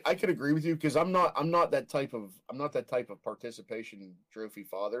 I can agree with you because I'm not that type of participation trophy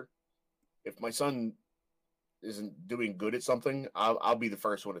father. If my son isn't doing good at something, I'll be the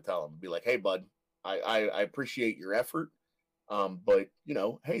first one to tell him. Be like, hey, bud, I appreciate your effort. But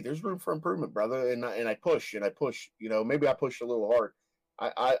hey, there's room for improvement, brother. And I push. Maybe I push a little hard.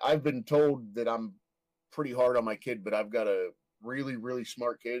 I've been told that I'm pretty hard on my kid, but I've got a really, really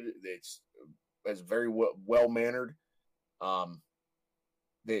smart kid that's very well mannered.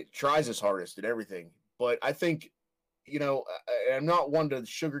 That tries his hardest at everything. But I think, I'm not one to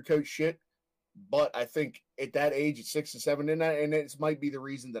sugarcoat shit. But I think at that age, at 6 and 7, and this might be the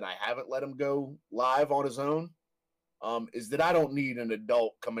reason that I haven't let him go live on his own. Is that I don't need an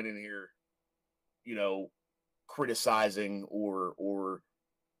adult coming in here, criticizing or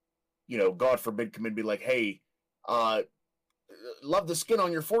God forbid, come in and be like, hey, love the skin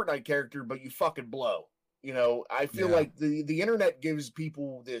on your Fortnite character, but you fucking blow. I feel like the internet gives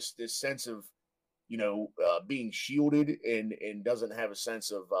people this sense of, being shielded and doesn't have a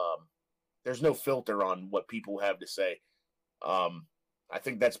sense of, there's no filter on what people have to say. I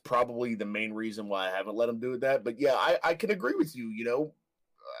think that's probably the main reason why I haven't let them do that. But yeah, I can agree with you.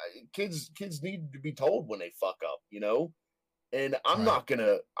 Kids need to be told when they fuck up. And I'm not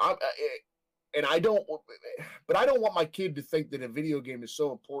gonna. I don't want my kid to think that a video game is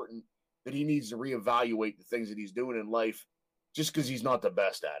so important that he needs to reevaluate the things that he's doing in life just because he's not the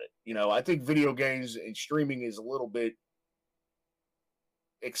best at it. I think video games and streaming is a little bit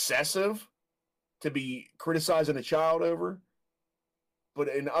excessive to be criticizing a child over. But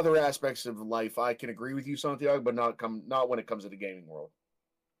in other aspects of life, I can agree with you, Santiago, but not when it comes to the gaming world.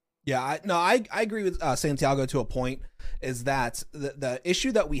 Yeah, I agree with Santiago to a point. Is that the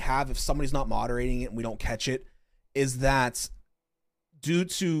issue that we have if somebody's not moderating it and we don't catch it is that due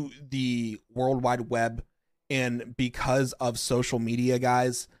to the World Wide Web and because of social media,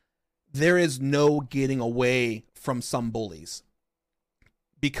 guys, there is no getting away from some bullies.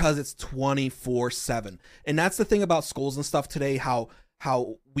 Because it's 24/7. And that's the thing about schools and stuff today, how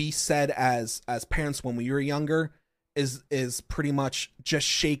we said as parents when we were younger is pretty much just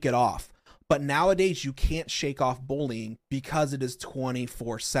shake it off. But nowadays you can't shake off bullying because it is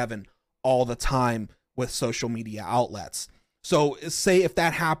 24/7 all the time with social media outlets. So say if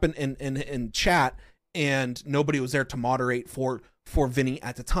that happened in chat and nobody was there to moderate for Vinny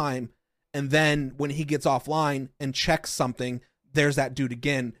at the time, and then when he gets offline and checks something, there's that dude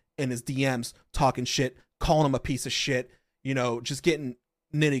again in his DMs talking shit, calling him a piece of shit, just getting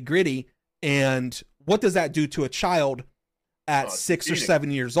nitty gritty. And what does that do to a child at 6 or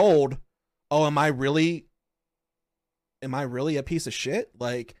 7 years old? Oh, am I really a piece of shit?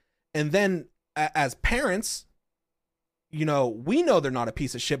 Like, and then as parents, we know they're not a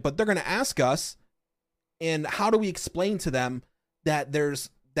piece of shit, but they're going to ask us. And how do we explain to them that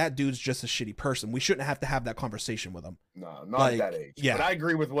that dude's just a shitty person? We shouldn't have to have that conversation with him. No, not at that age. Yeah. But I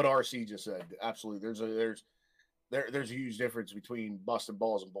agree with what RC just said. Absolutely. There's a huge difference between busting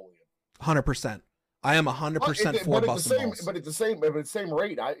balls and bullying. 100%. I am 100% for busting balls. But at the same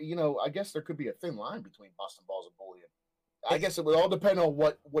rate, I guess there could be a thin line between busting balls and bullying. I guess it would all depend on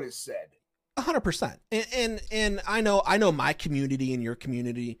what is said. 100%. And I know my community and your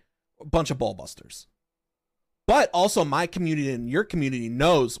community, a bunch of ball busters. But also my community and your community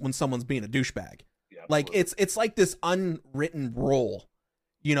knows when someone's being a douchebag. Yeah, like it's like this unwritten rule,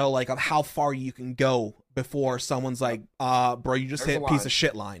 like of how far you can go before someone's like, bro, you just hit a piece of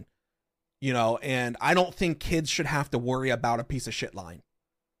shit line. And I don't think kids should have to worry about a piece of shit line.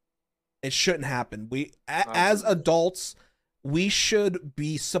 It shouldn't happen. As adults, we should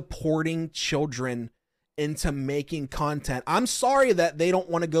be supporting children into making content. I'm sorry that they don't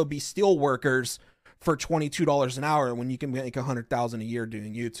want to go be steel workers for $22 an hour when you can make $100,000 a year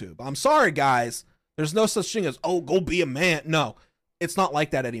doing YouTube. I'm sorry, guys. There's no such thing as, go be a man. No, it's not like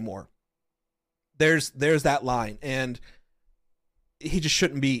that anymore. There's that line, and he just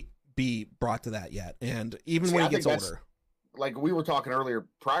shouldn't be brought to that yet. And even when he gets older, like we were talking earlier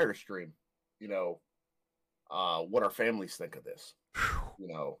prior to stream, what our families think of this.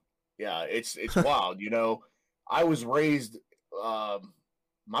 Yeah, it's wild. I was raised.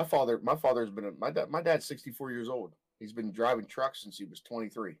 My dad's 64 years old. He's been driving trucks since he was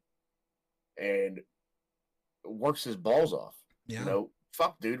 23, and works his balls off. Yeah.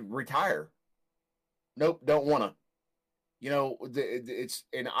 Fuck, dude, retire. Nope, don't wanna.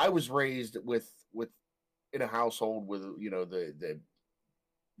 And I was raised with in a household with the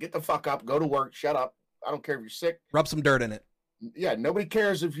get the fuck up, go to work, shut up. I don't care if you're sick. Rub some dirt in it. Yeah, nobody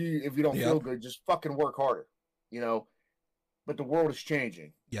cares if you don't feel good. Just fucking work harder. But the world is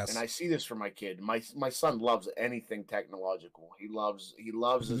changing. Yes. And I see this for my kid. My son loves anything technological. He loves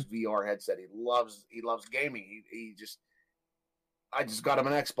his VR headset. He loves gaming. I just got him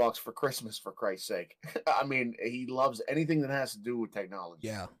an Xbox for Christmas, for Christ's sake. I mean, he loves anything that has to do with technology.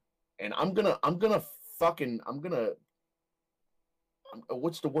 Yeah. And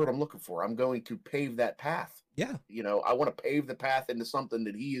what's the word I'm looking for? I'm going to pave that path. Yeah. I want to pave the path into something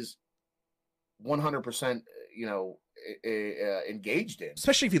that he is 100%, engaged in.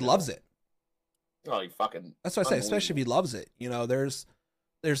 Especially if he loves it. Oh, he fucking. That's what I say. Especially if he loves it.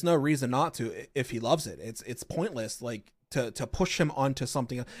 There's no reason not to if he loves it. It's pointless, like to push him onto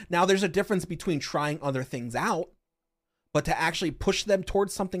something else. Now, there's a difference between trying other things out, but to actually push them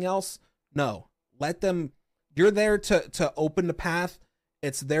towards something else, no. Let them. You're there to open the path.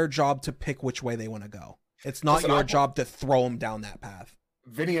 It's their job to pick which way they want to go. It's not your job to throw them down that path.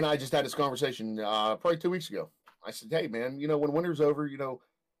 Vinny and I just had this conversation probably 2 weeks ago. I said, hey, man, when winter's over,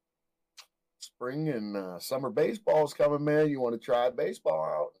 spring and summer baseball is coming, man. You want to try baseball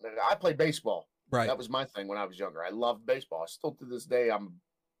out? And I played baseball. Right. That was my thing when I was younger. I loved baseball. Still to this day, I'm a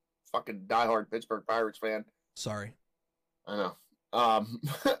fucking diehard Pittsburgh Pirates fan. Sorry. I know.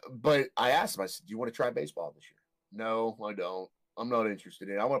 But I asked him, I said, do you want to try baseball this year? No, I don't. I'm not interested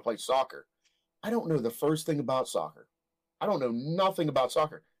in it. I want to play soccer. I don't know the first thing about soccer. I don't know nothing about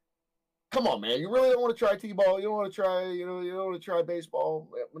soccer. Come on, man. You really don't want to try T-ball? You don't want to try, you don't want to try baseball?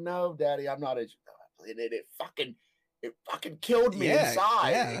 No, Daddy, I'm not interested. It fucking killed me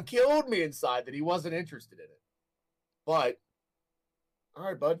inside. Yeah. It killed me inside that he wasn't interested in it. But, all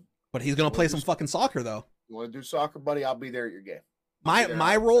right, bud. But he's going to play some fucking soccer, though. You want to do soccer, buddy? I'll be there at your game.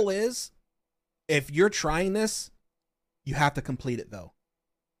 My role is, if you're trying this, you have to complete it, though.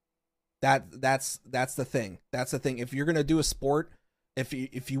 That's the thing. That's the thing. If you're going to do a sport, if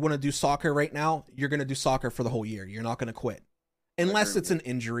you want to do soccer right now, you're going to do soccer for the whole year. You're not going to quit. Unless it's an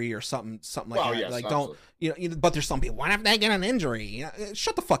injury or something like that. Yes, like absolutely. Don't, but there's some people, what if they get an injury?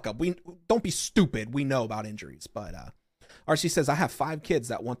 Shut the fuck up. We don't be stupid. We know about injuries. But RC says, I have 5 kids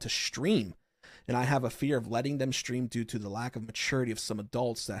that want to stream, and I have a fear of letting them stream due to the lack of maturity of some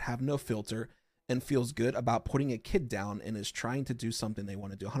adults that have no filter and feels good about putting a kid down and is trying to do something they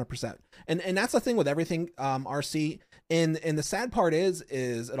want to do 100%. And that's the thing with everything, RC. And the sad part is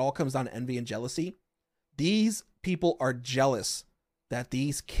it all comes down to envy and jealousy. These people are jealous that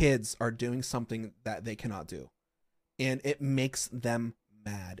these kids are doing something that they cannot do. And it makes them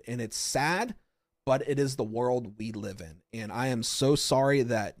mad. And it's sad, but it is the world we live in. And I am so sorry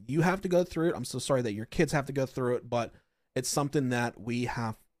that you have to go through it. I'm so sorry that your kids have to go through it, but it's something that we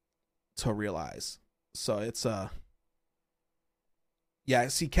have to realize. So it's yeah,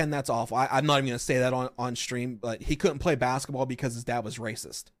 see, Ken, that's awful. I'm not even gonna say that on stream, but he couldn't play basketball because his dad was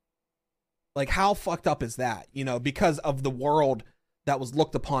racist. Like, how fucked up is that? Because of the world that was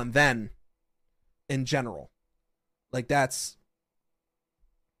looked upon then in general. Like, that's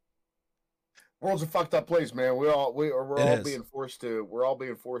world's a fucked up place, man. We're all being forced to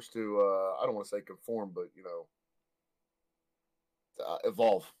I don't want to say conform, but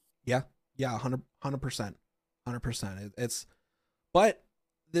evolve. Yeah, 100%, 100%. It's but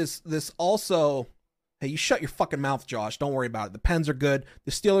this also. Hey, you shut your fucking mouth, Josh. Don't worry about it. The Pens are good.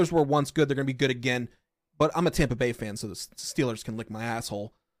 The Steelers were once good. They're gonna be good again. But I'm a Tampa Bay fan, so the Steelers can lick my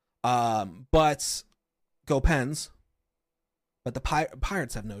asshole. But go Pens. But the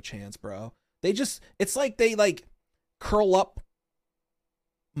Pirates have no chance, bro. It's like they like curl up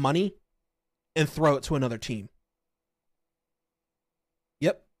money and throw it to another team.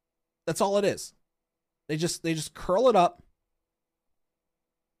 Yep. That's all it is. They just curl it up.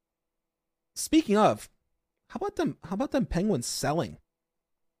 Speaking of, how about them Penguins selling?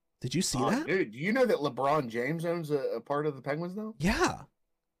 Did you see that? Dude, do you know that LeBron James owns a part of the Penguins now? Yeah.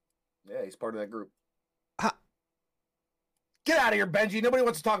 Yeah, he's part of that group. Get out of here, Benji. Nobody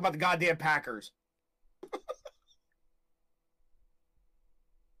wants to talk about the goddamn Packers.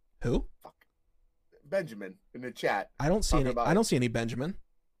 Who? Fuck. Benjamin in the chat. I don't see any Benjamin.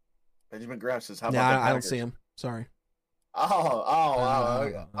 Benjamin Graff says, "How about that? Packers?" I don't see him. Sorry. Yeah,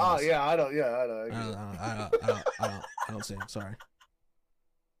 I don't. I don't see him. Sorry.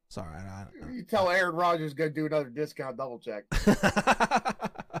 You tell Aaron Rodgers go do another discount double check.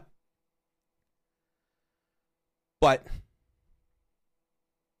 But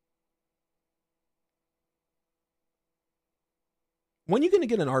when are you going to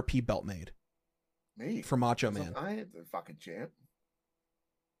get an RP belt made? Me for Macho Man. I had the fucking champ.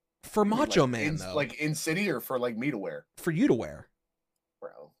 For Macho Man, though. Like in city or for like me to wear? For you to wear.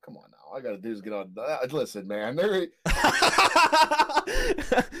 Bro, come on now. All I got to do is get on. Listen, man.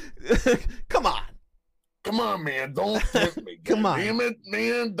 Come on. Come on, man. Don't tempt me. Come on. Damn it,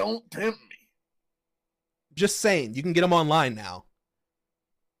 man. Don't tempt me. Just saying. You can get them online now.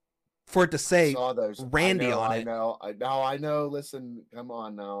 For it to say Randy on it. I know. Listen, come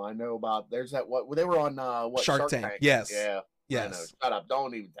on now. I know about. There's that. What they were on? What Shark Tank? Yes. Yeah. Yes. I know. Shut up.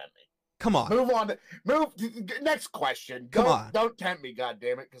 Don't even tempt me. Come on. Move on. Move. Next question. Come on. Don't tempt me,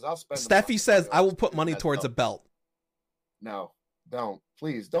 goddammit, because I'll spend. Steffi says I will put money towards a belt. No, don't.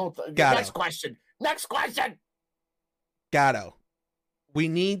 Please don't. Gatto. Next question. Next question. Gatto. We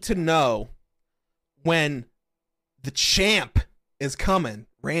need to know when the champ is coming.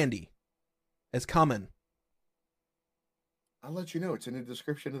 Randy is coming. I'll let you know. It's in the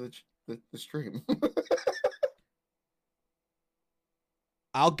description of the stream.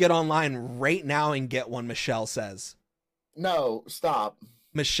 I'll get online right now and get one, Michelle says. No, stop.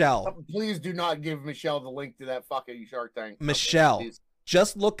 Michelle. Please do not give Michelle the link to that fucking Shark Tank. Michelle,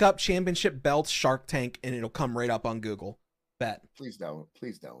 just look up championship belts Shark Tank and it'll come right up on Google. Bet. Please don't.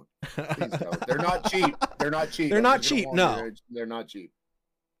 Please don't. Please don't. They're not cheap. They're not cheap. They're not cheap, no. They're not cheap.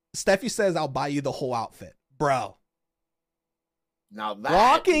 Steffi says I'll buy you the whole outfit. Bro. Now that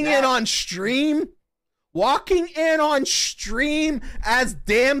Walking in on stream as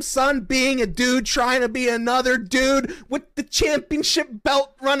damn son being a dude trying to be another dude with the championship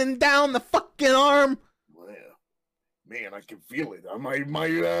belt running down the fucking arm. Man, I can feel it. My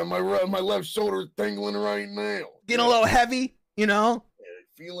left shoulder tingling right now. Getting a little heavy, you know. Yeah,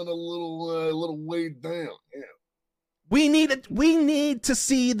 feeling a little weighed down. Yeah. We need to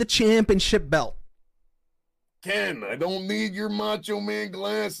see the championship belt. Ken, I don't need your Macho Man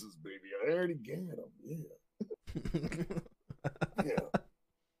glasses, baby. I already got them. Yeah. Yeah.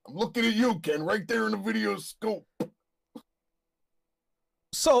 I'm looking at you, Ken, right there in the video scope.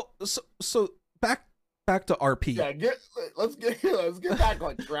 So back to RP. Yeah, let's get back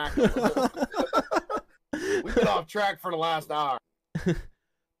on track. We've been off track for the last hour.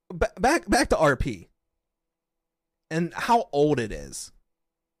 Back to RP. And how old it is.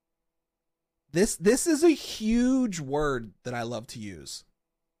 This is a huge word that I love to use.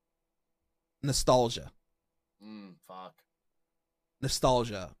 Nostalgia. Fuck.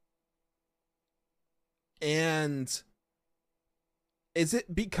 Nostalgia. And is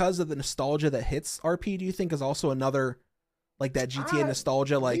it because of the nostalgia that hits RP, do you think, is also another, like, that GTA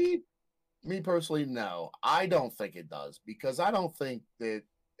nostalgia? Like, me personally, no. I don't think it does, because I don't think that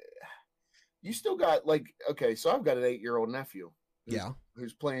you still got, like, okay, so I've got an 8-year-old nephew.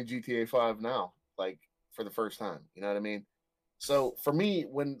 Who's playing GTA 5 now, like, for the first time. You know what I mean? So for me,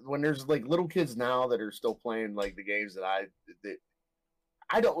 when there's like little kids now that are still playing like the games that I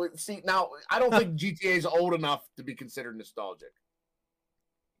don't see now, I don't think GTA is old enough to be considered nostalgic.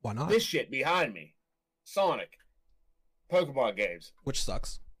 Why not? This shit behind me, Sonic, Pokemon games, which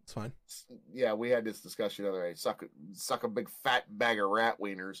sucks. It's fine. Yeah, we had this discussion the other day. Suck a big fat bag of rat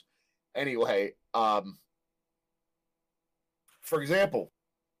wieners. Anyway, for example,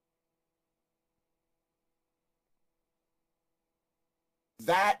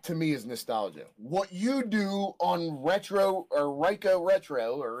 That to me is nostalgia. What you do on Retro or Ryko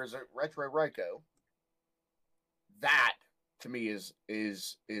Retro, or is it Retro Ryko? That to me is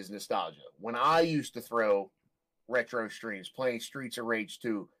nostalgia. When I used to throw retro streams, playing Streets of Rage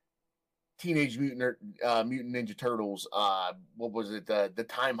 2, Teenage Mutant Ninja Turtles, what was it? The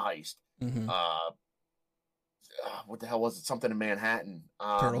Time Heist. Mm-hmm. What the hell was it? Something in Manhattan.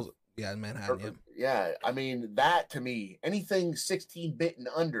 Turtles. Yeah, in Manhattan. Yeah. I mean, that to me, anything 16-bit and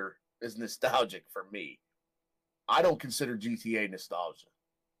under is nostalgic for me. I don't consider GTA nostalgia.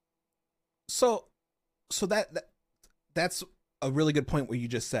 So that's a really good point what you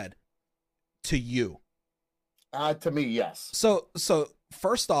just said. To you. To me, yes. So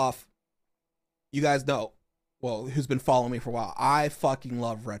first off, you guys know, well, who's been following me for a while, I fucking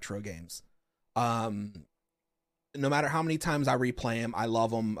love retro games. No matter how many times I replay them, I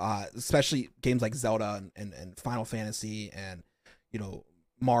love them, especially games like Zelda and Final Fantasy and,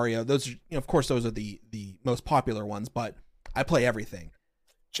 Mario. Those are, of course, those are the most popular ones, but I play everything.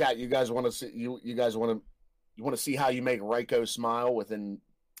 Chat, you guys want to see you guys want to see how you make Ryko smile within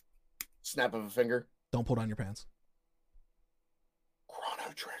snap of a finger? Don't pull down your pants.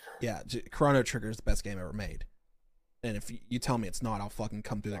 Chrono Trigger. Yeah, Chrono Trigger is the best game ever made. And if you tell me it's not, I'll fucking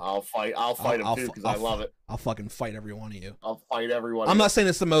come through there. I'll fight him too because I love it. I'll fucking fight every one of you. I'll fight everyone. I'm not saying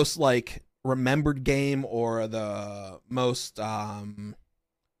it's the most remembered game or the most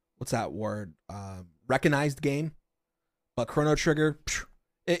what's that word? Recognized game. But Chrono Trigger,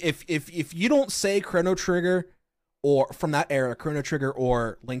 if you don't say Chrono Trigger or from that era, Chrono Trigger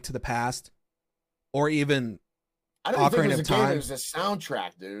or Link to the Past, or even I don't think it was a game, it was a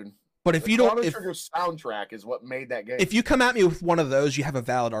soundtrack, dude. But if you don't, Chrono Trigger soundtrack is what made that game. If you come at me with one of those, you have a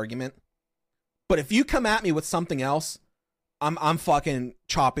valid argument. But if you come at me with something else, I'm fucking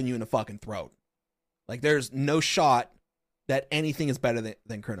chopping you in the fucking throat. Like there's no shot that anything is better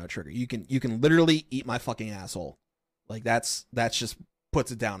than Chrono Trigger. You can literally eat my fucking asshole. Like that's just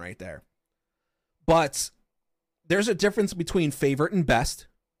puts it down right there. But there's a difference between favorite and best.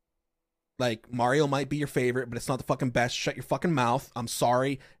 Like, Mario might be your favorite, but it's not the fucking best. Shut your fucking mouth. I'm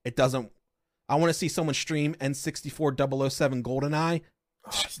sorry. It doesn't... I want to see someone stream N64 007 GoldenEye.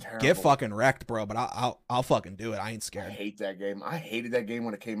 Oh, get fucking wrecked, bro, but I'll fucking do it. I ain't scared. I hate that game. I hated that game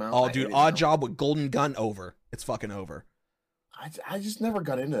when it came out. Oh, dude, Odd Job with Golden Gun, over. It's fucking over. I just never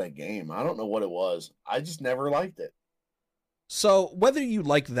got into that game. I don't know what it was. I just never liked it. So, whether you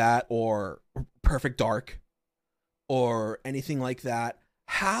like that or Perfect Dark or anything like that,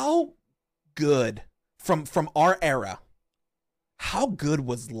 how good from our era, how good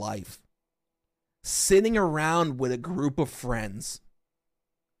was life sitting around with a group of friends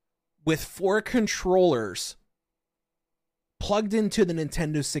with 4 controllers plugged into the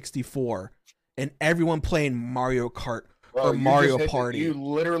Nintendo 64 and everyone playing Mario Kart or Mario Party? You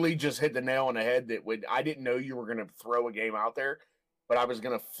literally just hit the nail on the head. I didn't know you were going to throw a game out there, but I was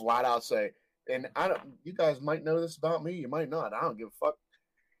going to flat out say, and you guys might know this about me, you might not, I don't give a fuck.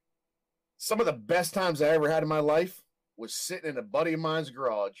 Some of the best times I ever had in my life was sitting in a buddy of mine's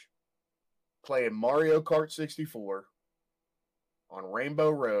garage playing Mario Kart 64 on Rainbow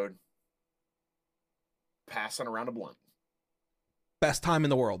Road, passing around a blunt. Best time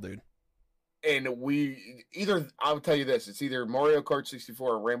in the world, dude. And I would tell you this, it's either Mario Kart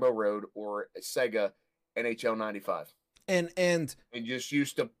 64 or Rainbow Road or Sega NHL 95. And just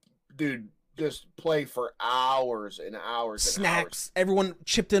used to, dude, just play for hours and hours. Snacks. And hours. Everyone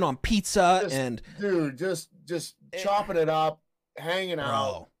chipped in on pizza just chopping it up, hanging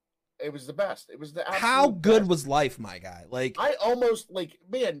out. It was the best. It was the absolute how good best. Was life, my guy? Like I almost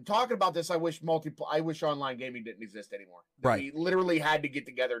man, talking about this. I wish online gaming didn't exist anymore. Right. We literally had to get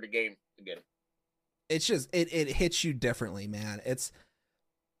together to game again. It's just it hits you differently, man. It's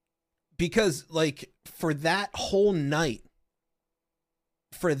because for that whole night.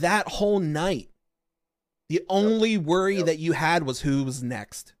 The only worry that you had was who was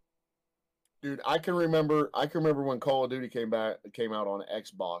next. Dude, I can remember when Call of Duty came out on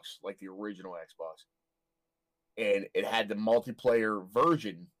Xbox, like the original Xbox. And it had the multiplayer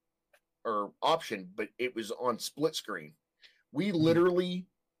version or option, but it was on split screen. We literally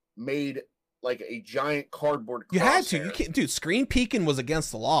made like a giant cardboard crosshair. You had to. You can't, dude, screen peeking was against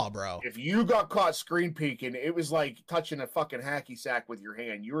the law, bro. If you got caught screen peeking, it was like touching a fucking hacky sack with your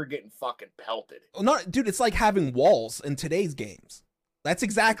hand. You were getting fucking pelted. Dude, it's like having walls in today's games. That's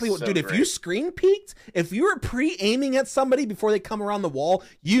exactly what, dude, great. If you screen peeked, if you were pre-aiming at somebody before they come around the wall,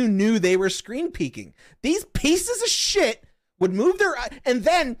 you knew they were screen peeking. These pieces of shit would move their, and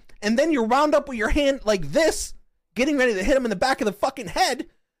then you're wound up with your hand like this, getting ready to hit them in the back of the fucking head,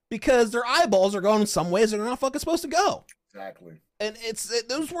 because their eyeballs are going some ways they're not fucking supposed to go. Exactly. And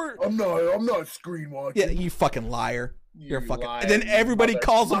those were. I'm not screen watching. Yeah, you fucking liar. You're fucking. Lying, and then everybody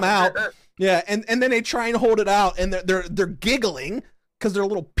calls them out. Yeah, and then they try and hold it out, and they're giggling because they're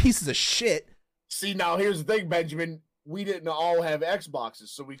little pieces of shit. See, now here's the thing, Benjamin. We didn't all have Xboxes,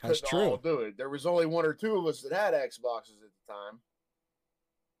 so we couldn't all do it. There was only one or two of us that had Xboxes at the time.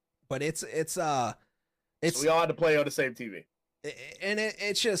 But it's so we all had to play on the same TV. And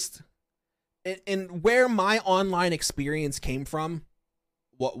it's just, and where my online experience came from,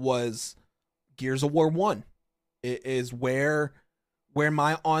 what was Gears of War 1, is where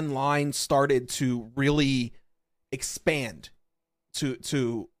my online started to really expand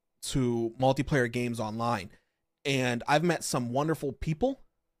to multiplayer games online. And I've met some wonderful people,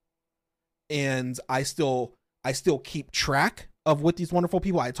 and I still keep track of what these wonderful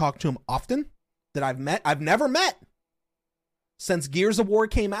people. I talk to them often that I've met. I've never met since Gears of War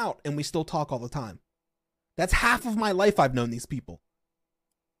came out, and we still talk all the time. That's half of my life I've known these people.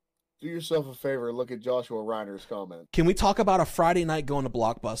 Do yourself a favor and look at Joshua Reiner's comment. Can we talk about a Friday night going to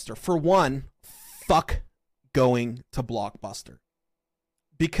Blockbuster? For one, fuck going to Blockbuster.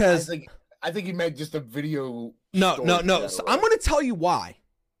 Because I think he meant just a video. No. So I'm going to tell you why.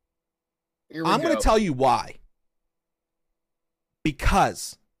 I'm going to tell you why.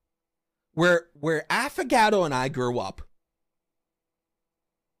 Because where Affagato and I grew up,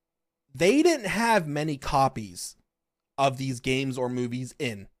 they didn't have many copies of these games or movies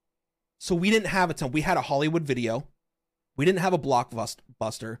in. So we didn't have a ton. We had a Hollywood Video. We didn't have a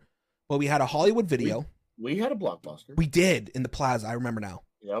Blockbuster, but we had a Hollywood Video. We had a Blockbuster. We did in the plaza. I remember now.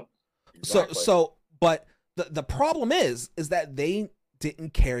 Yep. Exactly. So, but the problem is that they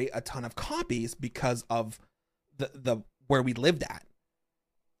didn't carry a ton of copies because of the where we lived at.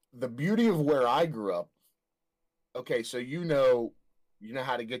 The beauty of where I grew up. Okay, so you know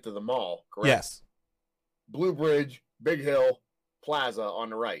how to get to the mall, correct? Yes. Blue Bridge, Big Hill, Plaza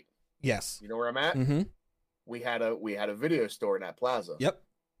on the right. Yes. You know where I'm at? Mm-hmm. We had a video store in that plaza. Yep.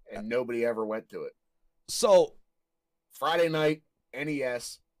 And nobody ever went to it. So Friday night,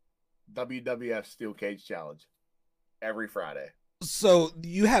 NES, WWF Steel Cage Challenge. Every Friday. So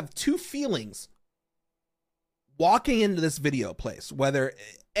you have two feelings walking into this video place, whether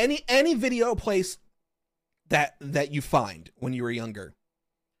any video place that you find when you were younger.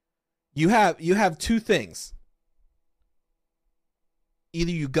 You have two things.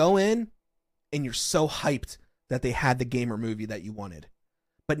 Either you go in and you're so hyped that they had the game or movie that you wanted.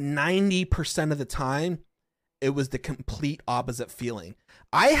 But 90% of the time, it was the complete opposite feeling.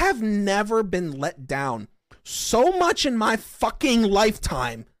 I have never been let down so much in my fucking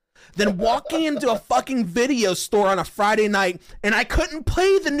lifetime than walking into a fucking video store on a Friday night and I couldn't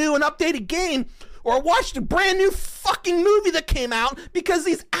play the new and updated game or watch the brand new fucking movie that came out because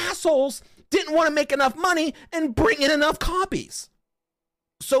these assholes didn't want to make enough money and bring in enough copies.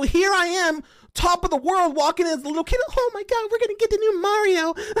 So here I am, top of the world, walking in as a little kid. Oh my God, we're going to get the new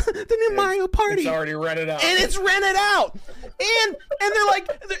Mario, Mario Party. It's already rented out. And it's rented out. And they're like,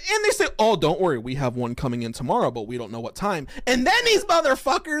 and they say, oh, don't worry, we have one coming in tomorrow, but we don't know what time. And then these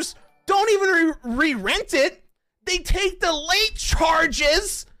motherfuckers don't even re-rent it. They take the late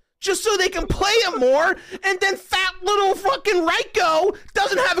charges just so they can play it more, and then fat little fucking Ryko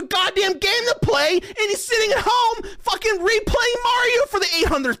doesn't have a goddamn game to play, and he's sitting at home fucking replaying Mario for the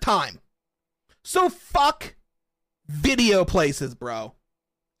 800th time. So fuck video places, bro.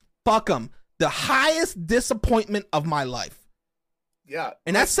 Fuck them. The highest disappointment of my life. Yeah.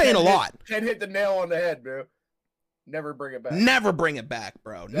 And that's saying a lot. Ken hit the nail on the head, bro. Never bring it back. Never bring it back,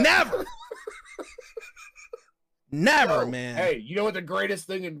 bro. Never. Never, man. Hey, you know what the greatest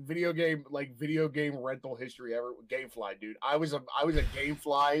thing in video game rental history ever? GameFly, dude. I was a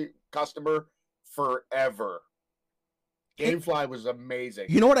GameFly customer forever. GameFly was amazing.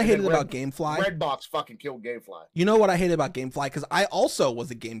 You know what I hated about GameFly? Redbox fucking killed GameFly. You know what I hated about GameFly? Because I also was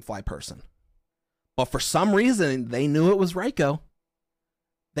a GameFly person. But for some reason, they knew it was Ryko.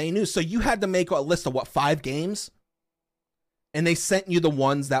 They knew. So you had to make a list of, 5 games? And they sent you the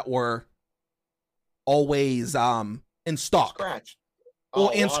ones that were always in stock. Scratch.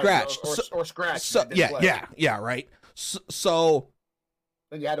 Scratch. Or scratch. So, yeah, right. So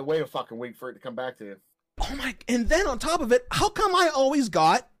then you had to wait a fucking week for it to come back to you. Oh my, and then on top of it, how come I always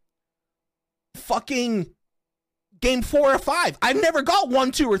got fucking game 4 or 5? I've never got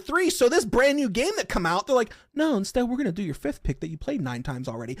 1, 2, or 3. So this brand new game that come out, they're like, no, instead we're going to do your 5th pick that you played 9 times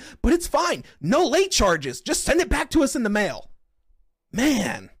already. But it's fine. No late charges. Just send it back to us in the mail.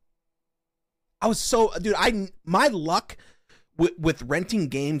 Man. I was so, dude, my luck with renting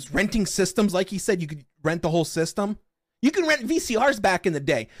games, renting systems, like he said, you could rent the whole system. You can rent VCRs back in the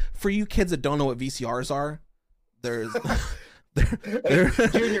day. For you kids that don't know what VCRs are, there's They're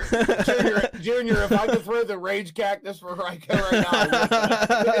Junior, if I could throw the rage cactus for Ryko right now,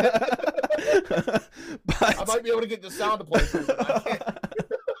 but I might be able to get the sound to play through, but I can't.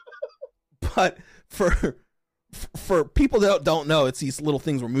 But for people that don't know, it's these little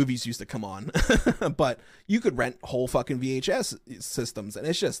things where movies used to come on. But you could rent whole fucking VHS systems, and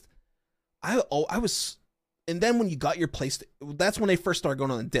it's just I was. And then when you got your PlayStation, that's when they first started going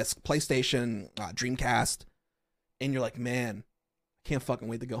on the disc, PlayStation, Dreamcast, and you're like, man, I can't fucking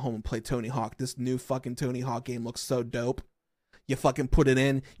wait to go home and play Tony Hawk. This new fucking Tony Hawk game looks so dope. You fucking put it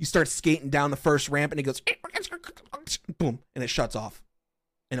in, you start skating down the first ramp, and it goes, boom, and it shuts off,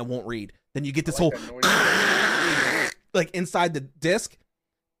 and it won't read. Then you get this whole, like, inside the disc,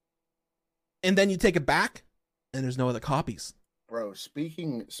 and then you take it back, and there's no other copies. Bro,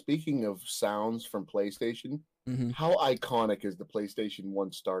 speaking of sounds from PlayStation, how iconic is the PlayStation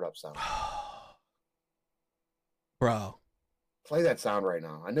 1 startup sound? Bro. Play that sound right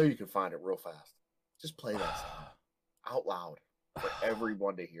now. I know you can find it real fast. Just play that sound out loud for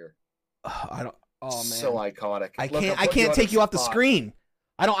everyone to hear. I don't. Oh man, so iconic. I can't take you off the screen.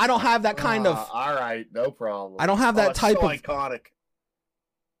 I don't have that kind of. All right, no problem. I don't have that type so of iconic.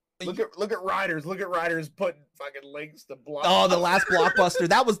 Look at Riders. Look at Riders putting fucking links to Blockbuster. Oh, the last Blockbuster.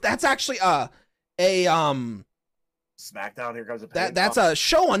 That's actually a SmackDown. Here comes a that's a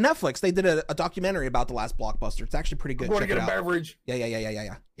show on Netflix. They did a documentary about the last Blockbuster. It's actually pretty good. I'm going to get a beverage. Yeah.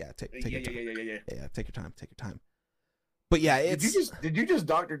 Take your time. Take your time. But yeah, it's. Did you just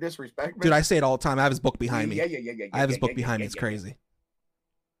Dr. Disrespect me? Dude, I say it all the time. I have his book behind me. Yeah. I have his book behind me. It's crazy.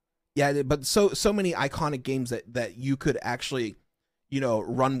 Yeah, but so many iconic games that you could actually,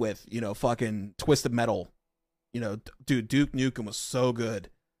 run with, fucking Twisted Metal, dude, Duke Nukem was so good,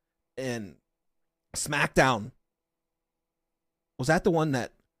 and SmackDown, was that the one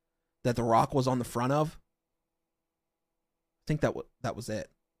that The Rock was on the front of? I think that was it.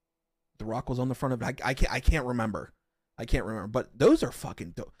 The Rock was on the front of it. I can't remember, but those are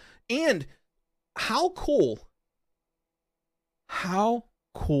fucking dope. And how cool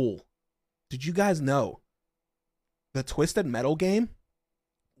did you guys know the Twisted Metal game,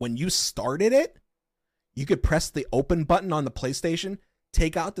 when you started it, you could press the open button on the PlayStation,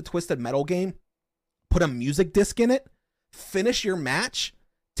 take out the Twisted Metal game, put a music disc in it, finish your match,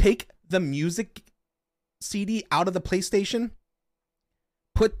 take the music CD out of the PlayStation,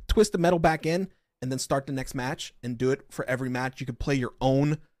 put Twisted Metal back in, and then start the next match and do it for every match. You could play your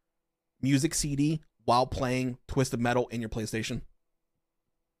own music CD while playing Twisted Metal in your PlayStation.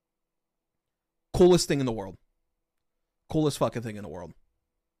 Coolest thing in the world. Coolest fucking thing in the world.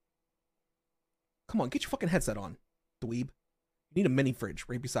 Come on, get your fucking headset on, dweeb. You need a mini fridge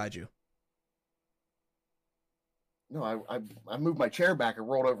right beside you. No, I moved my chair back and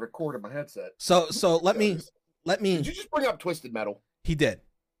rolled over the cord of my headset. So let me. Did you just bring up Twisted Metal? He did.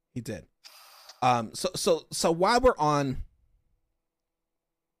 So while we're on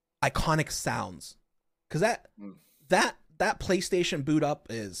iconic sounds, because that PlayStation boot up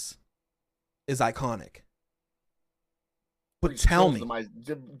is iconic. But tell me,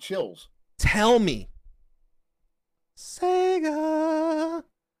 chills. Tell me, Sega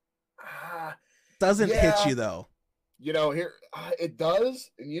doesn't hit you though. Here it does,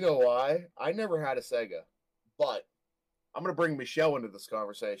 and you know why? I never had a Sega, but I'm gonna bring Michelle into this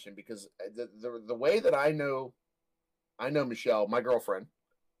conversation because the way that I know Michelle, my girlfriend,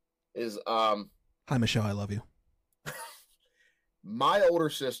 is Hi Michelle, I love you. My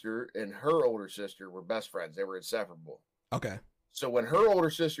older sister and her older sister were best friends. They were inseparable. Okay. So when her older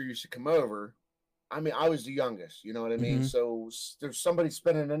sister used to come over, I mean, I was the youngest, you know what I mean? So there's somebody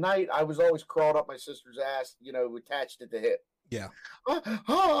spending the night. I was always crawled up my sister's ass, attached at the hip. Yeah.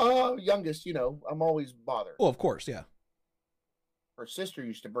 Youngest, I'm always bothered. Well, of course, yeah. Her sister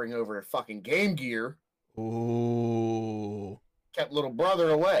used to bring over her fucking Game Gear. Ooh. Kept little brother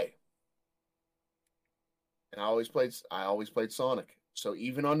away. And I always played Sonic. So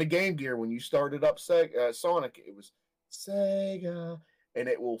even on the Game Gear, when you started up Sonic, it was Sega, and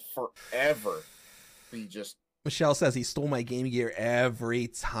it will forever be just. Michelle says he stole my Game Gear every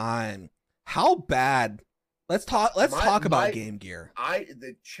time. How bad? Let's talk about Game Gear.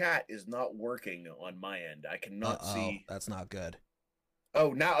 The chat is not working on my end. I cannot see. That's not good.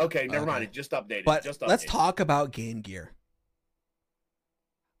 Oh, now okay, never mind. It just updated. But let's talk about Game Gear.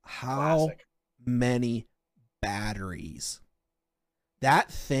 How Classic. Many batteries? That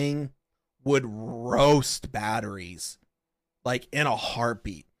thing would roast batteries like in a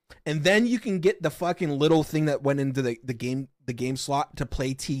heartbeat. And then you can get the fucking little thing that went into the game slot to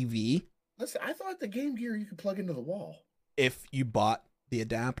play TV. Listen, I thought the Game Gear you could plug into the wall. If you bought the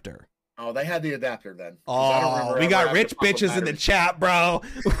adapter. Oh, they had the adapter then. Oh, we got rich bitches in the chat, bro.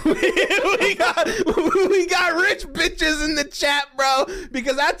 we got rich bitches in the chat, bro.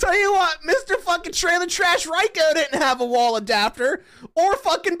 Because I tell you what, Mr. fucking Trailer Trash Ryko didn't have a wall adapter or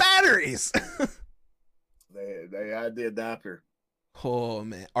fucking batteries. They had the adapter. Oh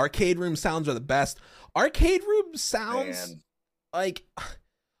man, arcade room sounds are the best. Arcade room sounds like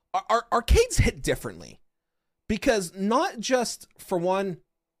arcades hit differently because not just for one.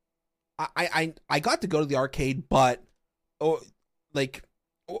 I got to go to the arcade, but like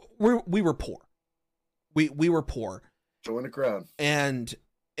we were poor. We were poor. Join the crowd. And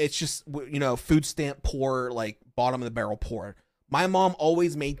it's just, you know, food stamp poor, like bottom of the barrel poor. My mom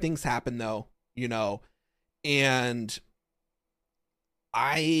always made things happen though, you know, and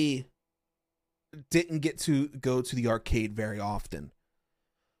I didn't get to go to the arcade very often.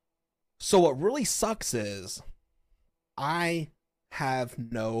 So what really sucks is I have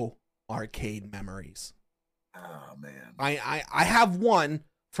no arcade memories. Oh man. I have one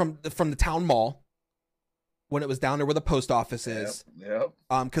from the town mall when it was down there where the post office is. Yep.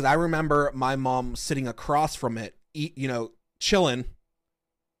 Because I remember my mom sitting across from it, you know, chilling,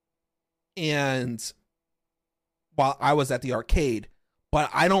 and while I was at the arcade, but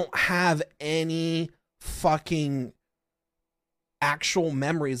I don't have any fucking actual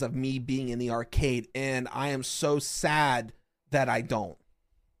memories of me being in the arcade, and I am so sad that I don't.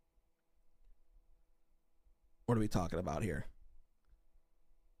 What are we talking about here?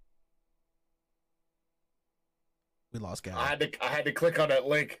 We lost guy. I had to click on that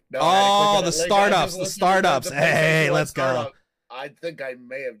link. No, oh, the startups, the startups. Hey, let's go. I think I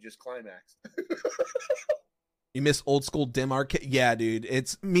may have just climaxed. You miss old school dim arcade? Yeah, dude.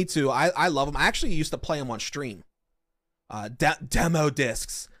 It's me too. I love them. I actually used to play them on stream. Demo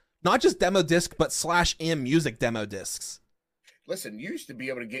discs, not just demo disc, but /m music demo discs. Listen, you used to be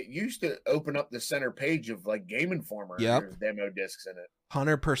able to open up the center page of like Game Informer. Yep. There's demo discs in it.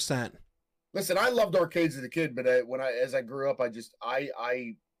 100%. Listen, I loved arcades as a kid, but as I grew up,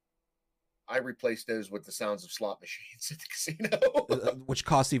 I replaced those with the sounds of slot machines at the casino, which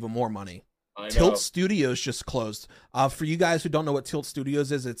costs even more money. I know. Tilt Studios just closed. For you guys who don't know what Tilt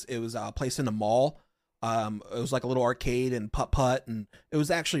Studios is, it was a place in a mall. It was like a little arcade and putt, and it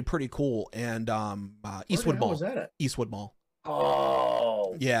was actually pretty cool. And Eastwood Mall. Where was that at? Eastwood Mall.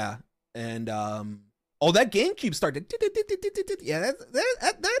 Oh, yeah. And that GameCube started. Yeah,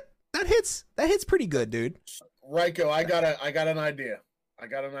 that hits pretty good, dude. Ryko, I got an idea.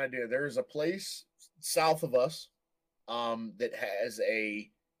 There is a place south of us that has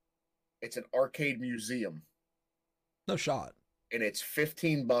it's an arcade museum. No shot. And it's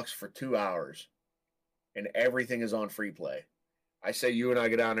 $15 for 2 hours. And everything is on free play. I say you and I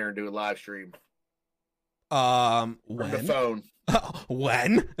get down there and do a live stream. When? From the phone.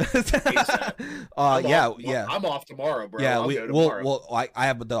 When? Yeah. I'm off tomorrow, bro. Yeah, tomorrow. I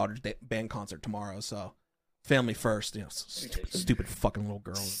have a daughter's band concert tomorrow, so family first. You know, stupid fucking little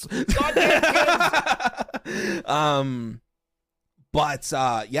girls. But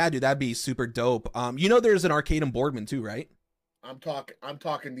yeah, dude, that'd be super dope. You know, there's an arcade in Boardman too, right? I'm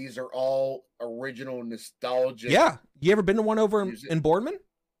talking. These are all original nostalgia. Yeah, you ever been to one over in Boardman?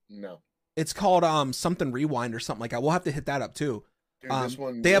 No. It's called something Rewind or something like that. We'll have to hit that up too.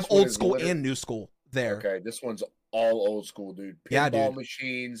 Dude, they have old school and new school there. Okay, this one's all old school, dude. Pinball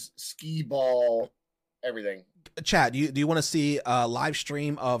machines, skee ball, everything. Chad, do you want to see a live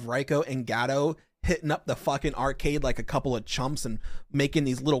stream of Ryko and Gatto hitting up the fucking arcade like a couple of chumps and making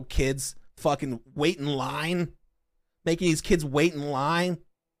these little kids fucking wait in line? Making these kids wait in line,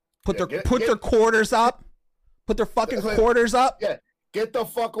 put their quarters up, put their fucking quarters up. Yeah, get the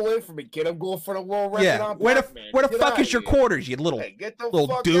fuck away from me, kid. I'm going for the world record. Yeah, where the fuck is your quarters, you little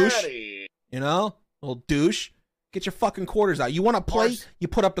little douche? You know, little douche. Get your fucking quarters out. You want to play? You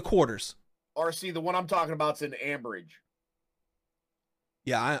put up the quarters. RC, the one I'm talking about's in Ambridge.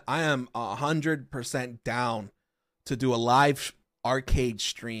 Yeah, I am 100% down to do a live arcade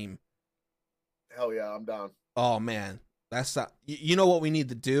stream. Hell yeah, I'm down. Oh man, that's you know what we need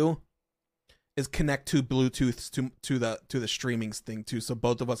to do is connect two Bluetooths to the streaming thing too, so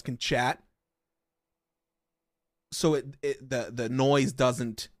both of us can chat. So the noise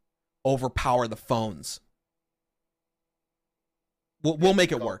doesn't overpower the phones. We'll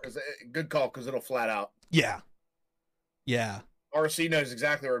make it work. Good call, because it'll flat out. Yeah. RC knows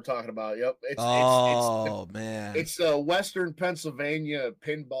exactly what I'm talking about. Yep. Man. It's the Western Pennsylvania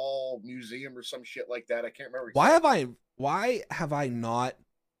Pinball Museum or some shit like that. I can't remember. Why have I not?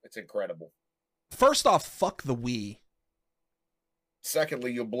 It's incredible. First off, fuck the Wii.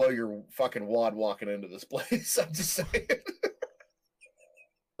 Secondly, you'll blow your fucking wad walking into this place. I'm just saying.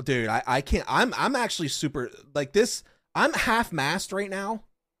 Dude, I can't. I'm actually super like this. I'm half mast right now.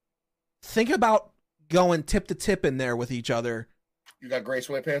 Think about going tip to tip in there with each other. You got gray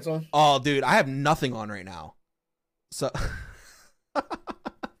sweatpants on? Oh, dude, I have nothing on right now. So,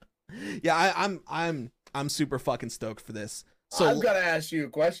 yeah, I'm super fucking stoked for this. So I've got to ask you a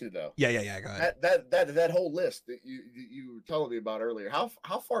question though. Yeah. Go ahead. That whole list that you were telling me about earlier.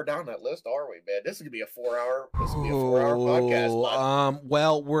 How far down that list are we, man? This is gonna be a 4-hour. This is gonna be a 4-hour podcast. Bud.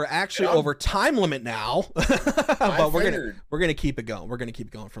 Well, we're actually over time limit now, but we're gonna keep it going. We're gonna keep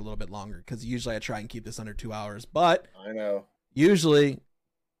it going for a little bit longer because usually I try and keep this under 2 hours. But I know usually,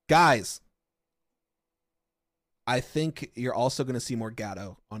 guys, I think you're also gonna see more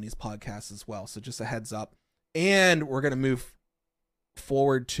Gatto on these podcasts as well. So just a heads up, and we're gonna move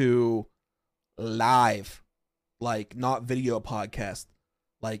forward to live, like not video podcast,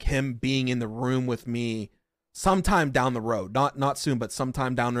 like him being in the room with me sometime down the road, not soon, but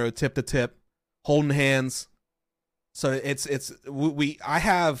sometime down the road, tip to tip, holding hands. So I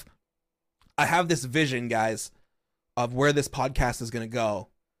have this vision, guys, of where this podcast is gonna go,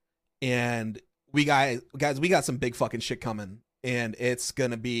 and we got some big fucking shit coming, and it's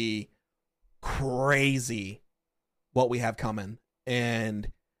gonna be crazy what we have coming.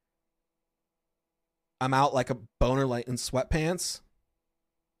 And I'm out like a boner, like in sweatpants.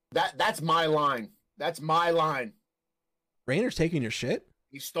 That's my line. That's my line. Rainer's taking your shit?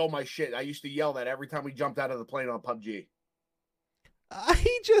 He stole my shit. I used to yell that every time we jumped out of the plane on PUBG.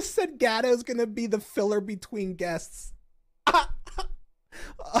 He just said Gatto's gonna be the filler between guests.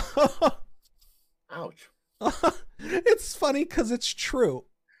 Ouch. It's funny because it's true.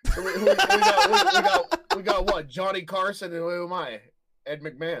 We got what? Johnny Carson and who am I? Ed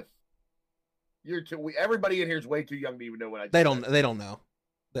McMahon. You're too. Everybody in here is way too young to even know what I. They don't know.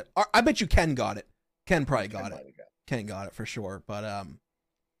 I bet you Ken got it. Ken probably got it. Ken got it for sure. But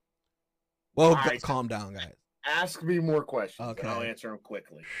well, right, calm down, guys. Ask me more questions. Okay, and I'll answer them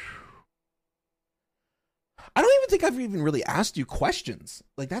quickly. I don't even think I've even really asked you questions.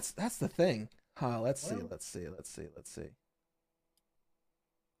 Like that's the thing. Let's see.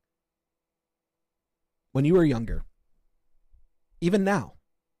 When you were younger, even now.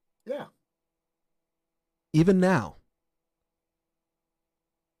 Yeah. Even now.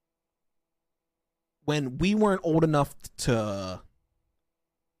 When we weren't old enough to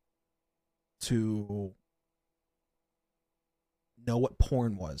know what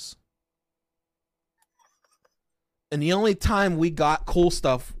porn was. And the only time we got cool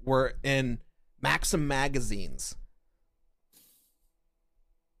stuff were in Maxim magazines.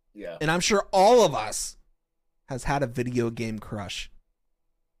 Yeah. And I'm sure all of us has had a video game crush.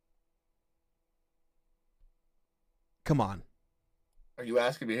 Come on. Are you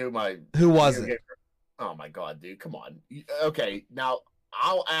asking me who was it? Oh my god, dude, come on. Okay, now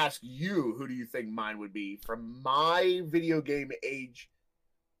I'll ask you, who do you think mine would be from my video game age?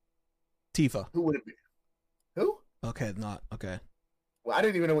 Tifa. Who would it be? Who? Okay, not okay. Well, I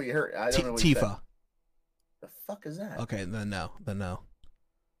didn't even know what you heard. I don't know what you said. Tifa. The fuck is that? Okay, then no.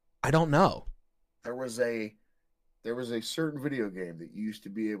 I don't know. There was a certain video game that you used to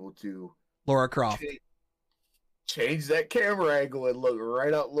be able to Lara Croft. Change that camera angle and look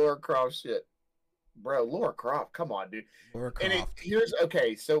right up Lara Croft shit. Bro, Lara Croft, come on, dude. Lara Croft.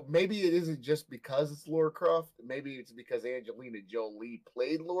 And so maybe it isn't just because it's Lara Croft. Maybe it's because Angelina Jolie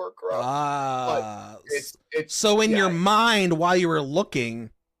played Lara Croft. It's so in your mind, while you were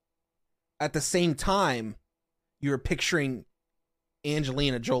looking, at the same time, you were picturing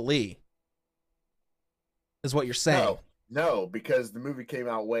Angelina Jolie. Is what you're saying? No, because the movie came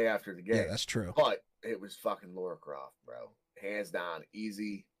out way after the game. Yeah, that's true. But it was fucking Lara Croft, bro. Hands down,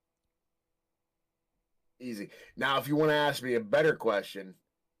 easy. Now, if you want to ask me a better question,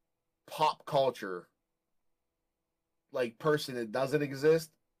 pop culture, like person that doesn't exist,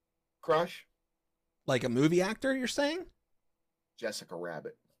 crush? Like a movie actor, you're saying? Jessica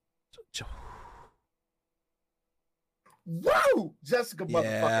Rabbit. Whoa! Jessica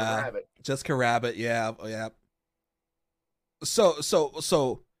motherfucking Rabbit. Jessica Rabbit, yeah.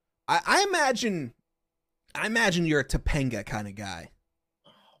 So I imagine you're a Topanga kind of guy.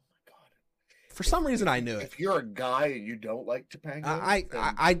 For some reason, I knew it. If you're a guy and you don't like Topanga,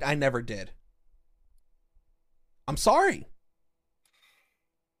 I never did. I'm sorry.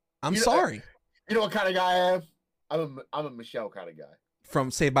 I'm sorry. You know what kind of guy I am? I'm a Michelle kind of guy.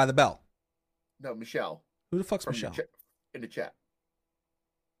 From Saved by the Bell. No, Michelle. Who the fuck's Michelle? In the chat.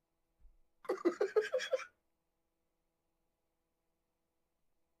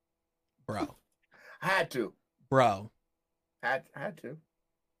 Bro. Had to. Bro. Had to.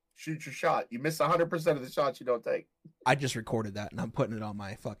 Shoot your shot. You miss 100% of the shots you don't take. I just recorded that and I'm putting it on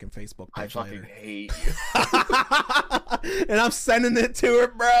my fucking Facebook page. I fucking later. hate you. And I'm sending it to her,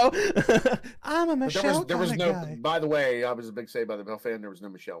 bro. I'm a Michelle. There was no. Guy. By the way, I was a big Saved by the Bell fan. There was no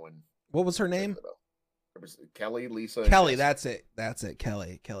Michelle in. What was her name? There was Kelly, Lisa. Kelly. That's it.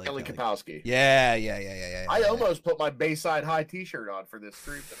 Kelly. Kelly Kapowski. Yeah. I almost put my Bayside High T-shirt on for this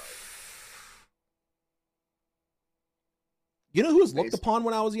stream tonight. You know who was looked upon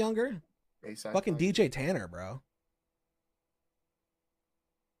when I was younger? Bayside Fucking High. DJ Tanner, bro.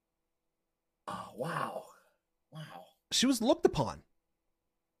 Oh, wow. She was looked upon.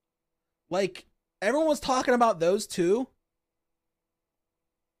 Like, everyone was talking about those two.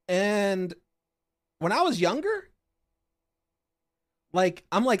 And when I was younger, like,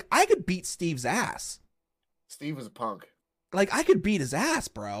 I'm like, I could beat Steve's ass. Steve was a punk. Like, I could beat his ass,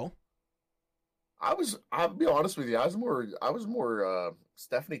 bro. I'll be honest with you, I was more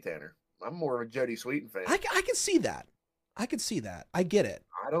Stephanie Tanner. I'm more of a Jodie Sweetin fan. I can see that. I get it.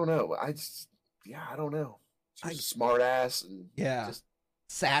 I don't know. I don't know. She was a smart ass and just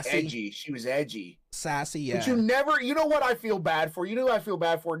sassy. Edgy. She was edgy. Sassy, yeah. But you know what I feel bad for? You know who I feel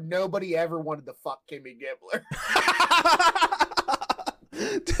bad for? Nobody ever wanted to fuck Kimmy Gibbler.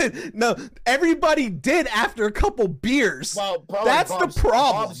 Dude, no, everybody did after a couple beers. Well, that's the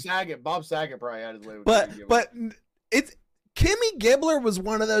problem. Bob Saget probably had his way with but it's Kimmy Gibbler was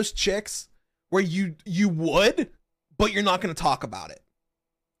one of those chicks where you would, but you're not going to talk about it.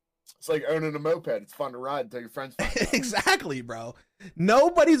 It's like owning a moped. It's fun to ride until your friends find out. Exactly, bro.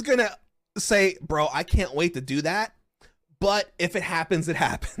 Nobody's going to say, bro, I can't wait to do that. But if it happens, it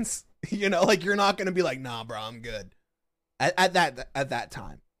happens. You know, like you're not going to be like, nah, bro, I'm good. At that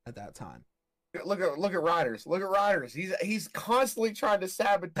time. Look at Riders. Look at Riders. He's constantly trying to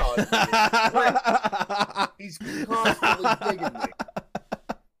sabotage me. He's constantly digging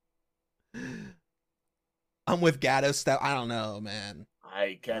me. I'm with Gatto stuff. I don't know, man.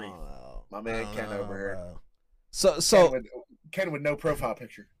 Hey, Kenny. My man Ken over here. Bro. So Ken with no profile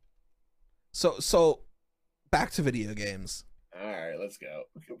picture. So back to video games. All right, let's go,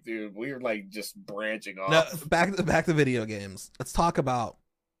 dude. We were like just branching off. No, back to video games. Let's talk about.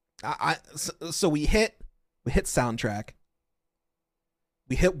 So we hit soundtrack.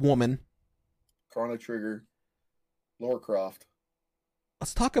 We hit woman. Chrono Trigger. Lara Croft.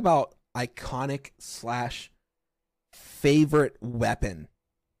 Let's talk about iconic / favorite weapon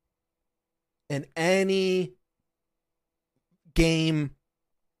in any game,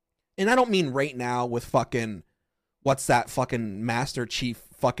 and I don't mean right now with fucking. What's that fucking Master Chief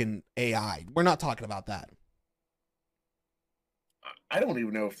fucking AI? We're not talking about that. I don't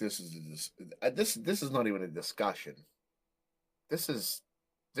even know if this is this is not even a discussion. There's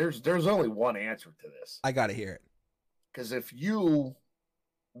only one answer to this. I gotta hear it. Because if you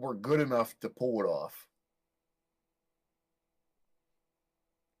were good enough to pull it off,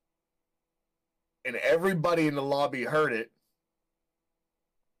 and everybody in the lobby heard it,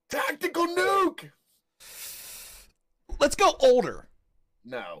 tactical nuke. Let's go older.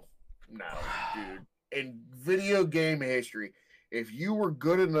 No, dude. In video game history, if you were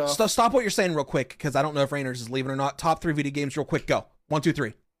good enough... Stop what you're saying real quick, because I don't know if Rainers is leaving or not. Top 3 video games real quick. Go. 1, 2,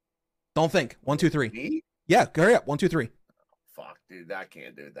 3. Don't think. 1, 2, 3. Me? Yeah, hurry up. 1, 2, 3. Fuck, dude. I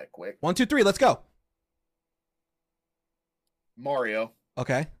can't do it that quick. 1, 2, 3. Let's go. Mario.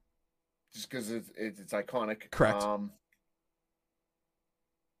 Okay. Just because it's iconic. Correct.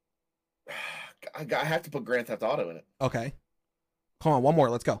 I have to put Grand Theft Auto in it. Okay. Come on, one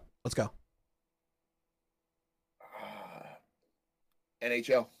more. Let's go.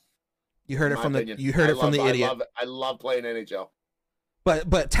 NHL. You heard it from the idiot. I love playing NHL.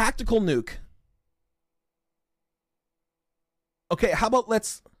 But tactical nuke. Okay, how about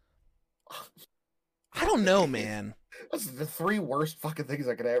I don't know, man. Those are the 3 worst fucking things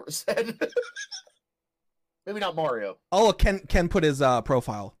I could have ever said. Maybe not Mario. Oh, Ken put his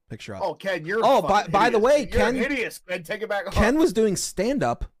profile picture up. Oh, Ken, you're by the way, Ken, hideous. Ken, take it back home. Ken was doing stand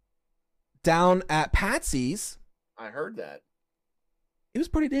up down at Patsy's. I heard that. It was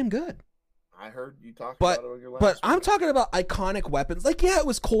pretty damn good. I heard you talking about it on your last But I'm talking about iconic weapons. Like, yeah, it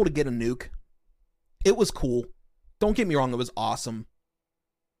was cool to get a nuke. It was cool. Don't get me wrong, it was awesome.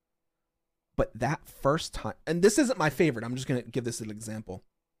 But that first time, and this isn't my favorite, I'm just going to give this an example.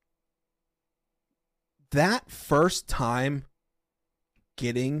 That first time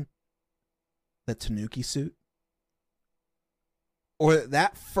getting the Tanuki suit, or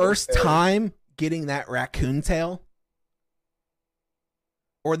that first time getting that raccoon tail,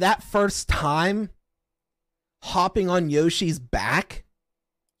 or that first time hopping on Yoshi's back.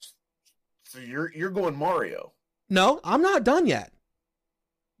 So you're going Mario. No, I'm not done yet.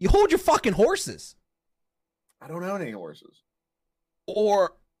 You hold your fucking horses. I don't own any horses.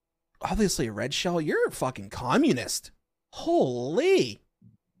 Or, obviously, a red shell. You're a fucking communist. Holy.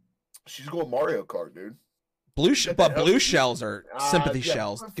 She's going Mario Kart, dude. Blue shells are sympathy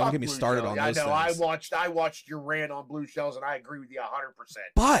shells. Don't get me started on those things. I know. I watched your rant on blue shells, and I agree with you 100%.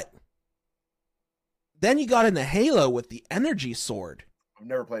 But then you got into Halo with the energy sword. I've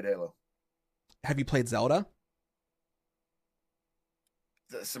never played Halo. Have you played Zelda?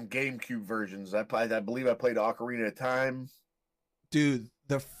 Some GameCube versions. I believe I played Ocarina of Time. Dude,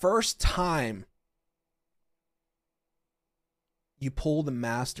 the first time you pull the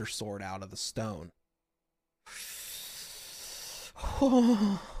Master Sword out of the stone.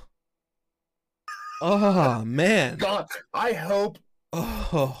 Oh, man. God, I hope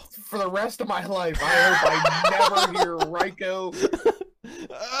for the rest of my life, I hope I never hear Ryko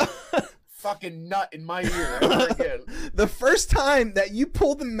fucking nut in my ear ever again. The first time that you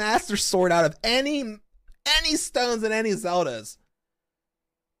pull the Master Sword out of any stones in any Zeldas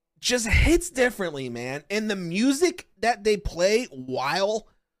just hits differently, man. And the music that they play while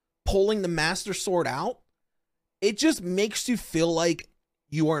pulling the Master Sword out, it just makes you feel like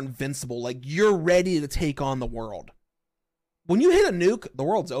you are invincible, like you're ready to take on the world. When you hit a nuke, the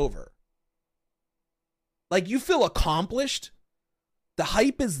world's over. Like, you feel accomplished. The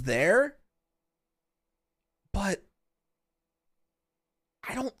hype is there. But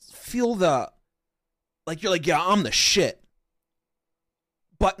I don't feel like you're like, yeah, I'm the shit.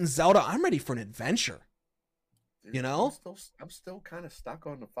 But in Zelda, I'm ready for an adventure. Dude, you know? I'm still kind of stuck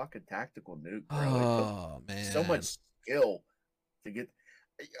on the fucking tactical nuke, bro. Oh, man. So much skill to get.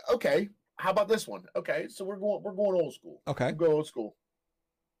 Okay, how about this one? Okay, so we're going old school. Okay. We'll go old school.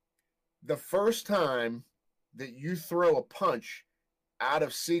 The first time that you throw a punch out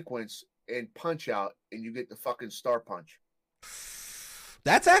of sequence and punch out, and you get the fucking star punch.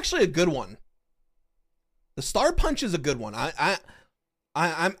 That's actually a good one. The star punch is a good one. I'm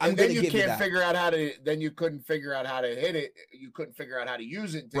going to give you that. Then you couldn't figure out how to hit it. You couldn't figure out how to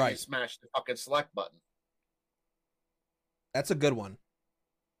use it until you smashed the fucking select button. That's a good one.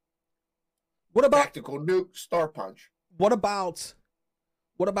 What about tactical nuke, star punch? What about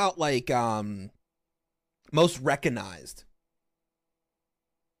like most recognized?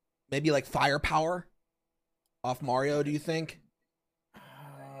 Maybe like firepower off Mario, do you think?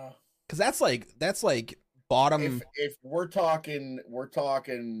 Cuz that's like bottom. If we're talking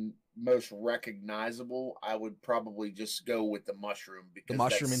most recognizable, I would probably just go with the mushroom, because the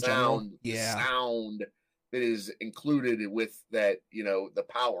mushroom in general. Yeah. The sound that is included with that, the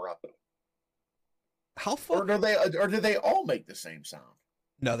power up. How far? Or do they all make the same sound?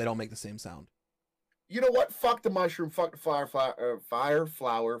 No, they don't make the same sound. You know what? Fuck the mushroom. Fuck the fire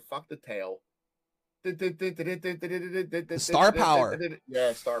flower. Fuck the tail. The star power.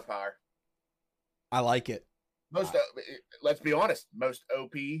 Yeah, star power. I like it. Let's be honest. Most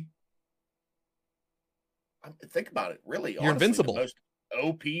OP. Think about it. Really, you're invincible. The most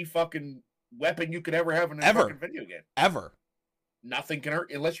OP fucking weapon you could ever have in a fucking video game. Ever. Nothing can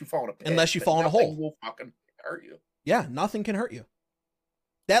hurt you unless you fall in a pit. Unless you fall in a hole. Nothing will fucking hurt you. Yeah, nothing can hurt you.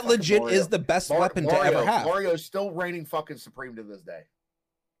 That legit is the best weapon to ever have. Mario's still reigning fucking supreme to this day.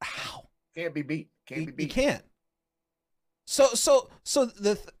 Ow. Can't be beat. You can't. So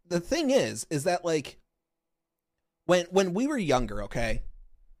the thing is that like when we were younger, okay,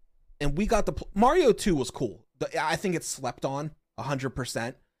 and we got Mario 2 was cool. I think it's slept on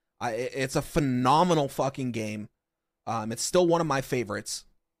 100%. It's a phenomenal fucking game. It's still one of my favorites.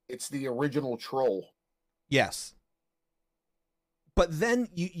 It's the original Troll. Yes. But then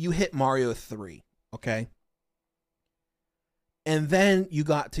you hit Mario 3, okay? And then you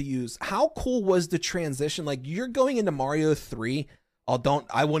got to use, how cool was the transition? Like, you're going into Mario 3.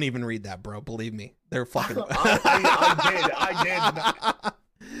 I won't even read that, bro. Believe me. They're fucking. I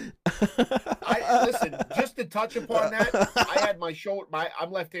did. Listen, just to touch upon that, I had my shoulder,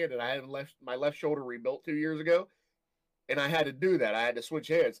 I'm left-handed. I had my left shoulder rebuilt 2 years ago, and I had to do that. I had to switch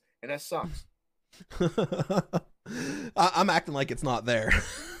hands, and that sucks. I'm acting like it's not there.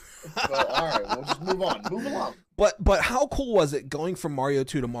 Well, all right, we'll just move on. Move along. But how cool was it going from Mario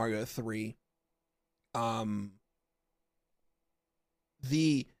 2 to Mario 3? When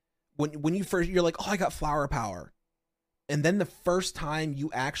you first, you're like, oh, I got flower power, and then the first time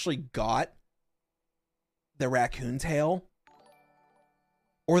you actually got the raccoon tail,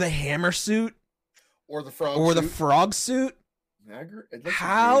 or the hammer suit, or the frog, the frog suit.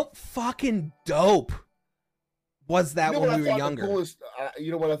 How fucking dope was that when we were younger?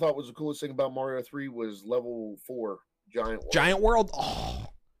 You know what I thought was the coolest thing about Mario 3 was level 4, Giant World. Giant World? Oh,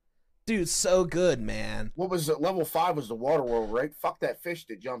 Dude, so good, man. What was it? Level 5 was the water world, right? Fuck that fish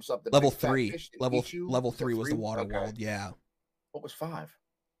that jumps up. The Level big fat 3. fish that Level eats you. level 3 was the water Okay. world. Yeah. What was 5?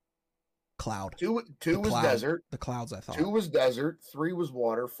 Cloud. Two was cloud. desert. The clouds, I thought. 2 was desert. 3 was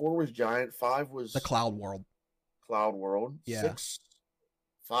water. 4 was giant. 5 was the cloud world. Cloud world. Yeah. 6.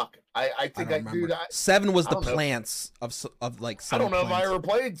 Fuck. I think I do that. 7 was the plants of like. I don't know if I ever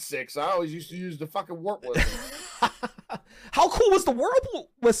played 6. I always used to use the fucking warp whistle. How cool was the warp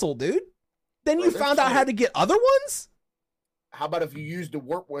whistle, dude? Then you found out how to get other ones? How about if you used the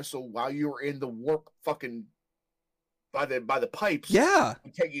warp whistle while you were in the warp fucking by the pipes? Yeah.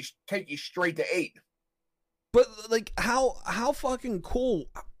 Take you straight to 8. But like how fucking cool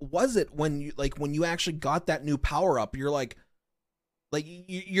was it when you actually got that new power up? You're like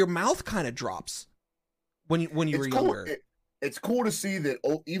your mouth kind of drops when you were younger. It's cool to see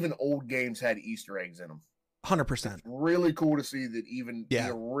that even old games had Easter eggs in them. 100%. It's really cool to see that even the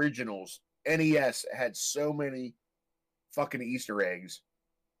originals NES had so many fucking Easter eggs.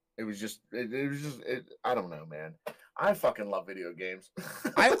 It was just I don't know, man. I fucking love video games.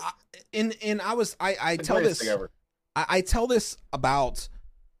 I tell this about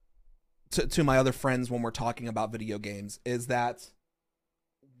to my other friends when we're talking about video games is that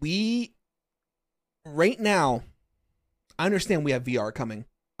we right now, I understand we have VR coming.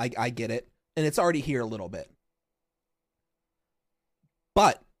 I get it. And it's already here a little bit.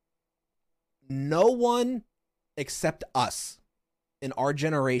 But no one except us in our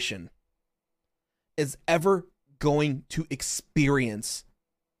generation is ever going to experience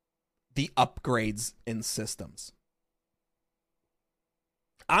the upgrades in systems.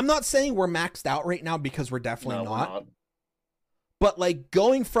 I'm not saying we're maxed out right now because we're definitely not. But like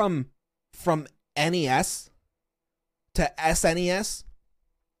going from NES to SNES,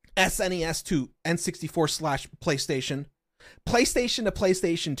 SNES to N64/PlayStation, PlayStation to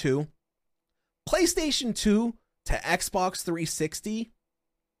PlayStation 2, PlayStation 2 to Xbox 360,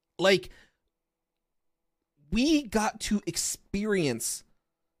 like we got to experience,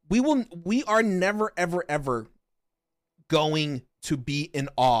 we are never ever going to be in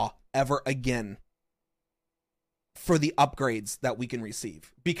awe ever again for the upgrades that we can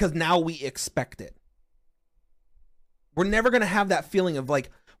receive because now we expect it. We're never going to have that feeling of like,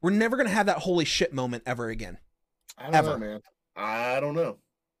 we're never going to have that holy shit moment ever again. I don't know, man. I don't know.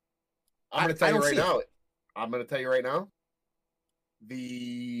 I'm going to tell you right now. I'm going to tell you right now.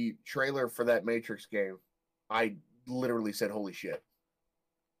 The trailer for that Matrix game, I literally said, holy shit.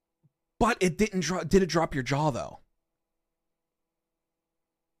 But it didn't drop. Did it drop your jaw though?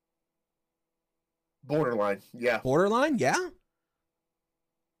 Borderline. Yeah. Borderline. Yeah.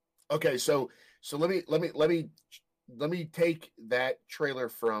 Okay. So let me take that trailer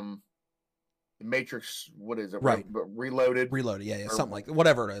from the Matrix. What is it? Right. Reloaded. Yeah. Something like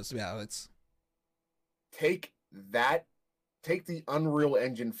whatever it is. Yeah. It's take the Unreal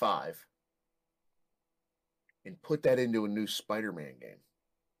Engine 5 and put that into a new Spider-Man game.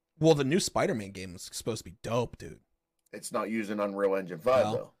 Well, the new Spider-Man game is supposed to be dope, dude. It's not using Unreal Engine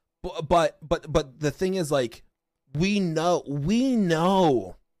 5 though. But the thing is, like, we know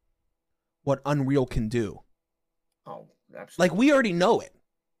what Unreal can do. Oh, absolutely. Like, we already know it.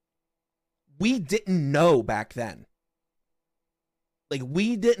 We didn't know back then. Like,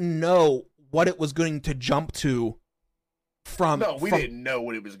 we didn't know what it was going to jump to from. No, we didn't know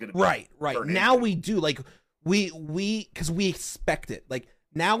what it was going to be. Right. Now we do. Like, because we expect it. Like,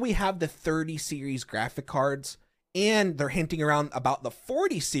 now we have the 30 series graphic cards, and they're hinting around about the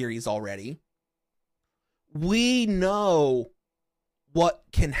 40 series already. We know what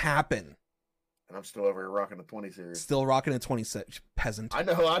can happen. And I'm still over here rocking the 20 series. Still rocking the 26 peasant. I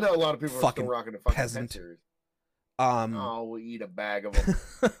know a lot of people are still rocking the fucking peasant 10 series. We'll eat a bag of them.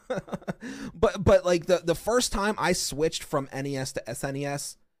 but like the first time I switched from NES to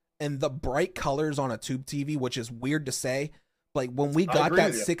SNES and the bright colors on a tube TV, which is weird to say, like when we got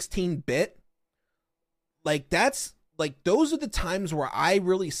that 16-bit, like that's like those are the times where I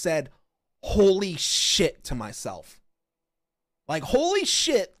really said, holy shit to myself. Like, holy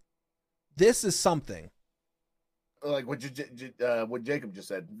shit, this is something. Like what Jacob just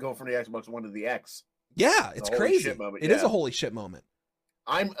said, go from the Xbox One to the X. Yeah, it's crazy. It is a holy shit moment.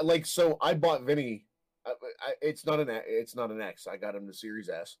 I'm like, so I bought Vinny. It's not an X. I got him the Series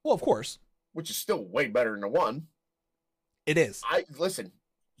S. Well, of course, which is still way better than the one. It is. Listen.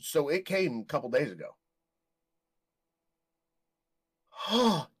 So it came a couple days ago.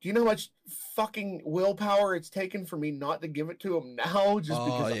 Do you know how much fucking willpower it's taken for me not to give it to him now? Just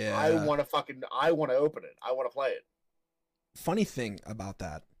because I want to open it. I want to play it. Funny thing about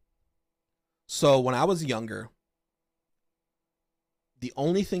that. So when I was younger, the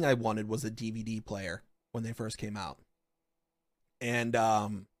only thing I wanted was a DVD player when they first came out. And I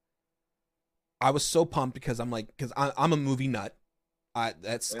was so pumped because I'm a movie nut.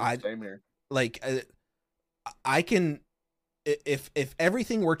 Same here. Like I can, if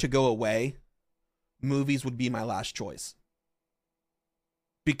everything were to go away, movies would be my last choice.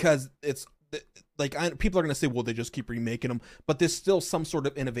 Because it's like, people are going to say, well, they just keep remaking them, but there's still some sort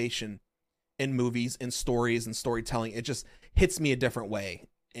of innovation in movies and stories and storytelling. It just hits me a different way.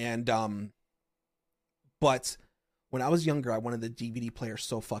 And but when I was younger, I wanted the DVD player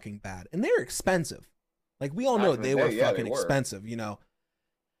so fucking bad, and they're expensive. Like, we all know they were fucking expensive, you know.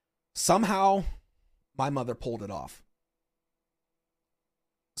 Somehow my mother pulled it off.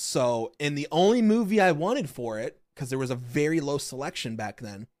 So, and the only movie I wanted for it, because there was a very low selection back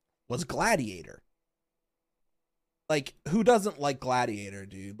then, was Gladiator. Like, who doesn't like Gladiator,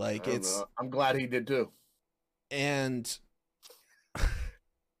 dude? Like, I'm glad he did too. And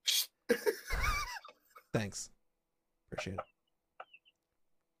thanks. Appreciate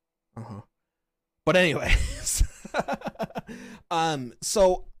it. But anyways,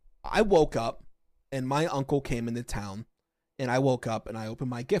 so I woke up and my uncle came into town, and I woke up and I opened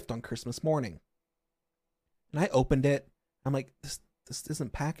my gift on Christmas morning. And I opened it. I'm like, this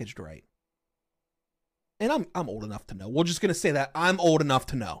isn't packaged right. And I'm old enough to know. We're just gonna say that I'm old enough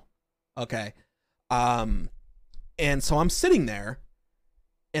to know. Okay. And so I'm sitting there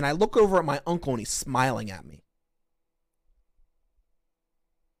and I look over at my uncle and he's smiling at me.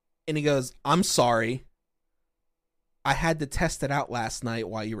 And he goes, I'm sorry. I had to test it out last night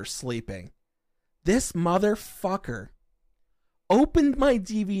while you were sleeping. This motherfucker opened my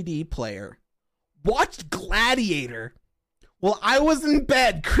DVD player, watched Gladiator while I was in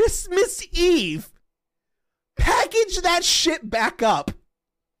bed Christmas Eve, package that shit back up,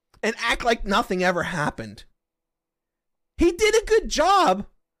 and act like nothing ever happened. He did a good job,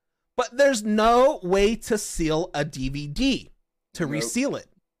 but there's no way to seal a DVD, to reseal it.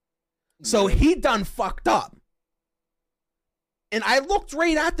 So he done fucked up. And I looked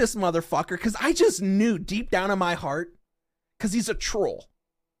right at this motherfucker because I just knew deep down in my heart, because he's a troll,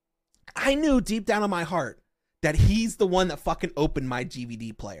 I knew deep down in my heart that he's the one that fucking opened my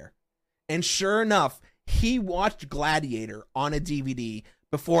DVD player. And sure enough, he watched Gladiator on a DVD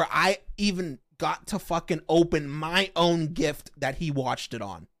before I even got to fucking open my own gift that he watched it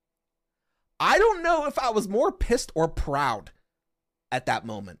on. I don't know if I was more pissed or proud at that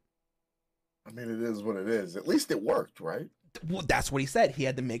moment. I mean, it is what it is. At least it worked, right? Well, that's what he said. He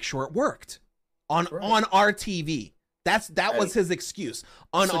had to make sure it worked on our TV. That was his excuse.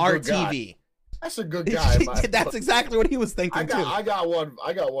 On our TV. That's a good guy. That's exactly what he was thinking too. I got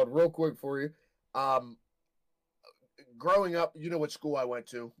one real quick for you. Growing up, you know what school I went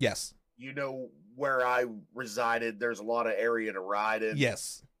to? Yes. You know where I resided, there's a lot of area to ride in.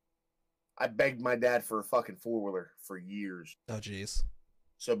 Yes. I begged my dad for a fucking four-wheeler for years. Oh, jeez.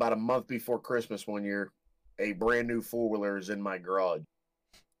 So about a month before Christmas one year, a brand new four-wheeler is in my garage.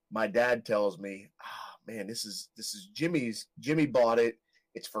 My dad tells me, man, this is Jimmy's. Jimmy bought it.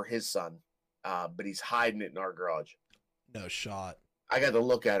 It's for his son. But he's hiding it in our garage. No shot. I got to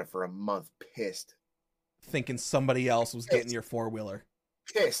look at it for a month, pissed. Thinking somebody else was getting your four-wheeler.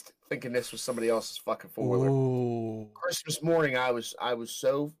 Pissed, thinking this was somebody else's fucking four-wheeler. Ooh. Christmas morning, I was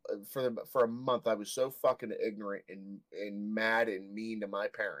so for a month, I was so fucking ignorant and mad and mean to my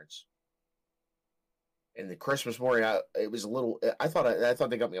parents. And the Christmas morning, I thought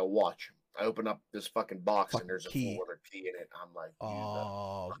they got me a watch. I opened up this fucking box and there's a four-wheeler key in it. I'm like,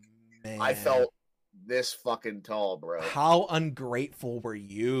 oh man, I felt this fucking tall, bro. How ungrateful were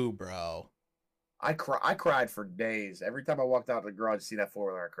you, bro? I cried for days. Every time I walked out of the garage to see that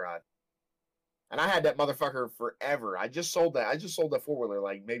four-wheeler, I cried. And I had that motherfucker forever. I just sold that four-wheeler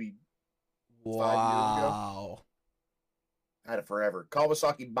like maybe 5 years ago. I had it forever.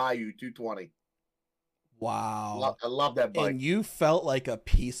 Kawasaki Bayou 220. Wow. I love that bike. And you felt like a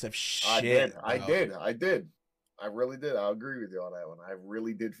piece of shit. I did. I really did. I'll agree with you on that one. I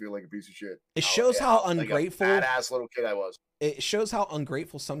really did feel like a piece of shit. It shows how ungrateful, like a badass little kid I was. It shows how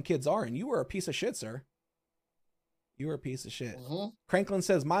ungrateful some kids are, and you were a piece of shit, sir. You were a piece of shit. Mm-hmm. Cranklin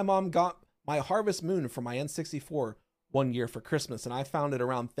says, my mom got my Harvest Moon for my N64 one year for Christmas, and I found it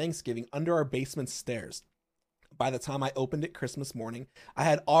around Thanksgiving under our basement stairs. By the time I opened it Christmas morning, I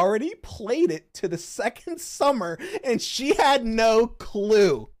had already played it to the second summer, and she had no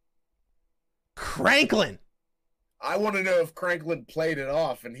clue. Cranklin. I want to know if Cranklin played it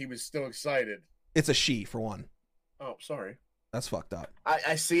off and he was still excited. It's a she, for one. Oh, sorry. That's fucked up.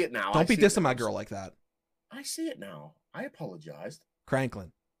 I see it now. Don't be dissing my girl like that. I see it now. I apologized.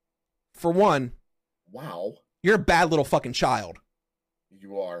 Cranklin. For one. Wow. You're a bad little fucking child.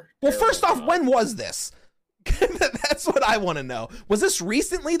 You are. Well, first off, when was this? That's what I want to know. Was this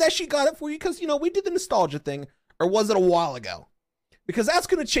recently that she got it for you? Because, you know, we did the nostalgia thing. Or was it a while ago? Because that's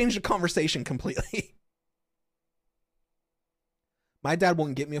going to change the conversation completely. My dad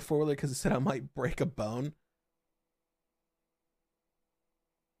won't get me a four-wheeler because he said I might break a bone.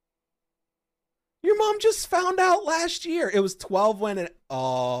 Your mom just found out last year. It was 12 when it...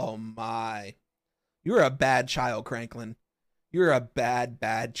 Oh, my. You're a bad child, Cranklin. You're a bad,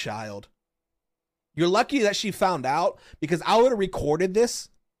 bad child. You're lucky that she found out, because I would have recorded this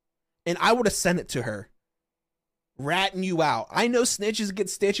and I would have sent it to her. Ratting you out. I know snitches get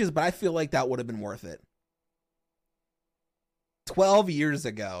stitches, but I feel like that would have been worth it. 12 years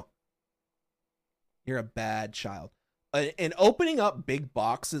ago. You're a bad child. And opening up big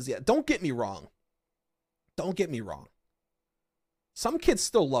boxes, yeah, don't get me wrong. Don't get me wrong. Some kids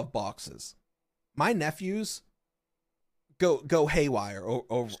still love boxes. My nephews go haywire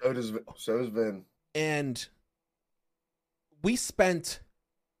over. So does Vin. And we spent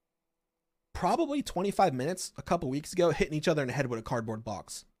probably 25 minutes a couple weeks ago hitting each other in the head with a cardboard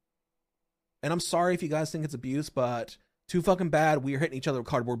box. And I'm sorry if you guys think it's abuse, but too fucking bad. We are hitting each other with a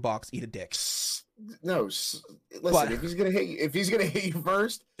cardboard box. Eat a dick. No, listen. But, if he's gonna hit you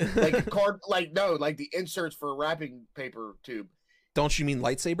first, like the inserts for a wrapping paper tube. Don't you mean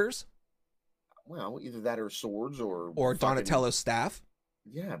lightsabers? Well, either that or swords or Donatello's staff.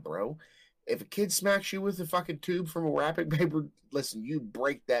 Yeah, bro. If a kid smacks you with a fucking tube from a wrapping paper, listen, you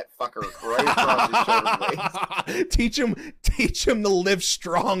break that fucker right across his shoulder blades. Teach him to live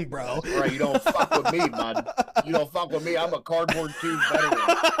strong, bro. Right, you don't fuck with me, man. You don't fuck with me. I'm a cardboard tube veteran.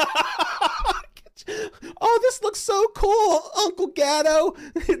 Oh, this looks so cool, Uncle Gatto.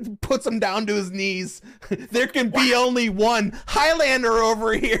 Puts him down to his knees. There can be only one Highlander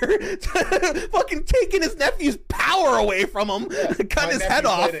over here. Fucking taking his nephew's power away from him. Yeah, cutting his head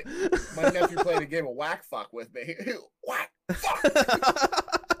off. My nephew played a game of whack fuck with me. Whack fuck.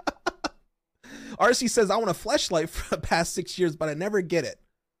 RC says, I want a fleshlight for the past 6 years, but I never get it.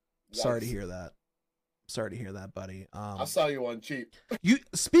 Yikes. Sorry to hear that, buddy. I'll sell you one cheap.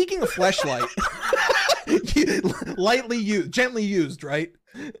 Speaking of fleshlight, gently used, right?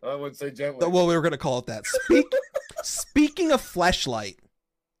 I wouldn't say gently. Well, we were gonna call it that. Speaking of fleshlight,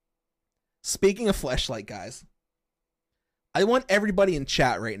 guys, I want everybody in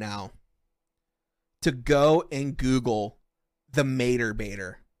chat right now to go and Google the Mater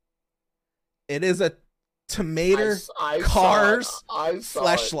Baiter. It is a tomato cars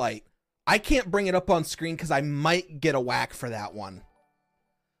fleshlight. I can't bring it up on screen because I might get a whack for that one.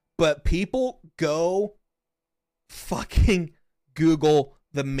 But people, go fucking Google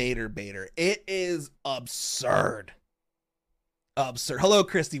the Mater Baiter. It is absurd. Absurd. Hello,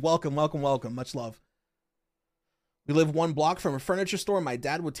 Christy. Welcome. Much love. We live one block from a furniture store. My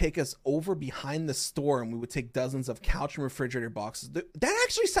dad would take us over behind the store and we would take dozens of couch and refrigerator boxes. That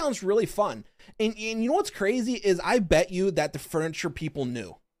actually sounds really fun. And you know what's crazy is I bet you that the furniture people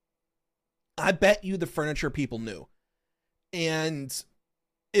knew. And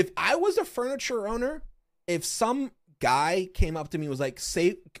if I was a furniture owner, if some guy came up to me and was like,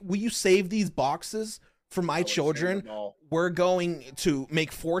 will you save these boxes for my children? We're going to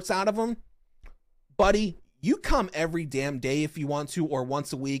make forts out of them. Buddy, you come every damn day if you want to, or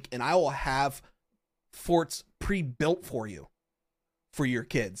once a week, and I will have forts pre-built for you, for your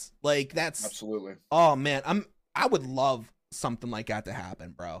kids. Like, that's absolutely. Oh man, I would love something like that to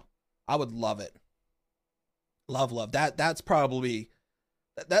happen, bro. I would love it. Love. That's probably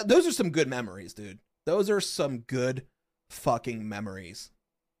those are some good memories, dude. Those are some good fucking memories.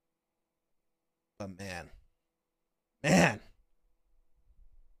 But man.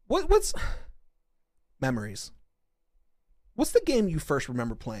 What's memories? What's the game you first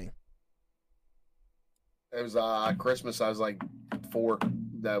remember playing? It was Christmas. I was like 4.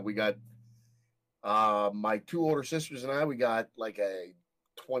 That we got my 2 older sisters and I. We got like a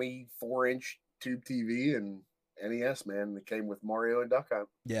 24-inch tube TV and NES. Man, it came with Mario and Duck Hunt.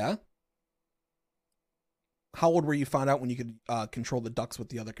 Yeah. How old were you found out when you could control the ducks with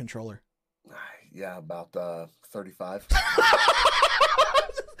the other controller? Yeah, about 35.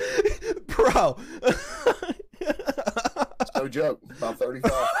 Bro. No joke. About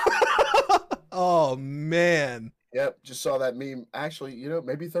 35. Oh, man. Yep, just saw that meme. Actually,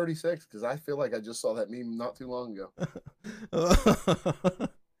 maybe 36, because I feel like I just saw that meme not too long ago.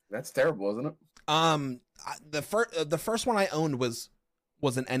 That's terrible, isn't it? The first one I owned was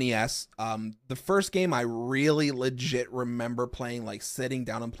an NES. The first game I really legit remember playing, like sitting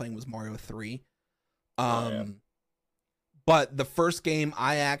down and playing, was Mario 3. Yeah. But the first game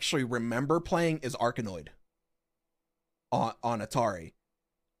I actually remember playing is Arkanoid on Atari.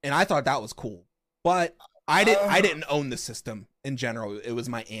 and I thought that was cool. But I didn't own the system in general. It was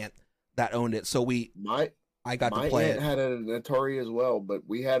my aunt that owned it, so I got to play my aunt it. had an Atari as well, but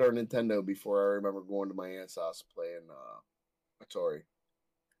we had our Nintendo before. I remember going to my aunt's house playing Atari.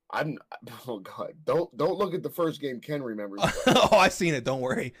 I'm oh god, don't look at the first game Ken remembers. Oh, I've seen it. Don't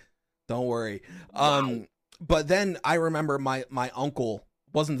worry. Wow. But then I remember my uncle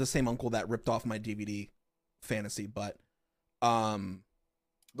wasn't the same uncle that ripped off my DVD fantasy, but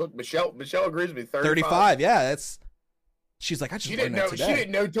Look, Michelle agrees with me. 35. Yeah, that's. She's like, I just She learned didn't know. that today. She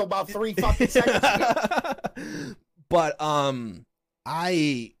didn't know till about 3 fucking seconds ago. But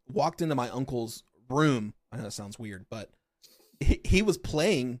I walked into my uncle's room. I know that sounds weird, but he was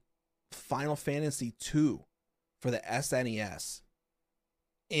playing Final Fantasy II for the SNES.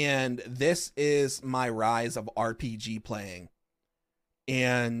 And this is my rise of RPG playing.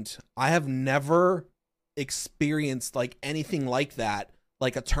 And I have never experienced like anything like that,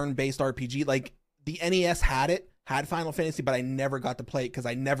 like a turn-based RPG. Like the NES had Final Fantasy, but I never got to play it because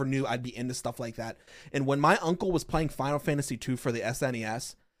I never knew I'd be into stuff like that. And when my uncle was playing Final Fantasy II for the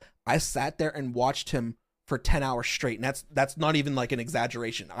SNES, I sat there and watched him for 10 hours straight. And that's not even like an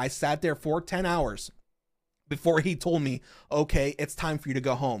exaggeration. I sat there for 10 hours before he told me, okay, it's time for you to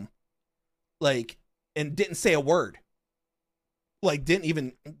go home. Like, and didn't say a word. Like,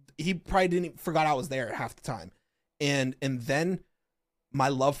 he probably didn't forgot I was there half the time. And then my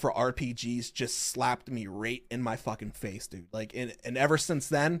love for RPGs just slapped me right in my fucking face, dude. Like, and ever since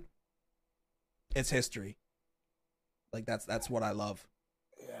then, it's history. Like, that's what I love.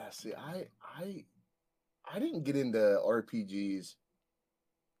 Yeah, see, I didn't get into RPGs.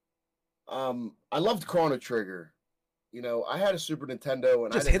 I loved Chrono Trigger. You know, I had a Super Nintendo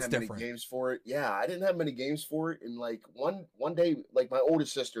and Just I didn't hits have different. many games for it. Yeah, I didn't have many games for it. And like one day, like my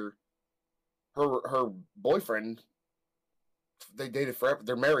oldest sister, her boyfriend, they dated forever.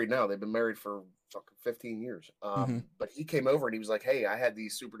 They're married now. They've been married for fucking 15 years. But he came over and he was like, "Hey, I had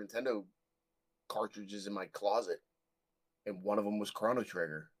these Super Nintendo cartridges in my closet, and one of them was Chrono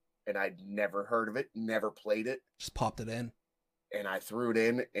Trigger, and I'd never heard of it, never played it. Just popped it in. And I threw it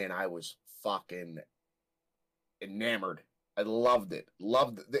in, and I was fucking enamored. I loved it.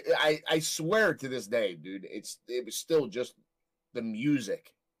 Loved it. I swear to this day, dude, it was still just the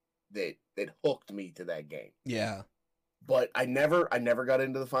music that hooked me to that game. Yeah. But I never got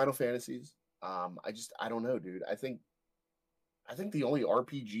into the Final Fantasies. I don't know, dude. I think the only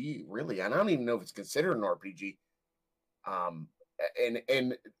RPG really, and I don't even know if it's considered an RPG.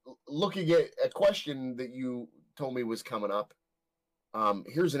 And looking at a question that you told me was coming up,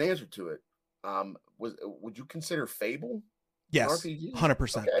 here's an answer to it. Would you consider Fable? Yes. RPG?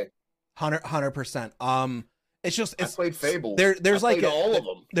 100%. Okay. 100%. It's just I played Fable. There's like all of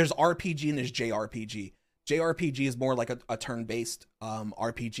them. There's RPG and there's JRPG. JRPG is more like a turn-based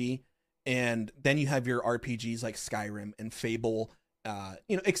RPG, and then you have your RPGs like Skyrim and Fable,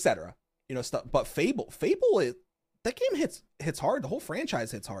 etc. Stuff. But Fable that game hits hard. The whole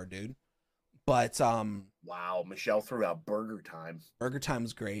franchise hits hard, dude. But wow, Michelle threw out Burger Time. Burger Time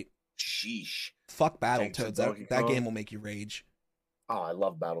was great. Sheesh. Fuck Battletoads. That game will make you rage. Oh, I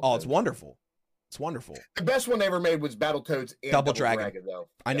love Battletoads. Oh, it's wonderful. It's wonderful. The best one they ever made was Battletoads and Double Dragon though.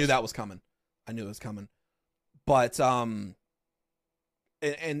 I knew that was coming. But and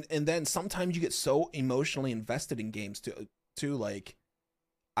then sometimes you get so emotionally invested in games too. Like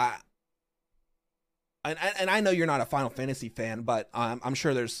I know you're not a Final Fantasy fan, but I'm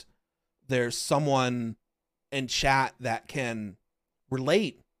sure there's someone in chat that can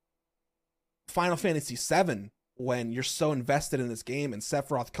relate Final Fantasy VII when you're so invested in this game and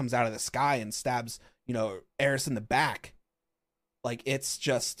Sephiroth comes out of the sky and stabs, Aerith in the back. Like, it's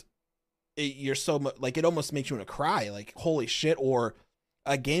just, you're so like, it almost makes you want to cry. Like, holy shit. Or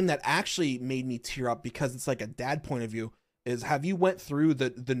a game that actually made me tear up because it's like a dad point of view is, have you went through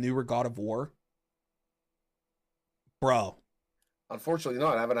the newer God of War? Bro. Unfortunately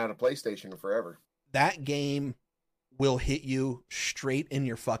not. I haven't had a PlayStation in forever. That game will hit you straight in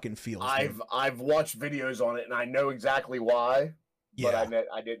your fucking feels. I've watched videos on it and I know exactly why, but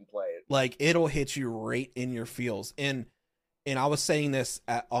I didn't play it. Like, it'll hit you right in your feels. And I was saying this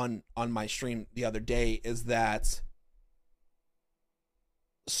on my stream the other day, is that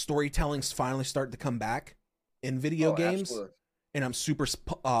storytelling's finally starting to come back in video games. Absolutely. And I'm super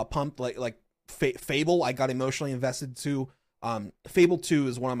pumped. Like Fable, I got emotionally invested to. Fable 2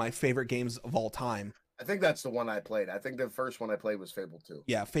 is one of my favorite games of all time. I think that's the one I played. I think the first one I played was Fable 2.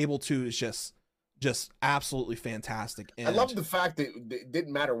 Yeah, Fable 2 is just absolutely fantastic. And I love the fact that it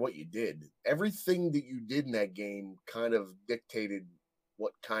didn't matter what you did. Everything that you did in that game kind of dictated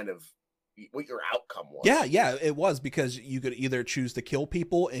what kind of, outcome was. Yeah, it was, because you could either choose to kill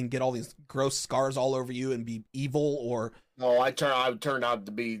people and get all these gross scars all over you and be evil, or no, I turned out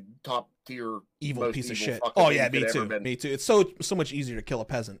to be top tier evil piece of shit. Oh yeah, me too. Me too. It's so much easier to kill a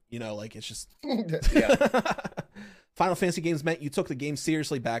peasant. Like it's just. Yeah. Final Fantasy games meant you took the game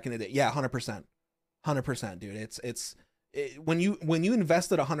seriously back in the day. Yeah, 100%, dude. When you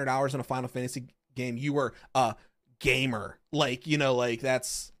invested 100 hours in a Final Fantasy game, you were a gamer. Like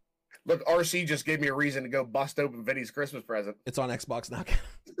that's. Look, RC just gave me a reason to go bust open Vinny's Christmas present. It's on Xbox now.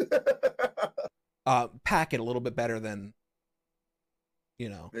 Pack it a little bit better than,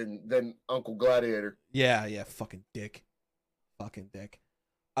 than Uncle Gladiator. Yeah, fucking dick. But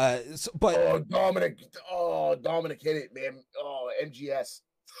Dominic hit it, man. Oh, MGS,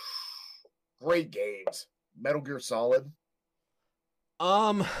 great games. Metal Gear Solid.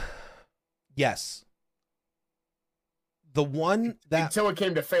 Yes. The one that until it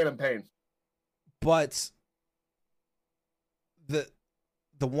came to Phantom Pain, but the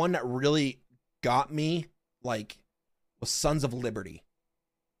one that really got me was Sons of Liberty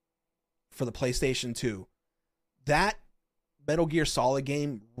for the PlayStation 2. That Metal Gear Solid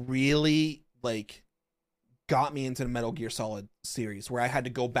game really got me into the Metal Gear Solid series, where I had to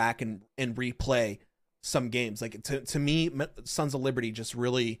go back and replay some games. To me, Sons of Liberty just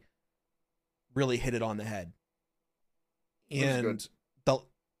really hit it on the head. And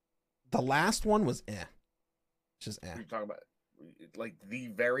the last one was just You're talking about the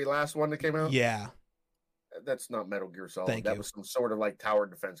very last one that came out? Yeah. That's not Metal Gear Solid. Thank that you. was some sort of tower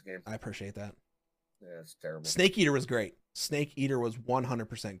defense game. I appreciate that. Yeah, it's terrible. Snake Eater was great. Snake Eater was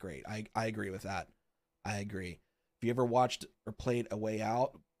 100% great. I agree with that. I agree. If you ever watched or played A Way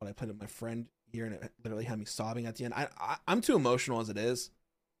Out, when I played with my friend here, and it literally had me sobbing at the end. I'm too emotional as it is.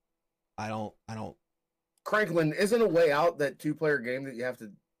 I don't. Cranklin, isn't A Way Out that 2-player game that you have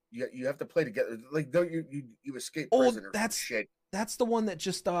to play together? Don't you escape prison or shit? That's the one that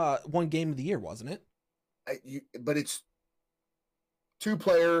just won Game of the Year, wasn't it? But it's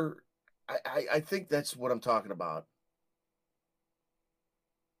 2-player. I think that's what I'm talking about.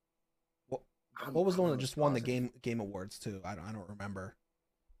 What was the one that just won the game awards too? I don't remember.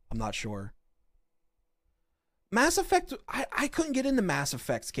 I'm not sure. Mass Effect. I couldn't get into Mass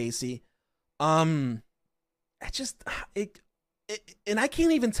Effects, Casey. And I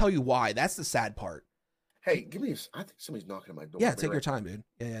can't even tell you why. That's the sad part. Hey, I think somebody's knocking at my door. Yeah, take your time, dude.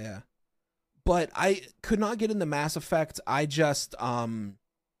 Yeah. But I could not get into Mass Effect. I just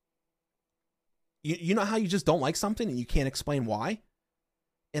you know how you just don't like something and you can't explain why?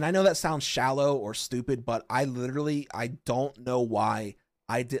 And I know that sounds shallow or stupid, but I don't know why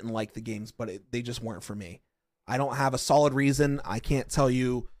I didn't like the games, but they just weren't for me. I don't have a solid reason. I can't tell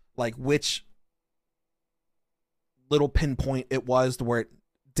you which little pinpoint it was to where it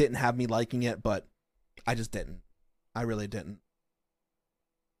didn't have me liking it, but I just didn't. I really didn't.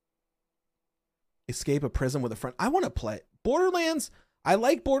 Escape a prison with a friend. I want to play Borderlands. I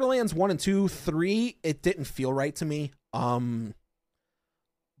like Borderlands 1 and 2. 3, it didn't feel right to me.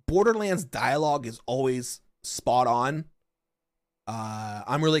 Borderlands dialogue is always spot on.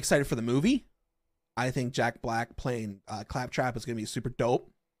 I'm really excited for the movie. I think Jack Black playing Claptrap is going to be super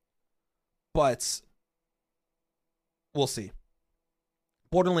dope. But we'll see.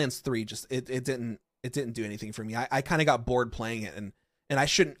 Borderlands 3 just it didn't do anything for me. I kind of got bored playing it, and I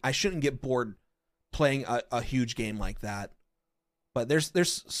shouldn't get bored playing a huge game like that. But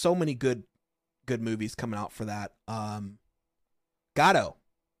there's so many good movies coming out for that. Gato.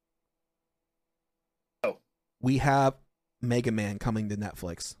 We have Mega Man coming to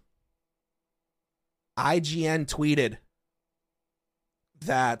Netflix. IGN tweeted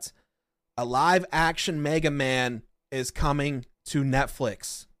that a live action Mega Man is coming to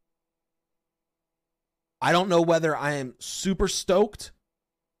Netflix. I don't know whether I am super stoked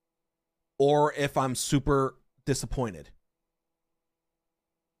or if I'm super disappointed.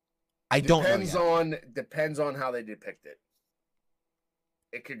 I don't know yet. Depends on how they depict it.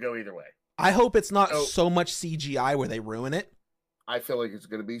 It could go either way. I hope it's not so much CGI where they ruin it. I feel like it's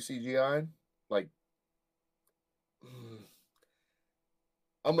going to be CGI.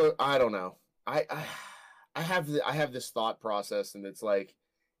 I don't know. I have this thought process, and it's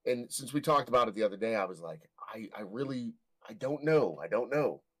and since we talked about it the other day, I was like, I don't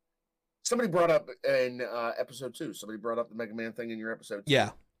know. Somebody brought up in episode 2. Somebody brought up the Mega Man thing in your episode 2.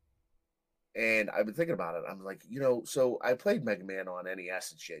 Yeah. And I've been thinking about it. I'm like, so I played Mega Man on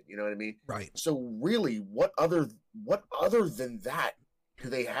NES and shit. You know what I mean? Right. So really, what other than that do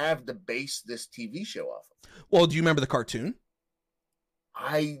they have to base this TV show off of? Well, do you remember the cartoon?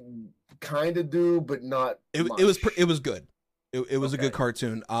 I kind of do, but not. It was good. It was a good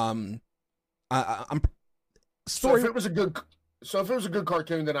cartoon. I'm So if it was a good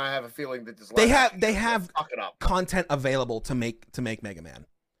cartoon, then I have a feeling that this they have fuck it up. content available to make Mega Man,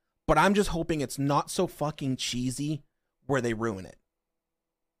 but I'm just hoping it's not so fucking cheesy where they ruin it.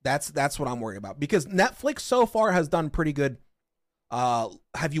 That's what I'm worried about, because Netflix so far has done pretty good.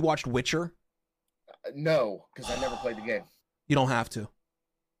 Have you watched Witcher? No, because I never played the game. You don't have to.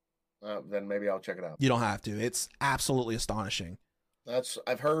 Then maybe I'll check it out. You don't have to. It's absolutely astonishing.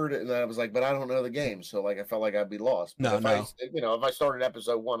 I've heard it, and I was like, but I don't know the game, so like I felt like I'd be lost. But if I started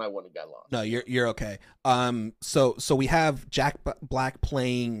episode 1, I wouldn't have got lost. No, you're okay. So we have Jack Black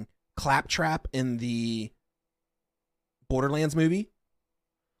playing Claptrap in the Borderlands movie.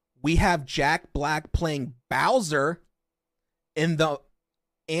 We have Jack Black playing Bowser in the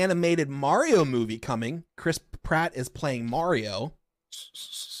animated Mario movie coming. Chris Pratt is playing Mario.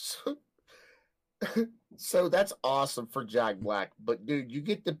 So that's awesome for Jack Black, but dude, you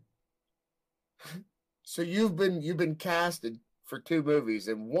get the. So you've been casted for 2 movies,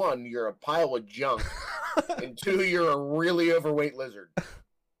 and 1, you're a pile of junk, and 2, you're a really overweight lizard.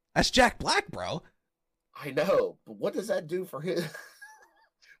 That's Jack Black, bro. I know, but what does that do for his?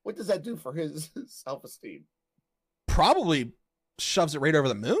 What does that do for his self-esteem? Probably shoves it right over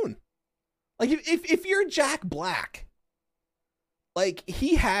the moon. Like if you're Jack Black, like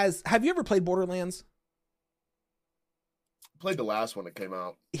he has. Have you ever played Borderlands? Played the last one that came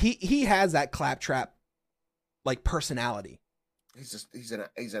out. He has that Claptrap like personality. He's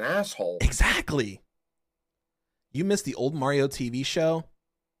an asshole. Exactly. You missed the old Mario TV show.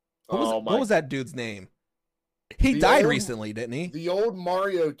 What was that dude's name? He died recently, didn't he? The old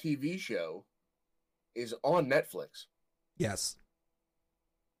Mario TV show is on Netflix. Yes.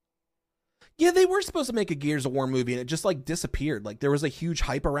 Yeah, they were supposed to make a Gears of War movie, and it just like disappeared. Like there was a huge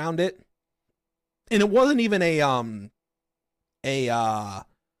hype around it, and it wasn't even a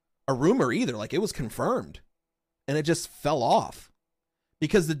rumor either. Like it was confirmed, and it just fell off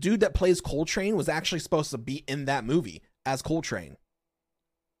because the dude that plays Coltrane was actually supposed to be in that movie as Coltrane.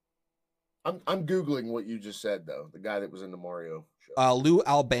 I'm googling what you just said though. The guy that was in the Mario show. Lou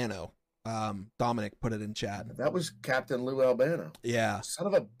Albano. Dominic put it in chat. That was Captain Lou Albano. Yeah. Son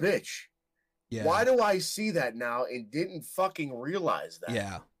of a bitch. Yeah. Why do I see that now and didn't fucking realize that?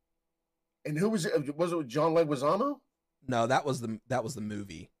 Yeah. And who was it? Was it John Leguizamo? No, that was the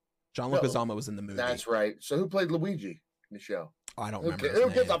movie. John Leguizamo was in the movie. That's right. So who played Luigi in the show? I don't remember.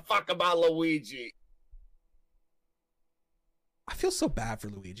 Who gives a fuck about Luigi? I feel so bad for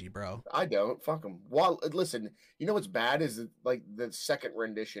Luigi, bro. I don't. Fuck him. Well, listen, you know what's bad is that, like, the second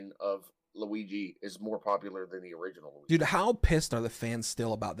rendition of Luigi is more popular than the original Luigi. Dude, how pissed are the fans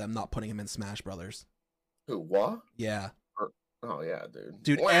still about them not putting him in Smash Brothers? Who, what? Yeah. Oh, yeah, dude.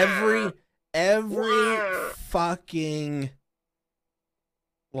 Dude, every fucking,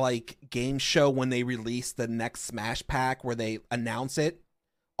 like, game show when they release the next Smash pack where they announce it,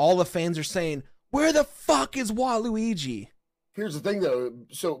 all the fans are saying, where the fuck is Waluigi? Here's the thing, though.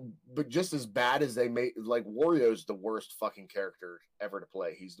 But just as bad as they made, like, Wario's the worst fucking character ever to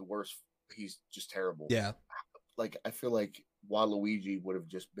play. He's the worst. He's just terrible. Yeah. Like, I feel like Waluigi would have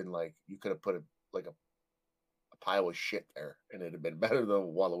just been like, you could have put a pile of shit there, and it'd have been better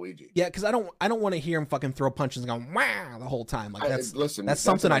than Waluigi. Yeah, because I don't want to hear him fucking throw punches and go wow the whole time. Like that's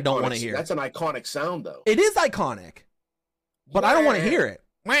something an I don't iconic- want to hear. That's an iconic sound, though. It is iconic, but I don't want to hear it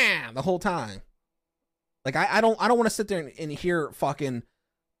wow the whole time. Like I don't want to sit there and hear fucking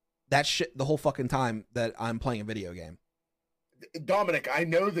that shit the whole fucking time that I'm playing a video game. Dominic, I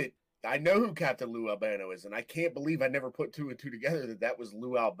know who Captain Lou Albano is, and I can't believe I never put 2 and 2 together that was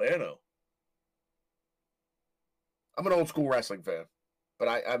Lou Albano. I'm an old school wrestling fan, but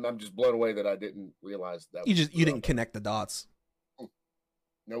I'm just blown away that I didn't realize that. You didn't connect the dots.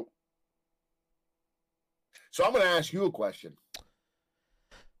 Nope. So I'm going to ask you a question.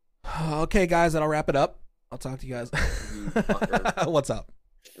 Okay, guys, that'll wrap it up. I'll talk to you guys. What's up?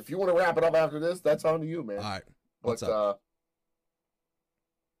 If you want to wrap it up after this, that's on to you, man. All right. What's up?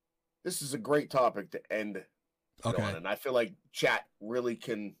 This is a great topic to end it on, and I feel like chat really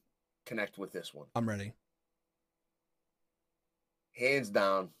can connect with this one. I'm ready. Hands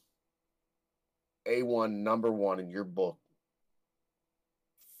down, A1, number 1 in your book,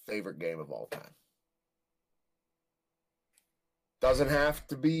 favorite game of all time. Doesn't have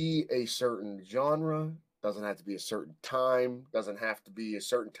to be a certain genre, doesn't have to be a certain time, doesn't have to be a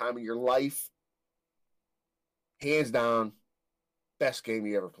certain time in your life. Hands down, best game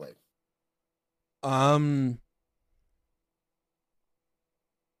you ever played.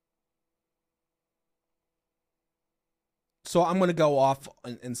 So I'm going to go off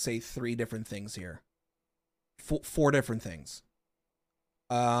and say 3 different things here. 4 different things.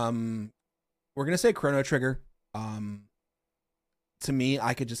 we're gonna say Chrono Trigger. To me,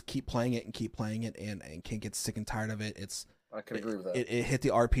 I could just keep playing it and can't get sick and tired of it. I can agree with that. It hit the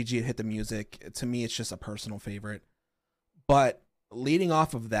RPG, it hit the music. To me, it's just a personal favorite. But leading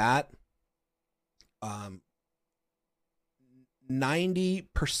off of that,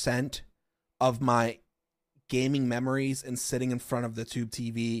 90% of my gaming memories and sitting in front of the tube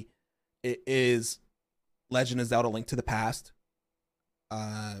TV is Legend of Zelda: Link to the Past,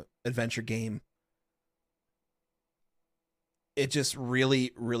 adventure game. It just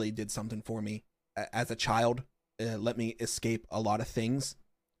really, really did something for me as a child. Let me escape a lot of things.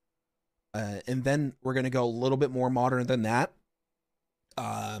 And then we're going to go a little bit more modern than that.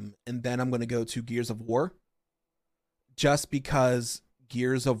 And then I'm going to go to Gears of War. Just because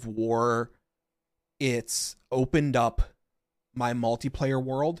Gears of War, it's opened up my multiplayer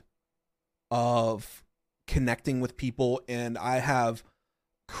world of connecting with people. And I have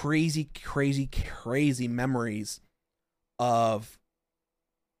crazy memories of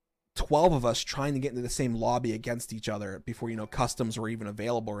 12 of us trying to get into the same lobby against each other before, customs were even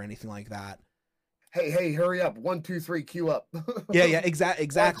available or anything like that. Hey, hurry up. 1, 2, 3, queue up. Yeah, exactly.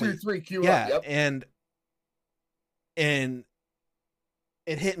 1, 2, 3, queue up. Yep. And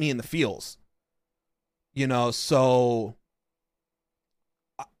it hit me in the feels. So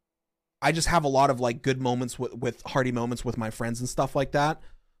I just have a lot of like good moments with hearty moments with my friends and stuff like that.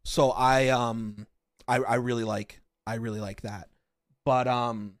 So I really like that. But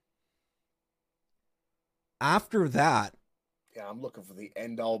after that, yeah, I'm looking for the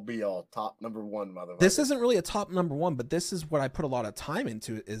end all be all top number one, motherfucker. This isn't really a top number one, but this is what I put a lot of time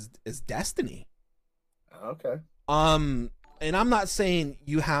into is Destiny. Okay. And I'm not saying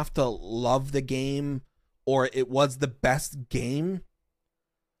you have to love the game or it was the best game,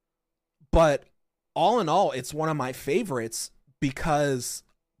 but all in all, it's one of my favorites because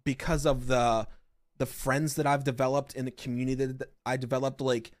of the friends that I've developed in the community that I developed.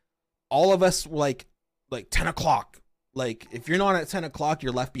 Like all of us, like 10 o'clock. Like if you're not at 10 o'clock,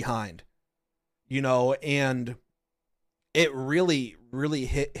 you're left behind. And it really, really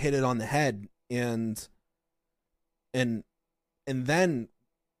hit it on the head. And then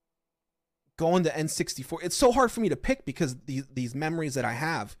going to N64, it's so hard for me to pick because these memories that I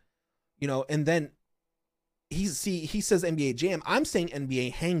have, and then he says NBA Jam. I'm saying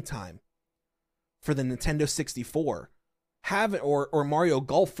NBA Hang Time for the Nintendo 64. Have it or Mario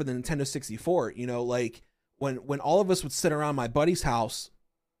Golf for the Nintendo 64. Like when all of us would sit around my buddy's house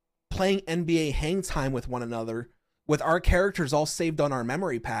playing NBA Hang Time with one another with our characters all saved on our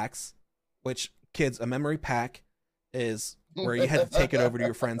memory packs, which kids, a memory pack is where you had to take it over to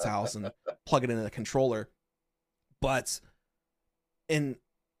your friend's house and plug it into the controller. But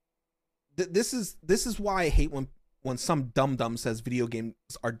this is why I hate when some dum-dum says video games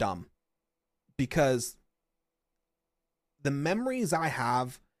are dumb, because the memories I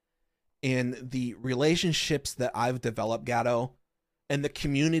have and the relationships that I've developed, Gatto, and the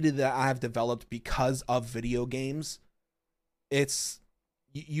community that I've developed because of video games,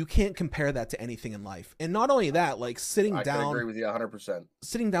 you can't compare that to anything in life. And not only that, like I can agree with you 100%.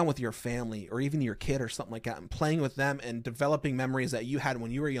 Sitting down with your family or even your kid or something like that and playing with them and developing memories that you had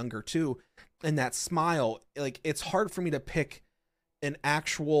when you were younger too. And that smile, like it's hard for me to pick an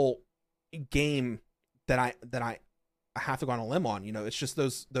actual game that I have to go on a limb on. It's just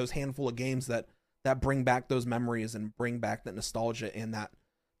those handful of games that bring back those memories and bring back that nostalgia and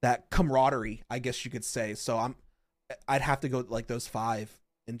that camaraderie, I guess you could say. So I'd have to go like those 5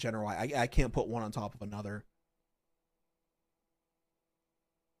 in general. I can't put one on top of another.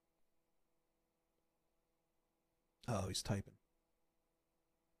 Oh, he's typing.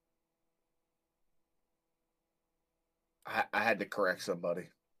 I had to correct somebody.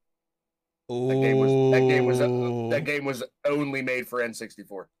 Oh, that game was only made for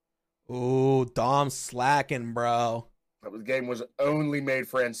N64. Oh, Dom slacking, bro. That game was only made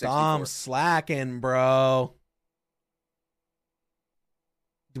for N64. Dom slacking, bro.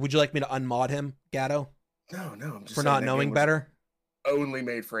 Would you like me to unmod him, Gatto? No, I'm just for not knowing better. Only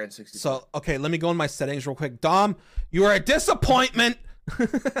made for N64. So, okay, let me go in my settings real quick. Dom, you are a disappointment.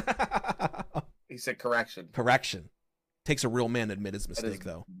 He said correction. Correction. Takes a real man to admit his mistake,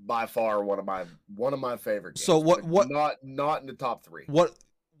 though. By far one of my favorite games. So what not in the top 3. What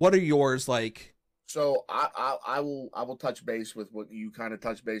are yours like? So I will touch base with what you kind of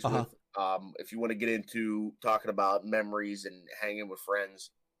touch base with. If you want to get into talking about memories and hanging with friends,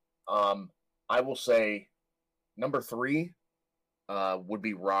 I will say number 3 would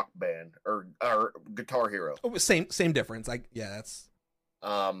be Rock Band or Guitar Hero. Oh, same difference. That's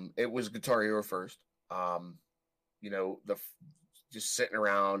it was Guitar Hero first. The just sitting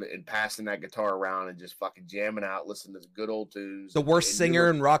around and passing that guitar around and just fucking jamming out, listening to good old tunes. The worst singer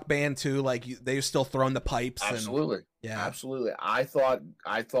in Rock Band too. Like they're still throwing the pipes. Absolutely, yeah, absolutely. I thought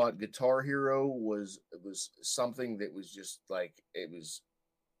Guitar Hero was something that was just like it was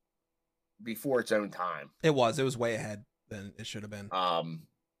before its own time. It was way ahead than it should have been.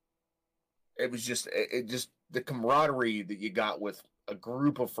 It was just the camaraderie that you got with a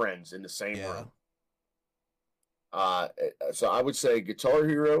group of friends in the same room. So I would say Guitar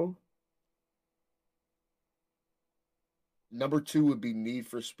Hero. Number 2 would be Need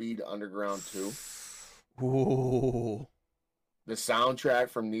for Speed Underground 2. Ooh. The soundtrack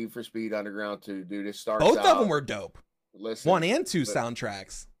from Need for Speed Underground 2, dude, it starts Both of them were dope. Listen, 1 and 2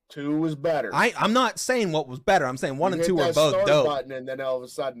 soundtracks. 2 was better. I'm not saying what was better. I'm saying 1 and 2 were both dope. Button, and then all of a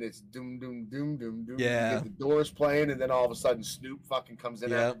sudden it's doom doom doom doom doom. Yeah. You get the Doors playing, and then all of a sudden Snoop fucking comes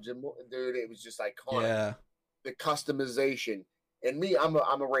in after Jim. Dude, it was just iconic. Yeah. The customization, and me, I'm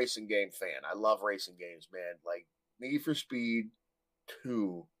a racing game fan. I love racing games, man. Like Need for Speed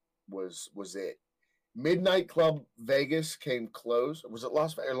 2 was it. Midnight Club Vegas came close. Was it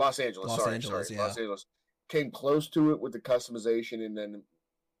Los Angeles? Los Angeles. Los Angeles came close to it with the customization, and then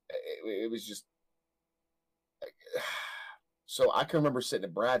it was just. So I can remember sitting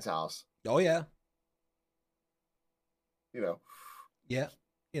at Brad's house. Oh yeah. You know. Yeah.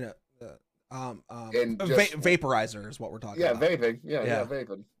 You know. And vaporizer is what we're talking about. Vaping. Yeah,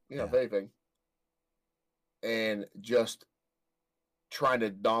 vaping. Yeah, vaping. And just trying to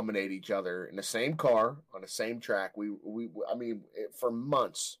dominate each other in the same car on the same track. I mean, for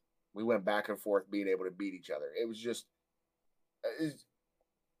months we went back and forth being able to beat each other. It was just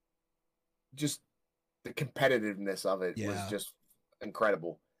the competitiveness of it was just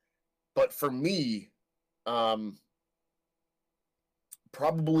incredible. But for me,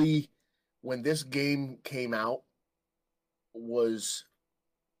 probably when this game came out was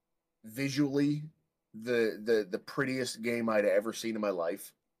visually the prettiest game I'd ever seen in my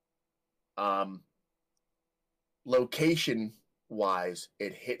life. Location wise,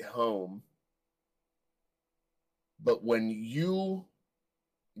 it hit home. But when you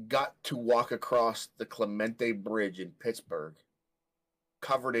got to walk across the Clemente Bridge in Pittsburgh,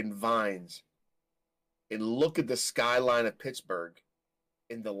 covered in vines, and look at the skyline of Pittsburgh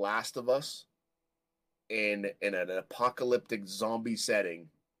in The Last of Us, in an apocalyptic zombie setting,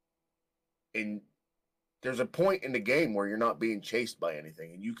 and there's a point in the game where you're not being chased by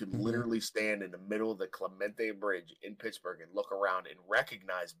anything, and you can literally stand in the middle of the Clemente Bridge in Pittsburgh and look around and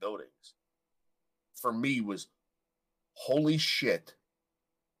recognize buildings. For me, was holy shit.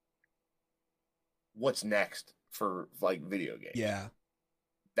 What's next for like video games? Yeah,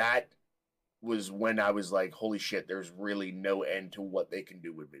 that was when I was like, holy shit, there's really no end to what they can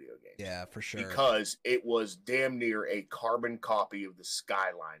do with video games. Yeah, for sure. Because it was damn near a carbon copy of the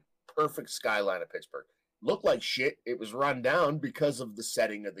skyline. Perfect skyline of Pittsburgh. Looked like shit. It was run down because of the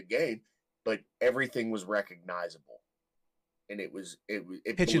setting of the game, but everything was recognizable. And it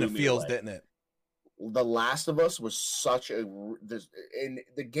hit you in the feels, didn't it? The Last of Us was such and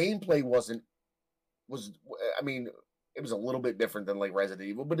the gameplay I mean, it was a little bit different than like Resident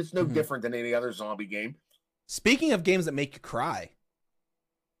Evil, but it's no different than any other zombie game. Speaking of games that make you cry,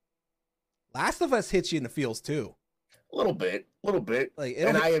 Last of Us hits you in the feels too. A little bit. Like,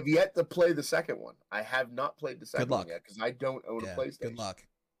 and I have yet to play the second one. I have not played the second one yet because I don't own a PlayStation. Good luck.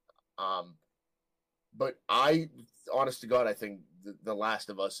 But honest to God, I think the Last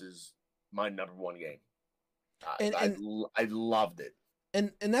of Us is my number one game. I loved it.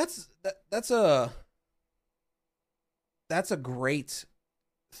 And that's a great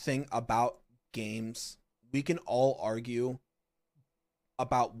thing about games. We can all argue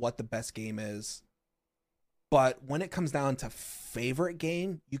about what the best game is, but when it comes down to favorite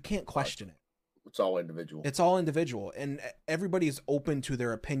game, you can't question it. It's all individual. It's all individual, and everybody's open to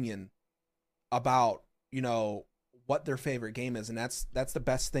their opinion about, you know, what their favorite game is, and that's the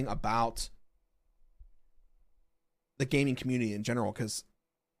best thing about the gaming community in general, because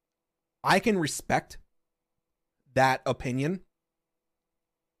I can respect that opinion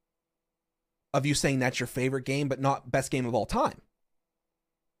of you saying that's your favorite game, but not best game of all time.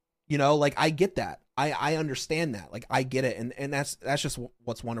 You know, like, I get that. I understand that. Like, I get it. And that's just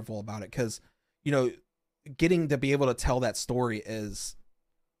what's wonderful about it. Cause, you know, getting to be able to tell that story is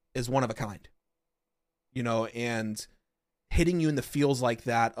one of a kind, you know, and hitting you in the feels like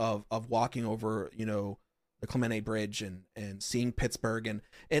that of walking over, you know, the Clemente Bridge and seeing Pittsburgh.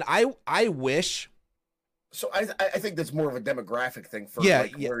 And I wish So I think that's more of a demographic thing for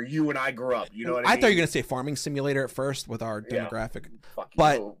where you and I grew up. You know what I mean? I thought you were gonna say farming simulator at first with our demographic,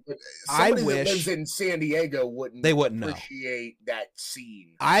 but I wish that lives in San Diego wouldn't appreciate that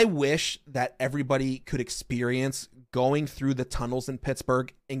scene. I wish that everybody could experience going through the tunnels in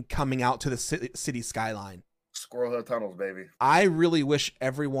Pittsburgh and coming out to the city skyline. Squirrel Hill tunnels, baby. I really wish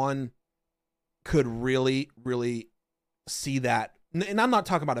everyone could really, really see that. And I'm not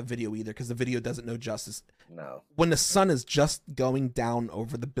talking about a video either, because the video doesn't know justice. No. When the sun is just going down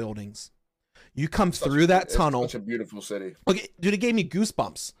over the buildings, you come through that tunnel. It's such a beautiful city. Okay, dude, it gave me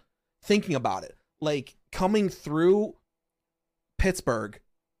goosebumps thinking about it. Like coming through Pittsburgh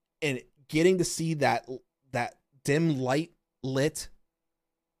and getting to see that dim light lit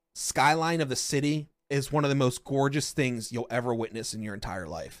skyline of the city is one of the most gorgeous things you'll ever witness in your entire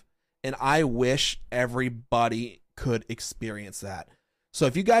life. And I wish everybody could experience that. So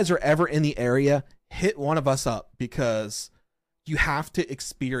if you guys are ever in the area, hit one of us up, because you have to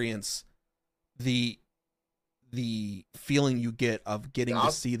experience the feeling you get of getting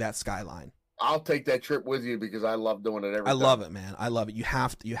to see that skyline. I'll take that trip with you, because I love doing it every time. I love it, man. I love it. You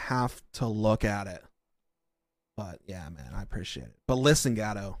have to look at it. But yeah, man, I appreciate it. But listen,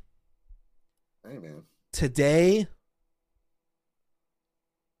 Gatto. Hey, man. Today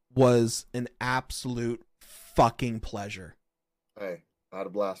was an absolute fucking pleasure. Hey, I had a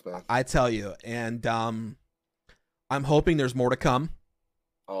blast, man. I tell you, and I'm hoping there's more to come.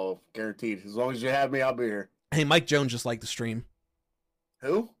 Oh, guaranteed. As long as you have me, I'll be here. Hey, Mike Jones just liked the stream.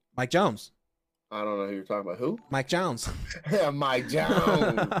 Who? Mike Jones. I don't know who you're talking about. Who? Mike Jones. Yeah, Mike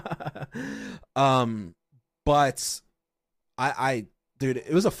Jones. But dude,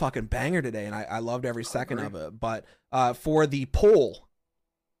 it was a fucking banger today, and I loved every second of it. But for the poll,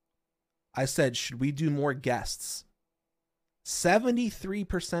 I said, should we do more guests?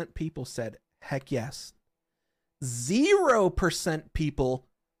 73% people said, heck yes. 0% people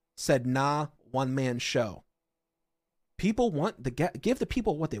said, nah, one-man show. People want give the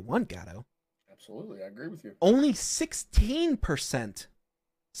people what they want, Gatto. Absolutely, I agree with you. Only 16%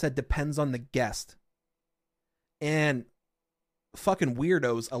 said depends on the guest. And fucking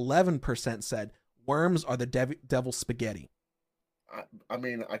weirdos, 11% said worms are the devil's spaghetti. I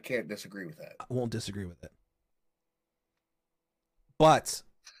mean, I can't disagree with that. I won't disagree with it. But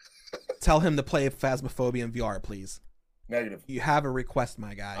tell him to play Phasmophobia in VR, please. Negative. You have a request,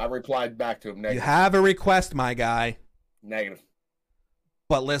 my guy. I replied back to him. Negative. You have a request, my guy. Negative.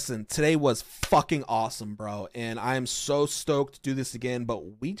 But listen, today was fucking awesome, bro. And I am so stoked to do this again.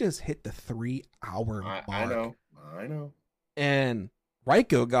 But we just hit the 3-hour mark. I know. And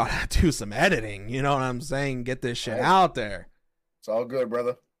Ryko got to do some editing. You know what I'm saying? Get this shit out there. It's all good,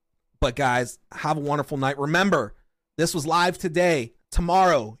 brother. But guys, have a wonderful night. Remember, this was live today,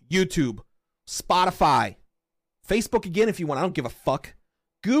 tomorrow, YouTube, Spotify, Facebook again if you want. I don't give a fuck.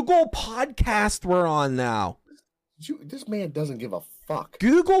 Google Podcast we're on now. This man doesn't give a fuck.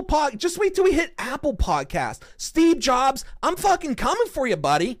 Google just wait till we hit Apple Podcast. Steve Jobs, I'm fucking coming for you,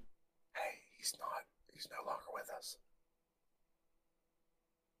 buddy. Hey, he's no longer with us.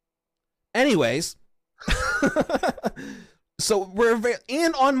 Anyways, so we're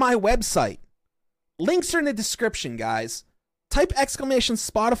on my website. Links are in the description, guys. Type exclamation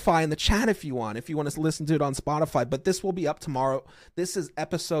Spotify in the chat if you want to listen to it on Spotify. But this will be up tomorrow. This is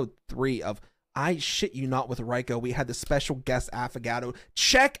episode 3 of I Shit You Not with Ryko. We had the special guest Affagato.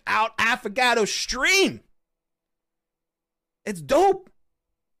 Check out Affagato's stream. It's dope.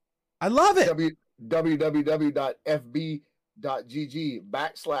 I love it.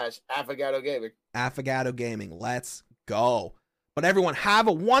 www.fb.gg/Affagato Gaming. Affagato Gaming. Let's go. But everyone, have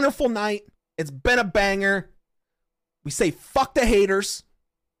a wonderful night. It's been a banger. We say fuck the haters.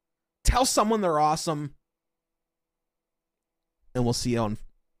 Tell someone they're awesome. And we'll see you on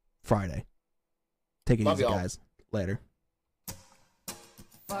Friday. Take it easy, guys. Later.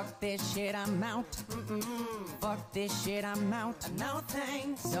 Fuck this shit, I'm out. Fuck this shit, I'm out. No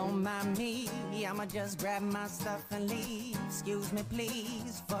thanks, don't mind me. I'ma just grab my stuff and leave. Excuse me,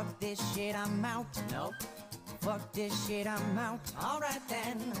 please. Fuck this shit, I'm out. Nope. Fuck this shit, I'm out. Alright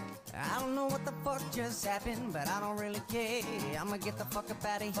then. I don't know what the fuck just happened, but I don't really care. I'ma get the fuck up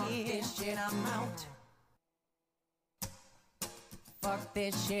out of here. Fuck this shit, I'm out. Fuck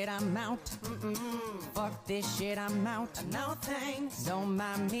this shit, I'm out. Fuck this shit, I'm out. No thanks, don't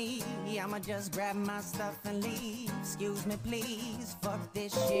mind me. I'ma just grab my stuff and leave. Excuse me, please. Fuck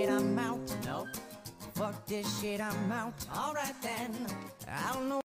this shit, I'm out. Nope. Fuck this shit, I'm out. Alright then. I don't